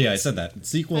 sequels. Oh yeah, I said that.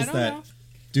 Sequels I don't that know.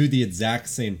 do the exact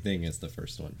same thing as the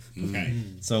first one. Okay.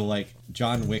 So like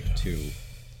John Wick 2,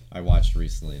 I watched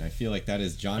recently, and I feel like that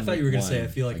is John. I thought Wick you were gonna 1 say I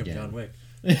feel like again. I'm John Wick.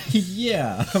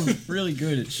 Yeah, I'm really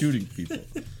good at shooting people.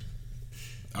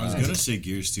 I was gonna say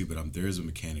Gears 2, but there is a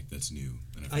mechanic that's new.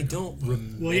 And I don't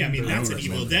remember. Well, yeah, I mean, that's an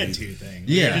remember Evil Dead either. 2 thing.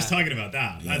 Yeah. We're just talking about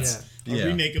that. That's a Yeah.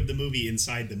 remake of the movie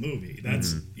inside the movie.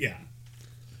 That's, yeah.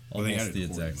 Well, they Almost added the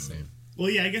Corey, exact though. same. Well,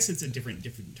 yeah, I guess it's a different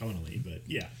tonally, but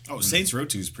yeah. Oh, Saints Row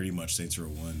 2 is pretty much Saints Row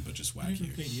 1, but just I never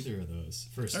wackier. played either of those.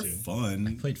 First They're two. fun.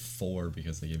 I played 4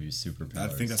 because they give you superpowers. I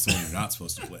think that's the one you're not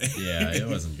supposed to play. Yeah, it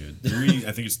wasn't good. 3,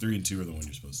 I think it's 3 and 2 are the one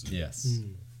you're supposed to do. Yes.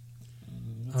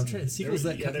 I'm trying to sequels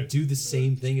that they're- do the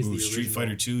same thing as Ooh, the original. Street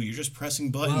Fighter 2, you're just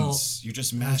pressing buttons. You're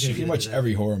just mashing. Pretty much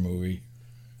every horror movie.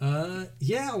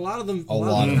 Yeah, a lot of them. A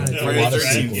lot of them them. kinda A lot of do.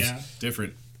 sequels. Yeah.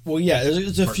 Different. Well, yeah,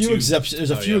 there's a Part few two. exceptions. There's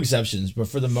a Oh, few yeah. exceptions, but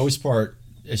for the most part,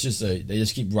 it's just they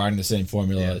just keep riding the same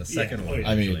formula. Yeah, the second one.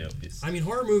 I mean, usually always. I mean,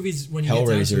 horror movies when you get down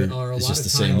to it Hellraiser are a is lot just of the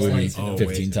same times movie like,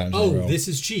 15 times in a oh, row. this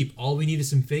is cheap. All we need is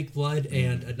some fake blood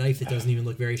and a knife that doesn't even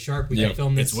look very sharp. We Yep. can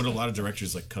film this. It's what a lot of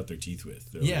directors like cut their teeth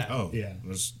with. They're Yeah. Like, oh, Yeah.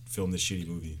 let's film this shitty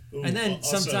movie. Ooh, And then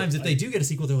also, sometimes if they do get a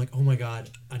sequel, they're like, "Oh my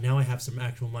god, now I have some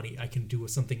actual money. I can do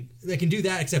something. I can do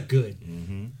that except good."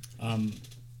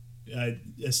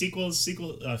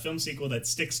 a film sequel that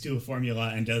sticks to a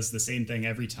formula and does the same thing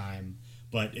every time,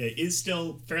 but it is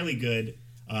still fairly good.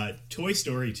 Toy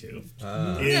Story 2.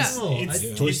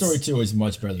 Toy Story 2 is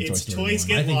much better than Toy Its Story toys 1.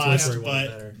 get I think Toy lost, Story 1 is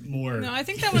but better. more. No, I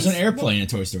think that There's was an airplane in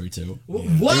Toy Story 2.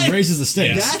 What? It raises the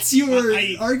stakes. That's your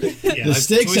I- argument. Yeah. The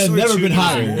stakes Toy have Story never 2 been is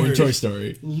higher more- in Toy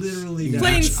Story. Literally not.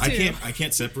 Planes I too.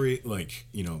 can't separate like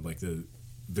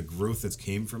the growth that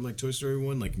came from like Toy Story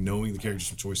 1, like knowing the characters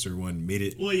from Toy Story 1 made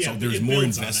it Well, yeah, so there's it more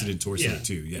builds on invested that. in Toy Story Yeah.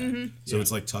 2, yeah. So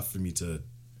it's like tough for me to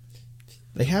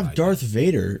They have Darth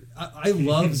Vader. I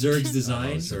love Zurg's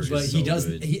design, Zurg is but he so does.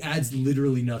 good. He adds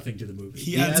literally nothing to the movie.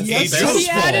 he adds He a adds joke. He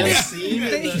added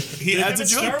He They adds have a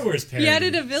Star joke. Wars parody. he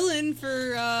added a villain for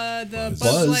the Buzz.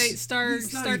 Buzz Light Star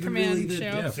He's not Star even Command really the- show.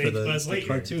 Yeah, for Fake the, Buzz the Lightyear.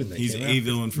 cartoon. That He's came a out.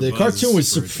 villain for The Buzz cartoon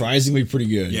was for- surprisingly pretty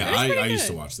good. Yeah, It was pretty I used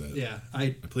to good. watch that. Yeah, I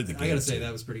played the I game gotta say too.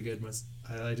 that was pretty good.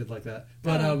 I did like that,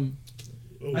 but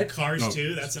Ooh, I- Cars no.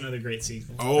 2, that's another great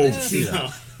sequel. Oh, No,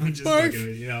 I'm just Barf. looking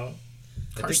at you know.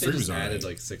 I Cars think 3 they was just added alright.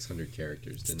 like 600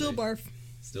 characters. Didn't Still they? barf.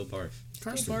 Still barf.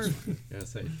 Still barf. Gotta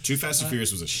say. Too Fast and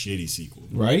Furious was a shitty sequel.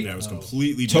 Right? That was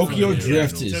completely different Tokyo than the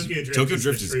Drift originals. is- Tokyo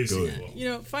Drift the is true good. sequel. You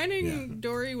know, Finding Yeah.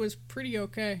 Dory was pretty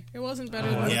okay. It wasn't better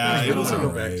Oh, than Yeah, I it don't was want to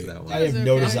go back alright. to that one. I have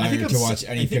no okay. desire to watch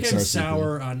any I think Pixar I'm sequel.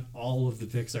 sour on all of the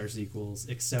Pixar sequels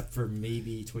except for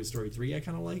maybe Toy Story 3. I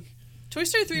kind of like. Toy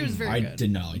Story 3 was very I good.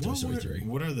 did not like Toy Story 3.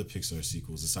 What are the Pixar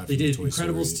sequels aside They from did Toy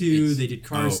Incredibles Story? 2. They did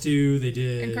Cars Oh. 2. They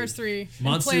did And Cars 3.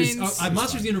 Monsters. And Planes.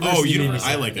 Monsters Oh, University. you made know, me I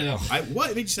sad. like that. Yeah.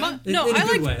 What made you sad? No, in a I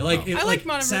good like- way. Like, it, I like like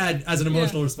Monover- sad as an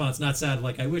emotional yeah. response, not sad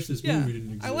like I wish this Yeah, movie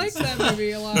didn't exist. I liked that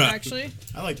movie a lot actually.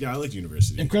 I liked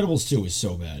University. Incredibles 2 is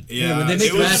so bad. Yeah, when they make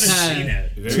it was Seen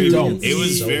Rat it. very. Don't. It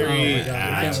was So- very. oh my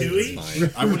God.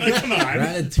 Ratatouille? I would. Come on.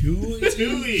 Ratatouille?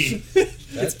 Ratatouille.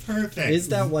 That's perfect. Is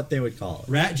that what they would call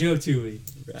it? Rat Joe Tooie.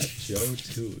 Rat Joe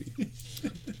Tooie.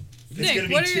 There's Nick, gonna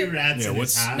be what are two your- rats Yeah, in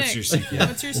what's his hat. what's your Nick. sequel?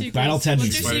 What's your sequel? Battle Tenders.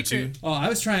 What's your Spider secret? 2? Oh, I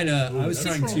was trying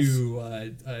that's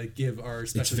to give our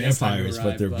It's special guest time to vampires, but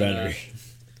arrive, they're better.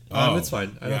 It's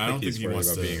fine. I don't Yeah, think he's he worried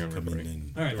wants about to being on come recording.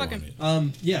 in. All right. Fuck on him.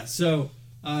 it. Yeah, so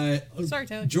Sorry,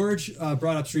 Taylor. George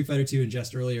brought up Street Fighter 2 in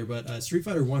jest earlier, but Street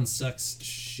Fighter 1 sucks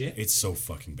shit. It's so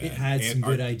fucking bad. It had some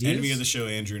our good ideas. Enemy of the show,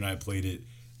 Andrew and I played it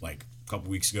like a couple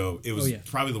weeks ago. It was yeah.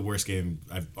 probably the worst game,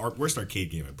 our worst arcade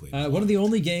game I played. One of the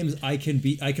only games I can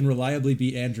reliably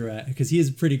beat Andrew at, because he is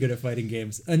pretty good at fighting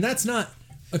games, and that's not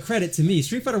a credit to me.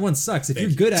 Street Fighter 1 sucks. If you're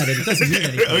good at it, it doesn't mean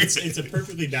anything. It's a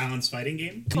perfectly balanced fighting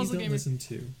game. Please Puzzle don't gamer. listen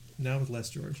to. Now with less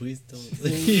George. Please don't.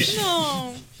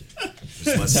 No. Just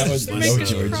less- That was just Make less- us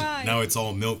George. cry. Now it's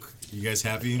all milk. You guys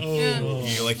happy? Yeah.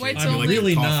 You like Wait you till like we- your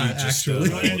Really coffee not, just, actually.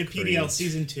 Going into PDL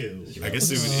season 2. I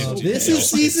guess it was. This is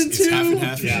season It's half and 2?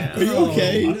 half. Yeah. Are you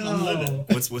okay? I'm living.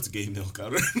 What's gay milk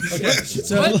out of?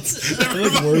 So, I'm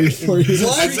like worried for you.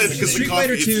 I said because the Street coffee,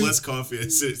 Fighter it's 2 less coffee,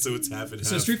 so it's half and half.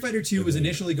 So Street Fighter 2 was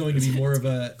initially going to be more of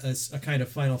a kind of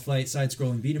Final Fight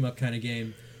side-scrolling beat 'em up kind of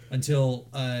game until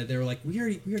they were like, we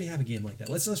already have a game like that.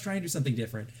 Let's try and do something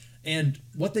different. And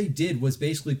what they did was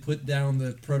basically put down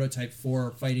the prototype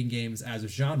for fighting games as a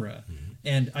genre.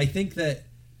 And I think that,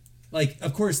 like,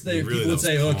 of course, Really, people that would was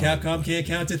say, "Oh, Pong, Capcom but- can't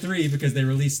count to 3 because they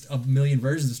released a million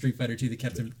versions of Street Fighter 2 that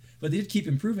kept them." But they did keep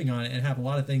improving on it and have a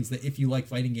lot of things that, if you like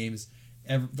fighting games,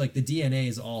 like the DNA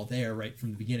is all there right from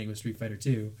the beginning with Street Fighter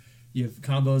 2. You have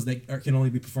combos that can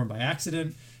only be performed by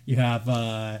accident. You have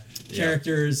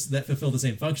characters that fulfill the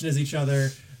same function as each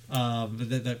other.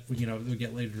 That would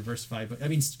get later diversified. But I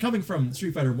mean, coming from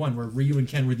Street Fighter 1, where Ryu and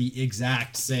Ken were the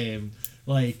exact same,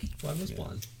 like One was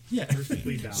one. yeah.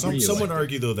 Perfectly balanced. Some would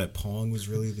argue though that Pong was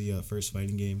really the first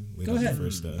fighting game. Go ahead. The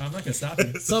first, I'm not gonna stop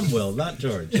you. Some will, not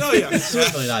George. No, yeah.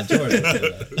 Certainly not George. would say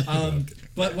that.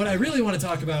 But what I really want to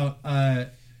talk about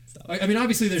I mean,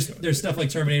 obviously, there's stuff like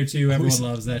Terminator 2. Everyone Who's-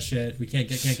 loves that shit. We can't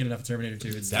get enough of Terminator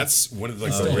 2. It's That's one of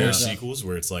the still rare holds up. sequels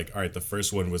where it's like, all right, the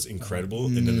first one was incredible,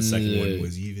 and then the second one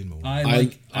was even more. I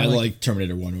like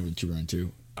Terminator 1 over Terminator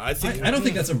 2. I think I don't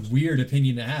think that's a weird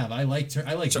opinion to have. I like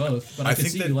both, but I, I can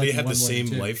think see that you they liking had one the more than same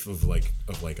two. life of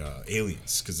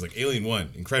Aliens, because like Alien 1,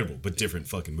 incredible, but different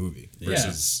fucking movie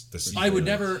versus the sequel. I would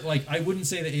never I wouldn't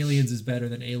say that Aliens is better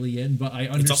than Alien, but I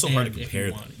understand. It's also hard to if you compare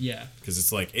them. want it. Yeah, because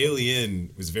it's like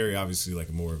Alien was very obviously like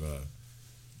more of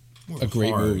a great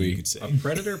horror, movie. you could say. A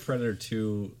Predator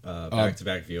 2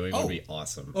 back-to-back viewing would be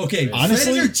awesome. Okay,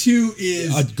 Honestly, Predator 2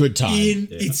 is a good time.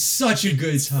 It's such a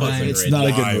good time. It's not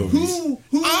a good movie.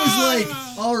 Who was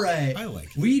like, all right, I like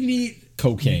it. we need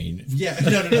Cocaine. Yeah,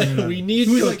 no. We need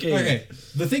Who's like, cocaine. okay,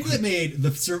 the thing that made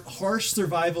the harsh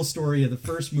survival story of the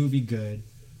first movie good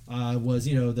was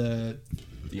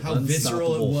how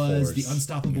visceral it was, force the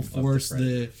unstoppable of the force,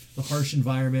 Predator. the harsh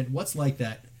environment. What's like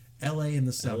that? L.A. in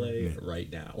the summer. LA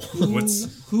right now.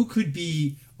 Who could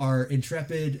be our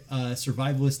intrepid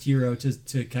survivalist hero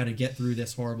to kind of get through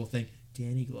this horrible thing?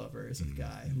 Danny Glover is a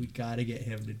guy. We got to get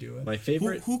him to do it. My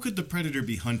favorite. Who could the Predator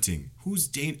be hunting?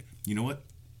 You know what?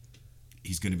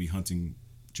 He's going to be hunting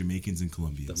Jamaicans and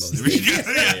Colombians.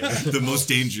 The most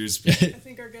dangerous. I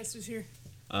think our guest is here.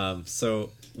 So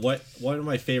one of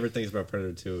my favorite things about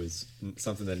Predator 2 is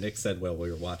something that Nick said while we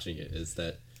were watching it, is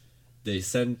that they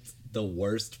sent the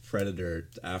worst Predator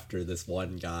after this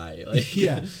one guy. Like,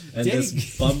 Yeah. and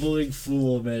this bumbling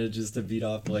fool manages to beat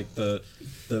off like the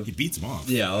He beats him off.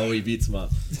 Yeah, he beats him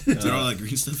up. Do you know all that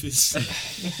green stuff is?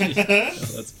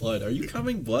 That's blood. Are you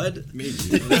coming blood? Maybe.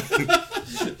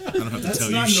 I don't have to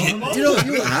tell you shit. You know,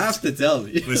 you have to tell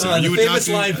me. Listen, are you the a famous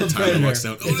doctor? line from Tyler Predator: walks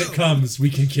down, "If it comes, we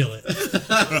can kill it."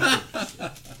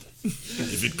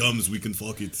 If it comes, we can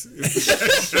fuck it.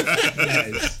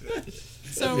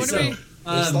 So what do we?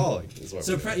 We're stalling. Is what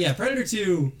So we're doing. Predator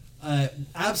 2,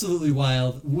 absolutely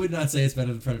wild. Would not say it's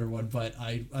better than Predator 1, but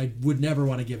I would never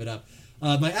want to give it up.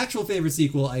 My actual favorite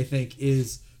sequel, I think,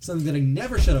 is something that I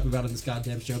never shut up about on this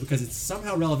goddamn show because it's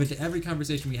somehow relevant to every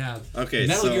conversation we have. Okay,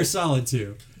 Metal so- Gear Solid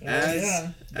 2.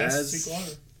 As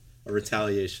a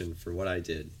retaliation for what I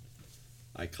did,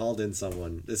 I called in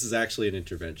someone. This is actually an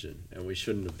intervention, and we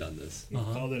shouldn't have done this.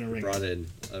 Called in a ringer. Brought in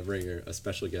a ringer, a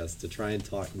special guest, to try and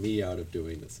talk me out of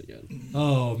doing this again.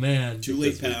 Oh, man. Too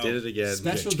late, Because pal. we did it again.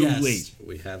 Special Too guest. late.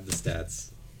 We have the stats.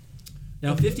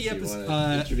 Now, 50 You episodes.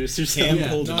 want to introduce yourself? Cam Yeah.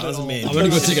 pulled Not at all. Ozymandias. I'm gonna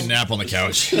go take a nap on the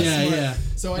couch. Yeah, yeah.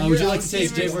 So I would hear you like to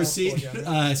Alex take Gamer J4's seat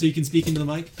again. so you can speak into the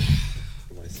mic?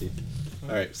 I see. All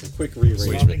right, some quick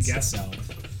rearrangements. Swapping guests out.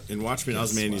 In Watchmen,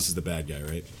 Ozymandias is the bad guy,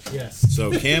 right? Yes.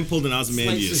 So Cam pulled an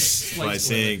Ozymandias Slight by spoiler.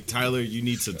 saying, Tyler, you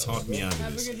need to talk me out of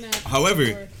Have a this. good nap.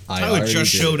 However, I Tyler already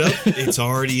just did. showed up. It's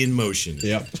already in motion.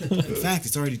 Yep. In fact,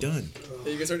 it's already done.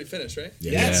 Hey, you guys already finished, right?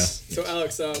 Yes. So,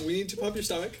 Alex, we need to pump your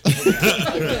stomach.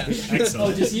 Oh,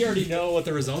 Excellent. does he already know what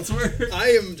the results were? I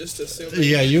am just assuming.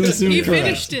 Yeah, you assume You correct.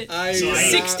 finished it. I, So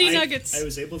 60 I- nuggets. I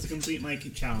was able to complete my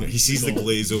challenge. He sees the Goal.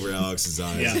 glaze over Alex's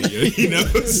eyes. Yeah. He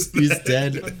knows. He's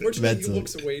dead. Unfortunately, he mentally.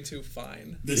 looks way too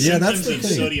fine. The Yeah, that's symptoms the of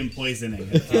thing. sodium poisoning.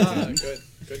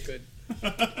 Good.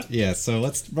 Yeah, so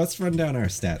let's run down our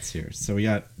stats here. So we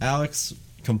got Alex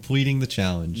completing the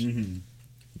challenge,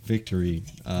 victory.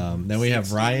 Then we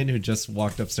have Ryan who just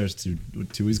walked upstairs to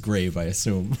his grave, I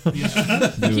assume. He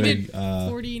Doing, did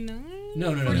 49?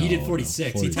 No, he did No,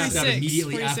 46. no, He tapped out 46.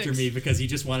 immediately 46. after me because he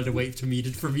just wanted to wait for me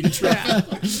to try.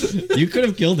 Yeah. you could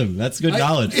have killed him. That's good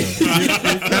knowledge. Though. If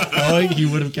you kept going, he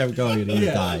would have kept going and he would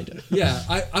have died.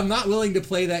 Yeah, I'm not willing to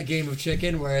play that game of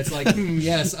chicken where it's like,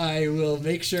 yes, I will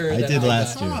make sure I that did I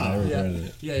last die. year. I regretted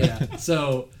it. Yeah.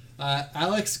 So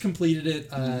Alex completed it.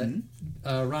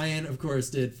 Ryan, of course,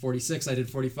 did 46. I did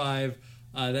 45.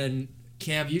 Then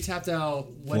Cam, you tapped out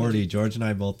 40. George and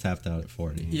I both tapped out at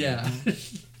 40. Yeah.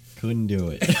 Couldn't do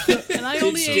it. And I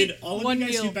only Did ate all of one you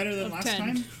guys meal do better than of last 10.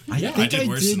 time? I Yeah. think I did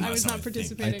worse than I last was time, not I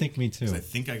participating. think me too. I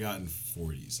think I got in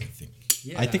 40s, I think.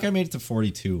 Yeah. I think I made it to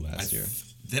 42 last year.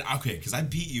 Okay, because I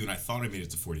beat you and I thought I made it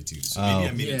to 42. So Oh, maybe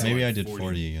I made it to maybe like I did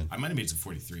 40 again. I might have made it to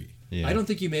 43. Yeah. I don't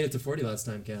think you made it to 40 last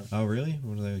time, Cam. Oh really?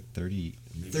 What was I like 30?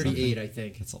 38, I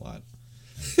think. That's a lot.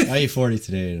 I ate 40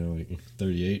 today and I'm like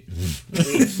 38.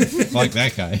 Fuck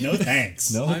that guy. No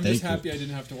thanks. No, I'm thank just you. happy I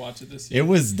didn't have to watch it this year. It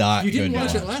was not You didn't good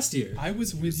watch to it last year. I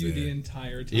was with you the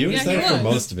entire time. He was Yeah, there he for was.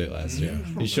 most of it last year.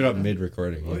 He showed up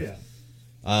mid-recording. Oh yeah.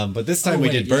 But this time we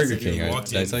did Burger King. Right?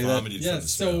 Did I tell you that?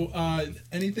 Yes. So,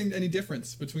 any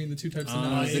difference between the two types of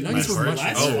nuggets? The nuggets were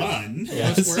less fun.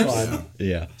 Yeah, it's fun.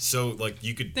 Yeah. So, like,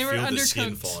 you could They were feel the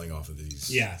skin undercooked. falling off of these.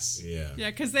 Yes. Yeah. Yeah,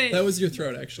 because they. That was your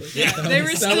throat, actually. Yeah. They were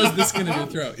that still- was the skin of your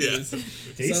throat. Yeah. It was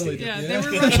Tasty. subtly Yeah, different.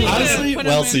 they were rushing to Honestly, put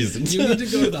well them in. seasoned. You need to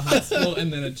go to the hospital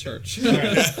and then a church. In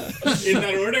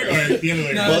that order or the other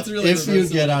way No, around? Well, it's really if you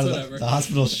reversible, get out it's of whatever. the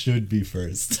hospital, should be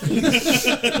first. I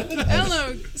don't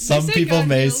know. Some They say people God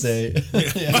may heals. say,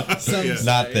 Some Yeah. say.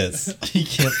 not this. He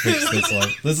can't fix this one.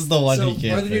 This is the one So, he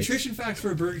can't are the fix. nutrition facts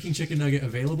for a Burger King chicken nugget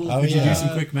available? Oh, Could you yeah. do some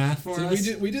quick math for So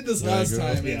us? we did this Yeah, last go.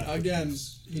 time, Yeah. and again,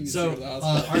 he needs to So, go to the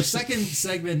hospital. our second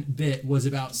segment bit was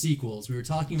about sequels. We were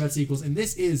talking about sequels, and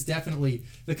this is definitely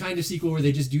the kind of sequel where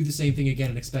they just do the same thing again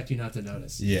and expect you not to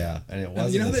notice. Yeah, and it wasn't.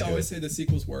 And you know how as they good. always say the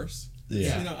sequel's worse?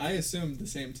 Yeah. You know, I assumed the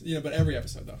same, but every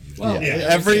episode, though. Well, Yeah. Yeah.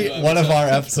 Every Yeah. one of our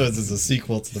episodes is a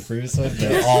sequel to the previous one.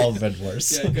 They've all been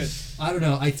worse. Yeah, good. I don't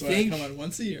know. I That's why I think come on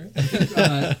once a year.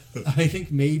 I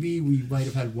think maybe we might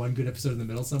have had one good episode in the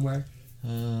middle somewhere.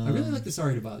 I really like the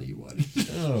Sorry to Bother You one.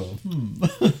 Oh.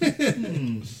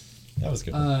 That was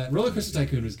good. Roller Coaster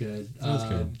Tycoon was good. That was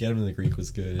good. Get him in the Greek was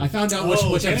good. I found out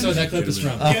Oh, which Get 'Em episode in that clip is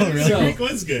from. Oh, Yeah, really? the Greek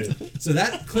was good. So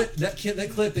that clip that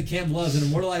clip that Cam loves and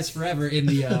immortalized forever in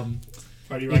the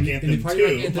Party Rock in the Anthem Party 2,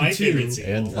 Rock Anthem my 2. favorite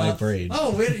sequel. And Vibrate.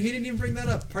 Oh, wait, he didn't even bring that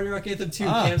up. Party Rock Anthem 2,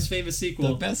 Ah, Cam's famous sequel.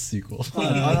 The best sequel. that he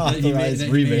made- Unauthorized that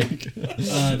he made.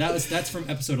 remake. That's from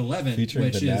episode 11, Featuring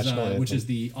which the is national anthem. which is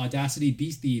the Audacity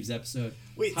Beast Thieves episode.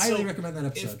 Wait, Highly so recommend that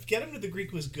episode. If Get Him to the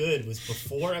Greek was good was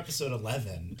before episode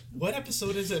 11, what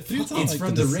episode is it from? It's like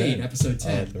from The The Raid, Descent. episode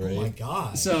 10. The Oh my Raid.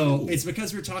 god. So it's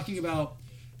because we're talking about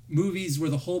movies where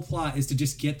the whole plot is to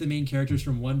just get the main characters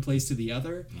from one place to the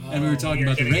other. And we were talking you're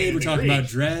about The getting Raid, into we're the talking Greek. about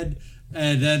Dread.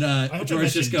 And then hope I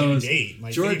George just mentioned goes. Due Date,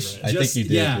 my George, favorite. I think you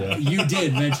did, yeah. you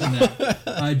did mention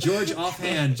that. George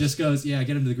offhand just goes, "Yeah,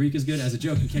 Get Him to the Greek is good" as a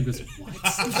joke, and Ken goes, "What?"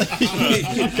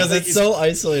 Because it's so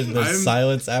isolated. There's I'm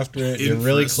silence after it. You're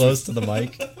really impressed close to the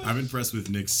mic. I'm impressed with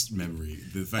Nick's memory.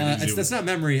 The fact that he's That's not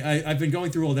memory. I've been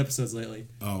going through old episodes lately.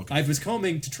 Oh, okay. I was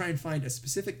combing to try and find a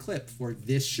specific clip for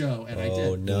this show, and I did.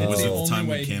 Oh, no. Was it the the only time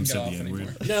way when he Cam can said get the off N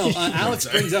anymore. word? No, Alex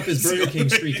brings up his Burger King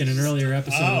streak in an earlier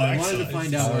episode, Oh, and I wanted to excellent.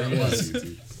 find out where it was.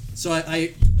 So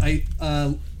I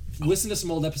listened to some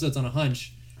old episodes on a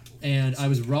hunch, and I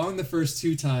was wrong the first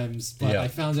two times, but Yeah. I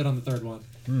found it on the third one.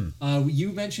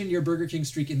 You mentioned your Burger King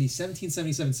streak in the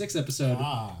 1777-6 episode,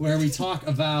 where we talk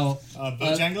about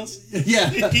Bojangles? yeah.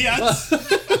 Yes.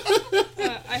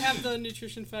 I have the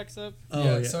nutrition facts up.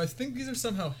 Oh, So I think these are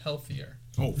somehow healthier.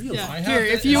 Oh, really? Yeah, I have here,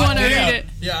 it- if you want to yeah. read it.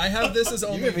 Yeah, I have this as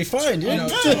only be fine, dude.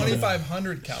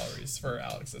 2,500 calories for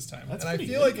Alex this time, That's and I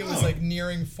pretty feel good. like it was like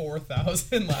nearing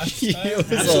 4,000 last time. It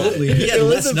was Absolutely. a- He had it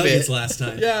was less a nuggets bit. last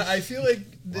time. Yeah, I feel like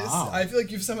this. Wow. I feel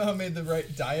like you've somehow made the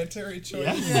right dietary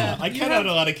choice. Yeah. I cut out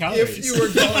a lot of calories. If you were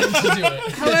going to do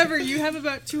it. However, you have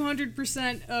about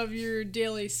 200% of your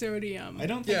daily sodium. I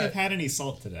don't think Yeah. I've had any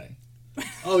salt today.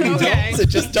 Oh, you Okay. So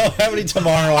just don't have any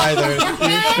tomorrow either.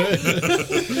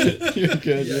 You're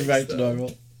good. You're back to Yikes,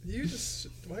 normal. You just.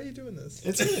 Why are you doing this?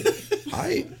 It's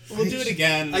good. We'll do it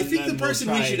again. I and think the then we'll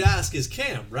person we try- should ask is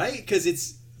Cam, right? Because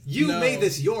it's you No. made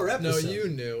this your No, episode. you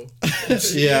knew.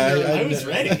 Yeah, I was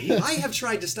ready. I have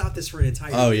tried to stop this for an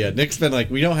entire. Oh yeah, Nick's been like,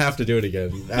 we don't have to do it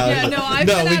again. Yeah, no, I've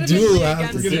no, been we do adamantly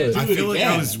have to against do it. it. I Do it feel like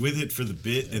again. I was with it for the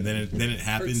bit, and then it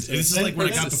happened. And this is Then like when I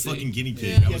got the hurts to see. fucking guinea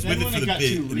pig. Yeah. I was Yeah, with then it when for it the got bit,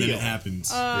 too and then real. it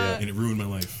happens, Uh, and it ruined my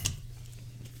life.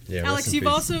 Yeah, Alex, rest in you've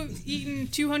peace. also eaten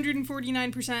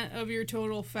 249% of your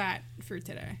total fat for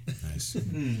today. Nice.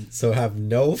 So have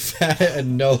no fat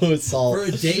and no salt. For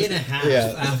a day and a half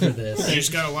Yeah. after this. You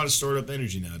just got a lot of stored up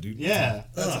energy now, dude. Yeah.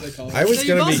 That's what they call it. I was So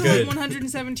you've gonna be also had good.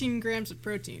 117 grams of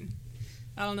protein.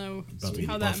 I don't know About to be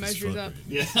how that buff as measures fuck up. right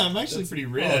Yeah, I'm actually pretty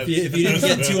ripped. Well, if you didn't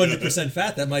get 200%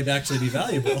 fat, that might actually be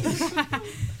valuable.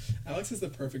 Alex has the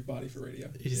perfect body for radio.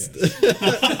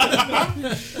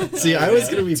 See, I was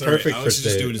gonna be Sorry, perfect Alex is for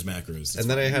just today. doing his macros. And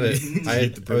then I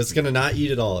had I was gonna not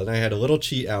eat it all, and I had a little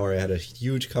cheat hour. I had a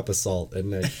huge cup of salt,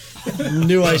 and I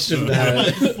knew I shouldn't have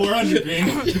it. 400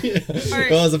 grams. Alright.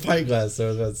 Well, it was a pint glass, so it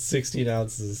was about 16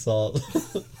 ounces of salt.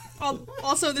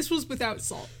 Also, this was without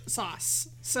sauce.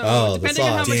 So Oh, the depending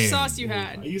on how sauce. much Damn. sauce you I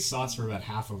had. used sauce for about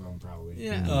half of them, probably.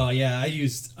 Yeah. Oh yeah, I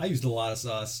used a lot of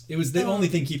sauce. It was the only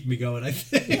thing keeping me going, I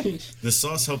think. The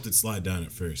sauce helped it slide down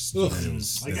at first. Ugh. And it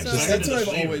was, I got then it excited That's to what the I've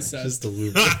flavor. always said. just a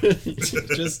lubricant.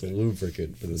 Just a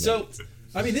lubricant for the So nuggets.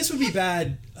 I mean, this would be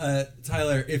bad,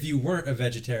 Tyler, if you weren't a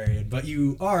vegetarian, but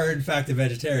you are, in fact, a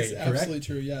vegetarian, It's correct? absolutely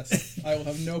true. Yes, I will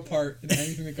have no part in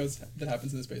anything that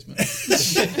happens in this basement.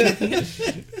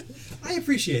 I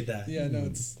appreciate that. Yeah, no,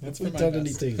 it's Have for we my done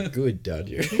best. anything good down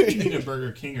here? We need a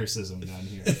Burger Kingerism down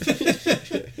here.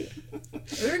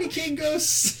 Are there any king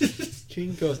ghosts?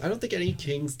 King goes. I don't think any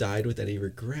kings died with any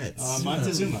regrets.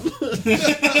 Montezuma.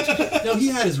 No, he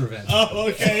had his revenge. Oh,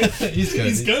 okay. He's good.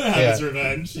 He's gonna have his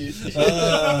revenge.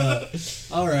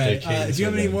 All right. The king's Do you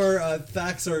have any revenge. more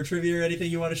facts or trivia or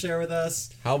anything you want to share with us?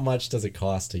 How much does it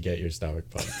cost to get your stomach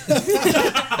pumped?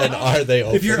 And are they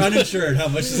open? If you're uninsured, how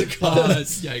much does it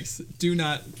cost? Yikes! Do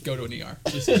not go to an ER.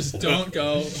 Just don't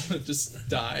go. Just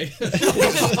die.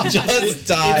 Just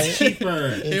die. It's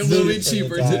cheaper. It will be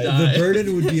cheaper to The die.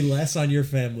 burden would be less on your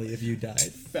family if you died.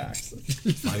 Facts.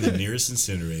 Find the nearest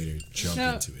incinerator, jump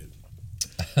No. into it.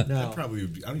 No. That probably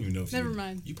would be, I don't even know if Never you,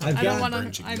 mind. You I've I got don't want burn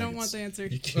to. chicken I don't nuggets. want the answer.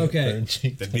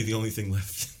 Okay. That'd be the only thing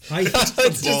left. I,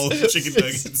 Ball of chicken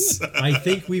nuggets. I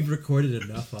think we've recorded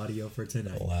enough audio for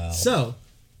tonight. Wow. So,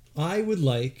 I would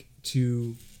like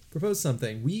to propose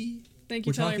something. Thank you,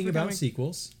 We're Tyler, talking for about coming.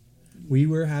 sequels. We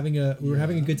were having a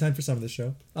good time for some of the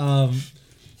show.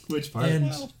 Which part?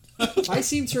 And I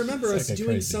seem to remember us like a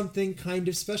doing crazy. something kind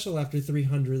of special after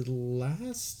 300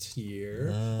 last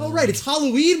year. Oh, right. It's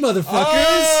Halloween, motherfuckers.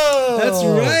 Oh! That's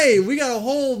right. We got a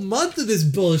whole month of this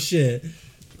bullshit.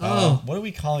 Oh. What are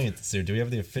we calling it this year? Do we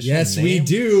have the official Yes, name? we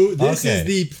do. This Okay. is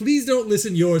the Please Don't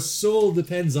Listen, Your Soul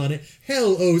Depends on It.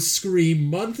 Hell, oh, scream,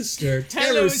 monster,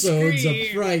 Hello, terror sodes of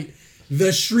scream. fright.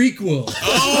 The Shriekwell.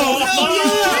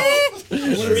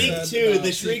 Shriek 2,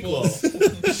 the Shriekwell. It's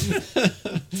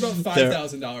about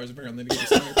 $5,000 apparently to get a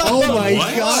stomach. Oh my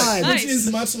What? god. Nice. Which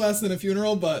is much less than a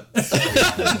funeral, but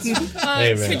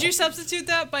Hey, man. Could you substitute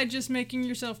that by just making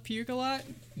yourself puke a lot?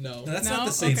 no. That's No? not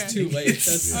the same. Okay. It's too late.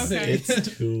 That's the Okay. thing.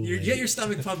 It's too You late. get your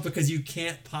stomach pumped because you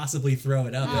can't possibly throw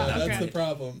it up. Ah, at that That's okay. the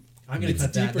problem. I'm gonna It's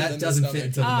cut that. deeper That than the doesn't fit stomach.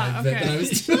 into the Ah, bit that I okay.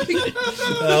 was doing.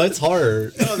 Oh, it's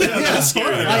horror. That's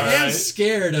scary. I am Alright.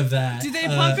 scared of that. Do they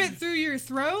pump it through your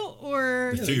throat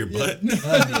or? Through your butt. They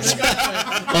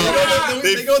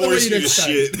They go the way force you'd you to expect.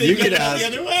 shit. You could ask.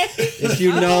 If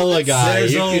you know a guy,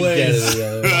 There's you can get always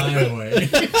it. my way.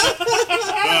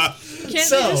 Can't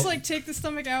So- they just like take the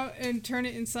stomach out and turn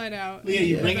it inside out? Yeah,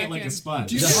 you and bring put it back like in? a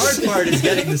sponge. The hard part is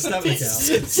getting the stomach out.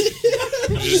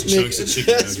 Just chunks of chicken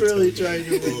That's nuggets. really trying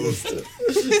to make this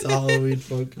it's Halloween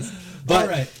focused. But All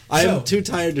right, I am so- too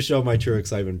tired to show my true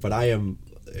excitement, but I am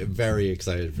very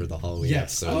excited for the Halloween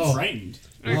Yes. episode. Oh. Frightened.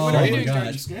 All right, Oh what are we my doing, God.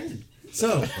 I'm scared.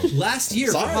 So, last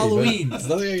year Sorry, for but Halloween, there's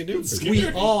nothing I can do. For we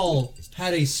all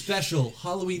had a special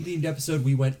Halloween themed episode.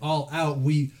 We went all out.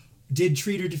 We did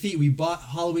treat or defeat. We bought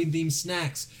Halloween themed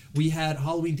snacks. We had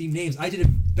Halloween themed names. I did a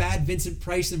bad Vincent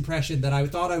Price impression that I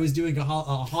thought I was doing a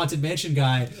Haunted Mansion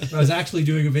guy, but I was actually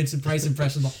doing a Vincent Price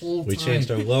impression the whole We time. changed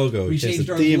our logo. We changed changed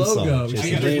the our theme logo. song. We Changed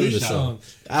changed the our name of flu the song.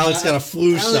 song. Alex got a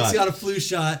flu Alex shot. got a flu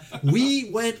shot. We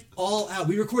went all out.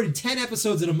 We recorded 10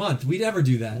 episodes in a month. We never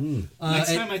do that. Next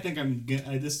and- time, I think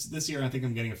this year I think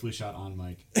I'm getting a flu shot on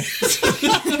Mike.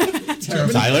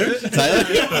 Tyler?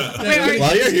 Wait,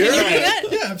 While you're here? Can you do that?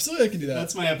 Yeah, absolutely, I can do that.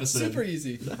 That's my episode. Super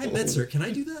easy. Hi, Metzer. Can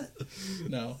I do that?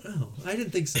 No, Oh, I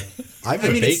didn't think so. I'm I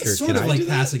a mean, baker. it's sort Can of I like do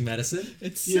that? passing medicine.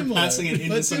 it's You're similar, passing it into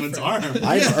but someone's different. arm.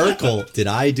 I'm Urkel. Did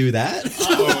I do that?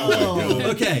 Oh,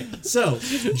 Okay, so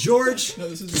George, No,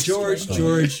 this is George, swing.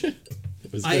 George,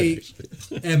 It was good, I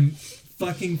actually. am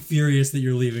fucking furious that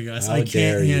you're leaving us. How I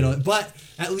dare can't you. handle it. But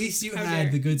at least you How had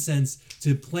dare. the good sense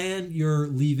to plan your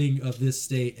leaving of this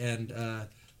state and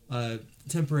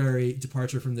temporary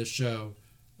departure from this show.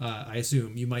 I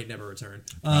assume you might never return.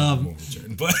 won't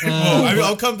return. But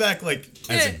I'll come back like as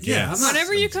a Yeah, guest. yeah, I'm not-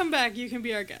 Whenever you come back, you can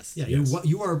be our guest. Yeah,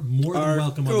 you are more than Our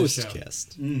welcome on the ghost show.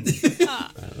 guest. Never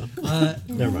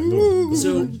mind. Move.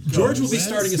 So George will be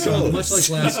starting us off much like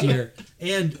last year,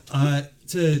 and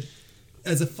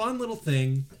as a fun little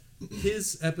thing,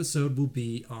 his episode will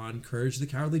be on Courage the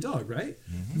Cowardly Dog, right?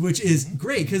 Which is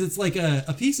great because it's like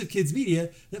a piece of kids media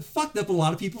that fucked up a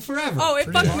lot of people forever. Oh, it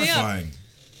Pretty fucked me up. horrifying.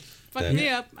 Fucked me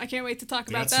up. I can't wait to talk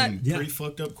We about got that. some Yeah. pretty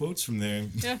fucked up quotes from there.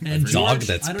 Yeah. And Dog George,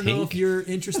 that's I don't know pink? if you're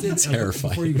interested. Terrifying.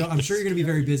 Before you go, I'm sure you're going to be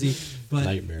very busy. But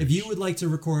Nightmarish. if you would like to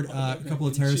record a couple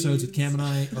of terrasodes with Cam and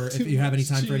I, or if you have any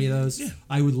time for any of those,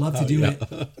 I would love to do it.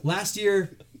 Last year,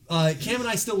 Cam and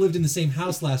I still lived in the same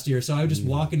house last year, so I would just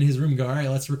walk into his room and go, "All right,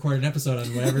 let's record an episode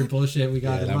on whatever bullshit we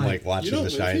got." And in I'm mind." like watching don't The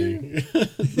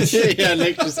live Shining. Yeah,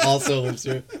 Nick just also lives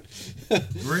here.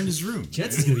 We're in his room.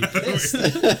 Jets is gonna be pissed.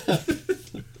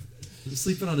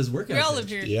 sleeping on his workout. We all bench. live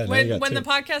here. Yeah, now you got when the two.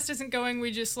 podcast isn't going,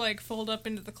 we just like fold up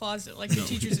into the closet like the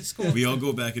teachers at school. We all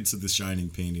go back into the Shining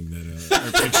painting that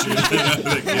our picture.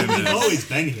 that Cam We've has. always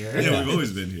been here. Yeah, we've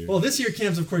always been here. Well, this year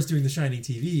Cam's of course doing the Shining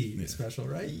TV special,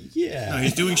 right? Yeah. No,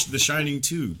 he's doing The Shining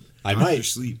too. I Dr. might.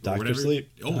 Sleep. or Dr. whatever. Sleep.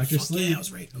 Oh, Dr. fuck Sleep. yeah, I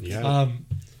was right. Okay. Yeah.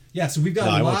 Yeah, so we've got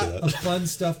No, a I won't lot do that. of fun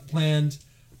stuff planned.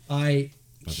 I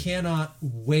cannot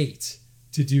wait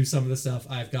to do some of the stuff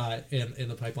I've got in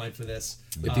the pipeline for this.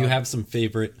 If you have some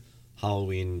favorite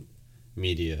Halloween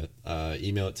media,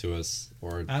 email it to us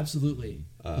or Absolutely.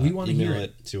 We want to hear email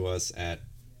it. it to us at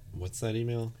what's that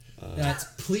email? That's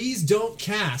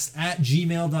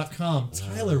pleasedon'tcast@gmail.com.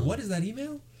 Tyler, what is that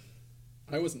email?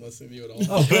 I wasn't listening to you at all.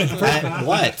 Oh, good. At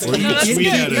what? Or you No, can that's tweet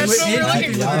good. at That's us. what we're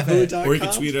looking for. Or you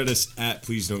can tweet at us at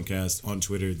Please Don't Cast on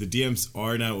Twitter. The DMs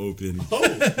are now open.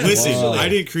 Listen, Whoa. I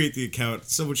didn't create the account.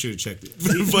 Someone should have checked it.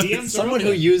 But DMs are Someone who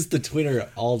open. used the Twitter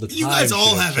all the time. you guys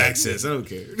all should have checked access. I don't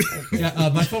care. Yeah,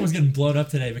 my phone was getting blown up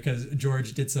today because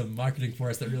George did some marketing for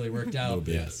us that really worked out.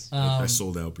 Yes. I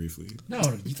sold out briefly. No, you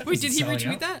thought it Wait, did he selling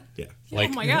retweet out? that? Yeah.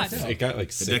 Like, Oh my god. It got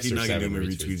like 6 Hideki or 7 Naganuma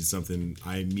retweets. retweeted something.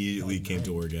 I immediately came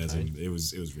to orgasm. It was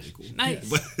really cool. Nice.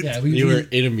 But Yeah, You were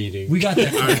in a meeting. we got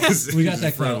that. We got in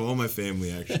that front of clout. all my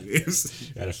family actually. It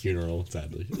was- at a funeral,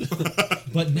 sadly.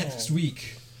 But next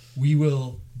week we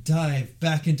will dive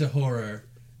back into horror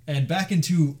and back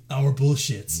into our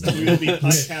bullshits. We will be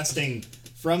podcasting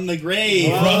from the grave.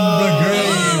 From the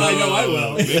grave. I know I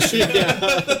will.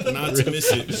 Not to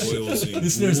miss it. Boy, we'll see.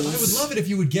 Listeners, I would love it if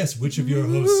you would guess which of your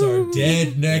hosts are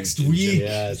dead next week.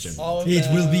 Yes. All of It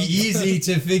that. will be easy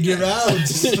to figure out.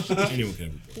 Anyone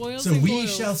can. Boils So and we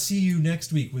boils. shall see you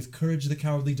next week with Courage the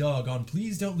Cowardly Dog on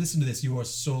Please Don't Listen to This, Your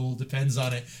Soul Depends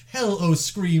on It, Hell O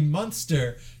Scream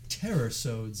Monster,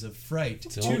 Terror-sodes of Fright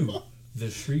 2, The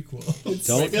Shriekwell. Don't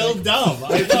Still dumb.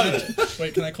 I love it.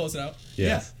 Wait, can I close it out?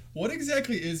 Yes. What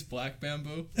exactly is black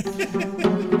bamboo?